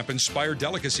deals, Tampa-inspired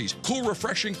delicacies, cool,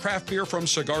 refreshing craft beer from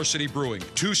Cigar City Brewing,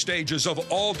 2 stages of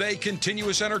all-day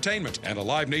continuous entertainment, and a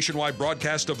live nationwide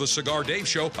broadcast of the Cigar Dave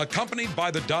Show, accompanied by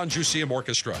the Don Jusium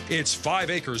Orchestra. It's 5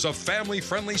 acres of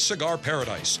family-friendly cigar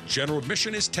paradise. General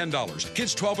admission is $10.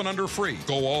 Kids 12 and under free.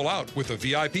 Go all out with a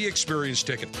VIP experience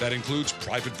ticket. That includes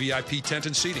private VIP tent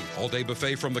and seating, all-day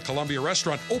buffet from the Columbia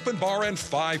Restaurant, open bar, and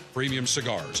 5 premium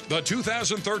cigars. The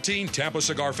 2013 Tampa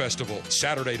Cigar Festival,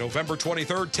 Saturday, November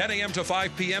 23rd, 10 a.m. to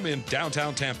 5 p.m. in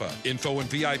downtown Tampa. Info and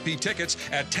VIP tickets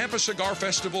at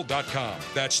tampacigarfestival.com.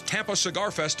 That's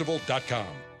tampacigarfestival.com.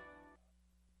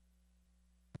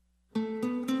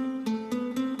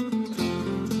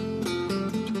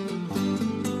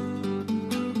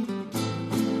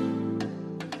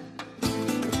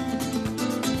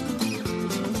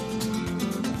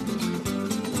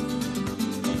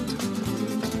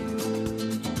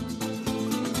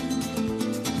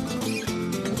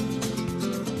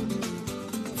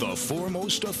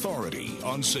 Foremost authority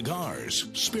on cigars,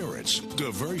 spirits,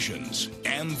 diversions,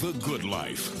 and the good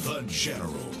life. The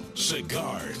General,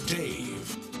 Cigar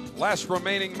Dave. Last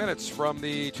remaining minutes from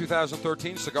the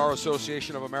 2013 Cigar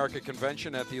Association of America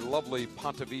Convention at the lovely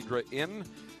Ponte Vedra Inn,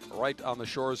 right on the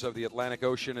shores of the Atlantic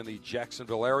Ocean in the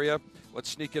Jacksonville area. Let's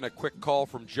sneak in a quick call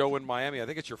from Joe in Miami. I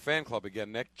think it's your fan club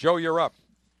again, Nick. Joe, you're up.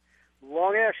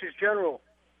 Long Ashes General.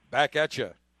 Back at you.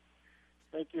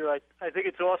 Thank you. I think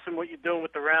it's awesome what you're doing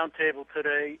with the roundtable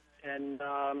today, and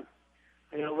a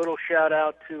little shout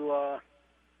out to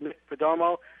Nick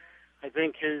Perdomo. I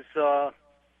think his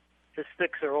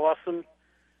sticks are awesome,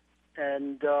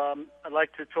 and I'd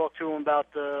like to talk to him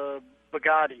about the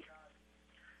Bugatti.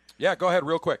 Yeah, go ahead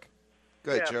real quick.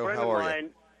 Good, yeah, Joe. A friend How of are mine,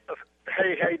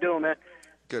 Hey, how you doing, man?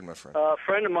 Good, my friend. A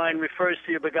friend of mine refers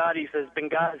to your Bugattis as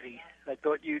Benghazi. I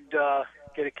thought you'd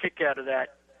get a kick out of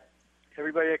that.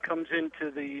 Everybody that comes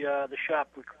into the shop,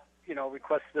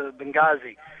 requests the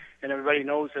Benghazi, and everybody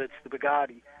knows that it's the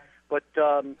Bugatti. But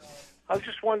I was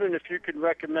just wondering if you could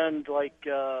recommend like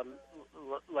a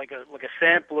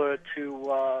sampler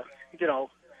to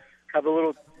have a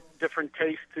little different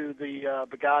taste to the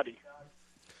Bugatti.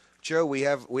 Joe, we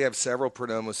have several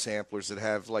Perdomo samplers that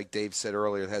have, like Dave said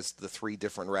earlier, it has the 3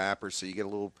 different wrappers, so you get a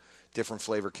little different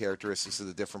flavor characteristics of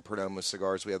the different Perdomo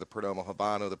cigars. We have the Perdomo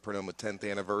Habano, the Perdomo 10th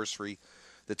anniversary,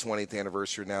 the 20th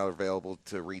anniversary now available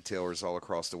to retailers all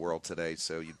across the world today,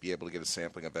 so you'd be able to get a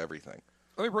sampling of everything.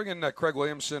 Let me bring in Craig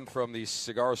Williamson from the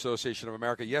Cigar Association of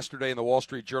America. Yesterday in the Wall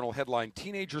Street Journal headline,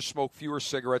 teenagers smoke fewer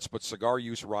cigarettes, but cigar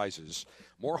use rises.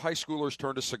 More high schoolers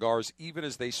turn to cigars even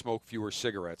as they smoke fewer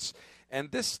cigarettes.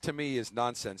 And this, to me, is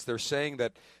nonsense. They're saying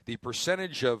that the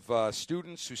percentage of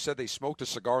students who said they smoked a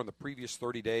cigar in the previous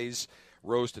 30 days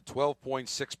rose to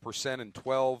 12.6% in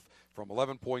 12 from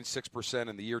 11.6%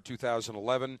 in the year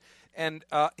 2011. And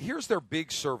here's their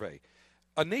big survey.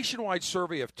 A nationwide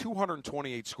survey of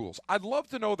 228 schools. I'd love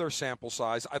to know their sample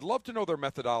size. I'd love to know their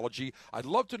methodology. I'd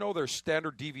love to know their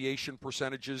standard deviation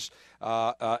percentages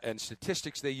and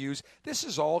statistics they use. This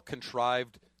is all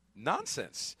contrived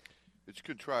nonsense. It's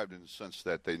contrived in the sense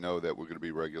that they know that we're going to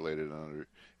be regulated under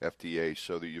FDA,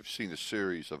 so that you've seen a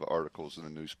series of articles in the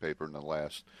newspaper in the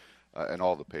last, and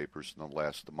all the papers in the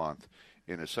last month,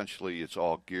 and essentially it's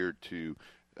all geared to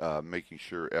making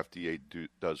sure FDA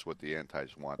does what the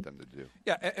antis want them to do.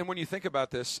 Yeah, and when you think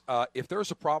about this, if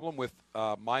there's a problem with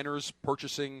minors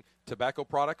purchasing tobacco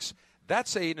products,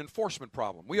 that's an enforcement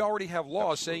problem. We already have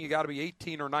laws saying you got to be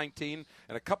 18 or 19,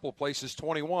 and a couple of places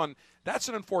 21. That's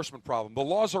an enforcement problem. The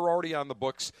laws are already on the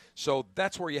books, so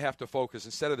that's where you have to focus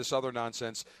instead of this other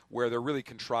nonsense where they're really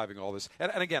contriving all this.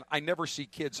 And again, I never see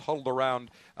kids huddled around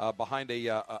behind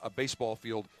a baseball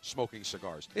field smoking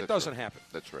cigars. It doesn't happen.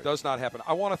 That's right. It does not happen.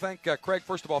 I want to thank Craig.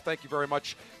 First of all, thank you very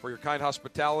much for your kind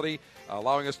hospitality,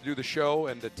 allowing us to do the show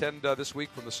and attend this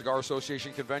week from the Cigar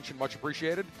Association Convention. Much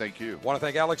appreciated. Thank you. Want to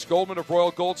thank Alex Goldman of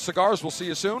Royal Gold Cigars. We'll see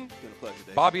you soon. It's been a pleasure,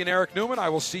 Dave. Bobby and Eric Newman, I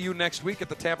will see you next week at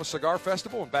the Tampa Cigar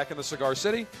Festival and back in the Cigar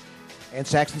City. And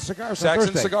Saxon Cigars.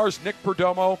 Saxon Cigars, Nick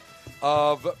Perdomo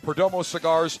of Perdomo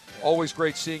Cigars. Always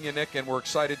great seeing you, Nick, and we're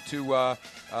excited to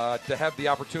have the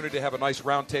opportunity to have a nice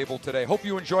round table today. Hope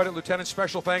you enjoyed it. Lieutenant,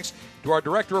 special thanks to our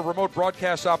Director of Remote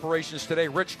Broadcast Operations today,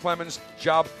 Rich Clemens.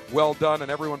 Job well done, and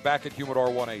everyone back at Humidor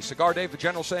 1A. Cigar Dave, the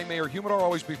General saying, may your Humidor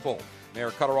always be full.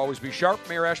 Mayor Cutter always be sharp.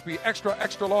 Mayor Ashby extra,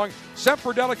 extra long.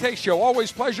 Semper Delectatio, always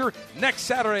pleasure. Next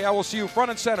Saturday, I will see you front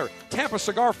and center. Tampa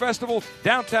Cigar Festival,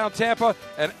 downtown Tampa.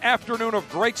 An afternoon of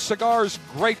great cigars,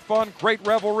 great fun, great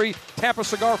revelry.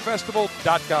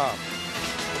 TampaCigarFestival.com.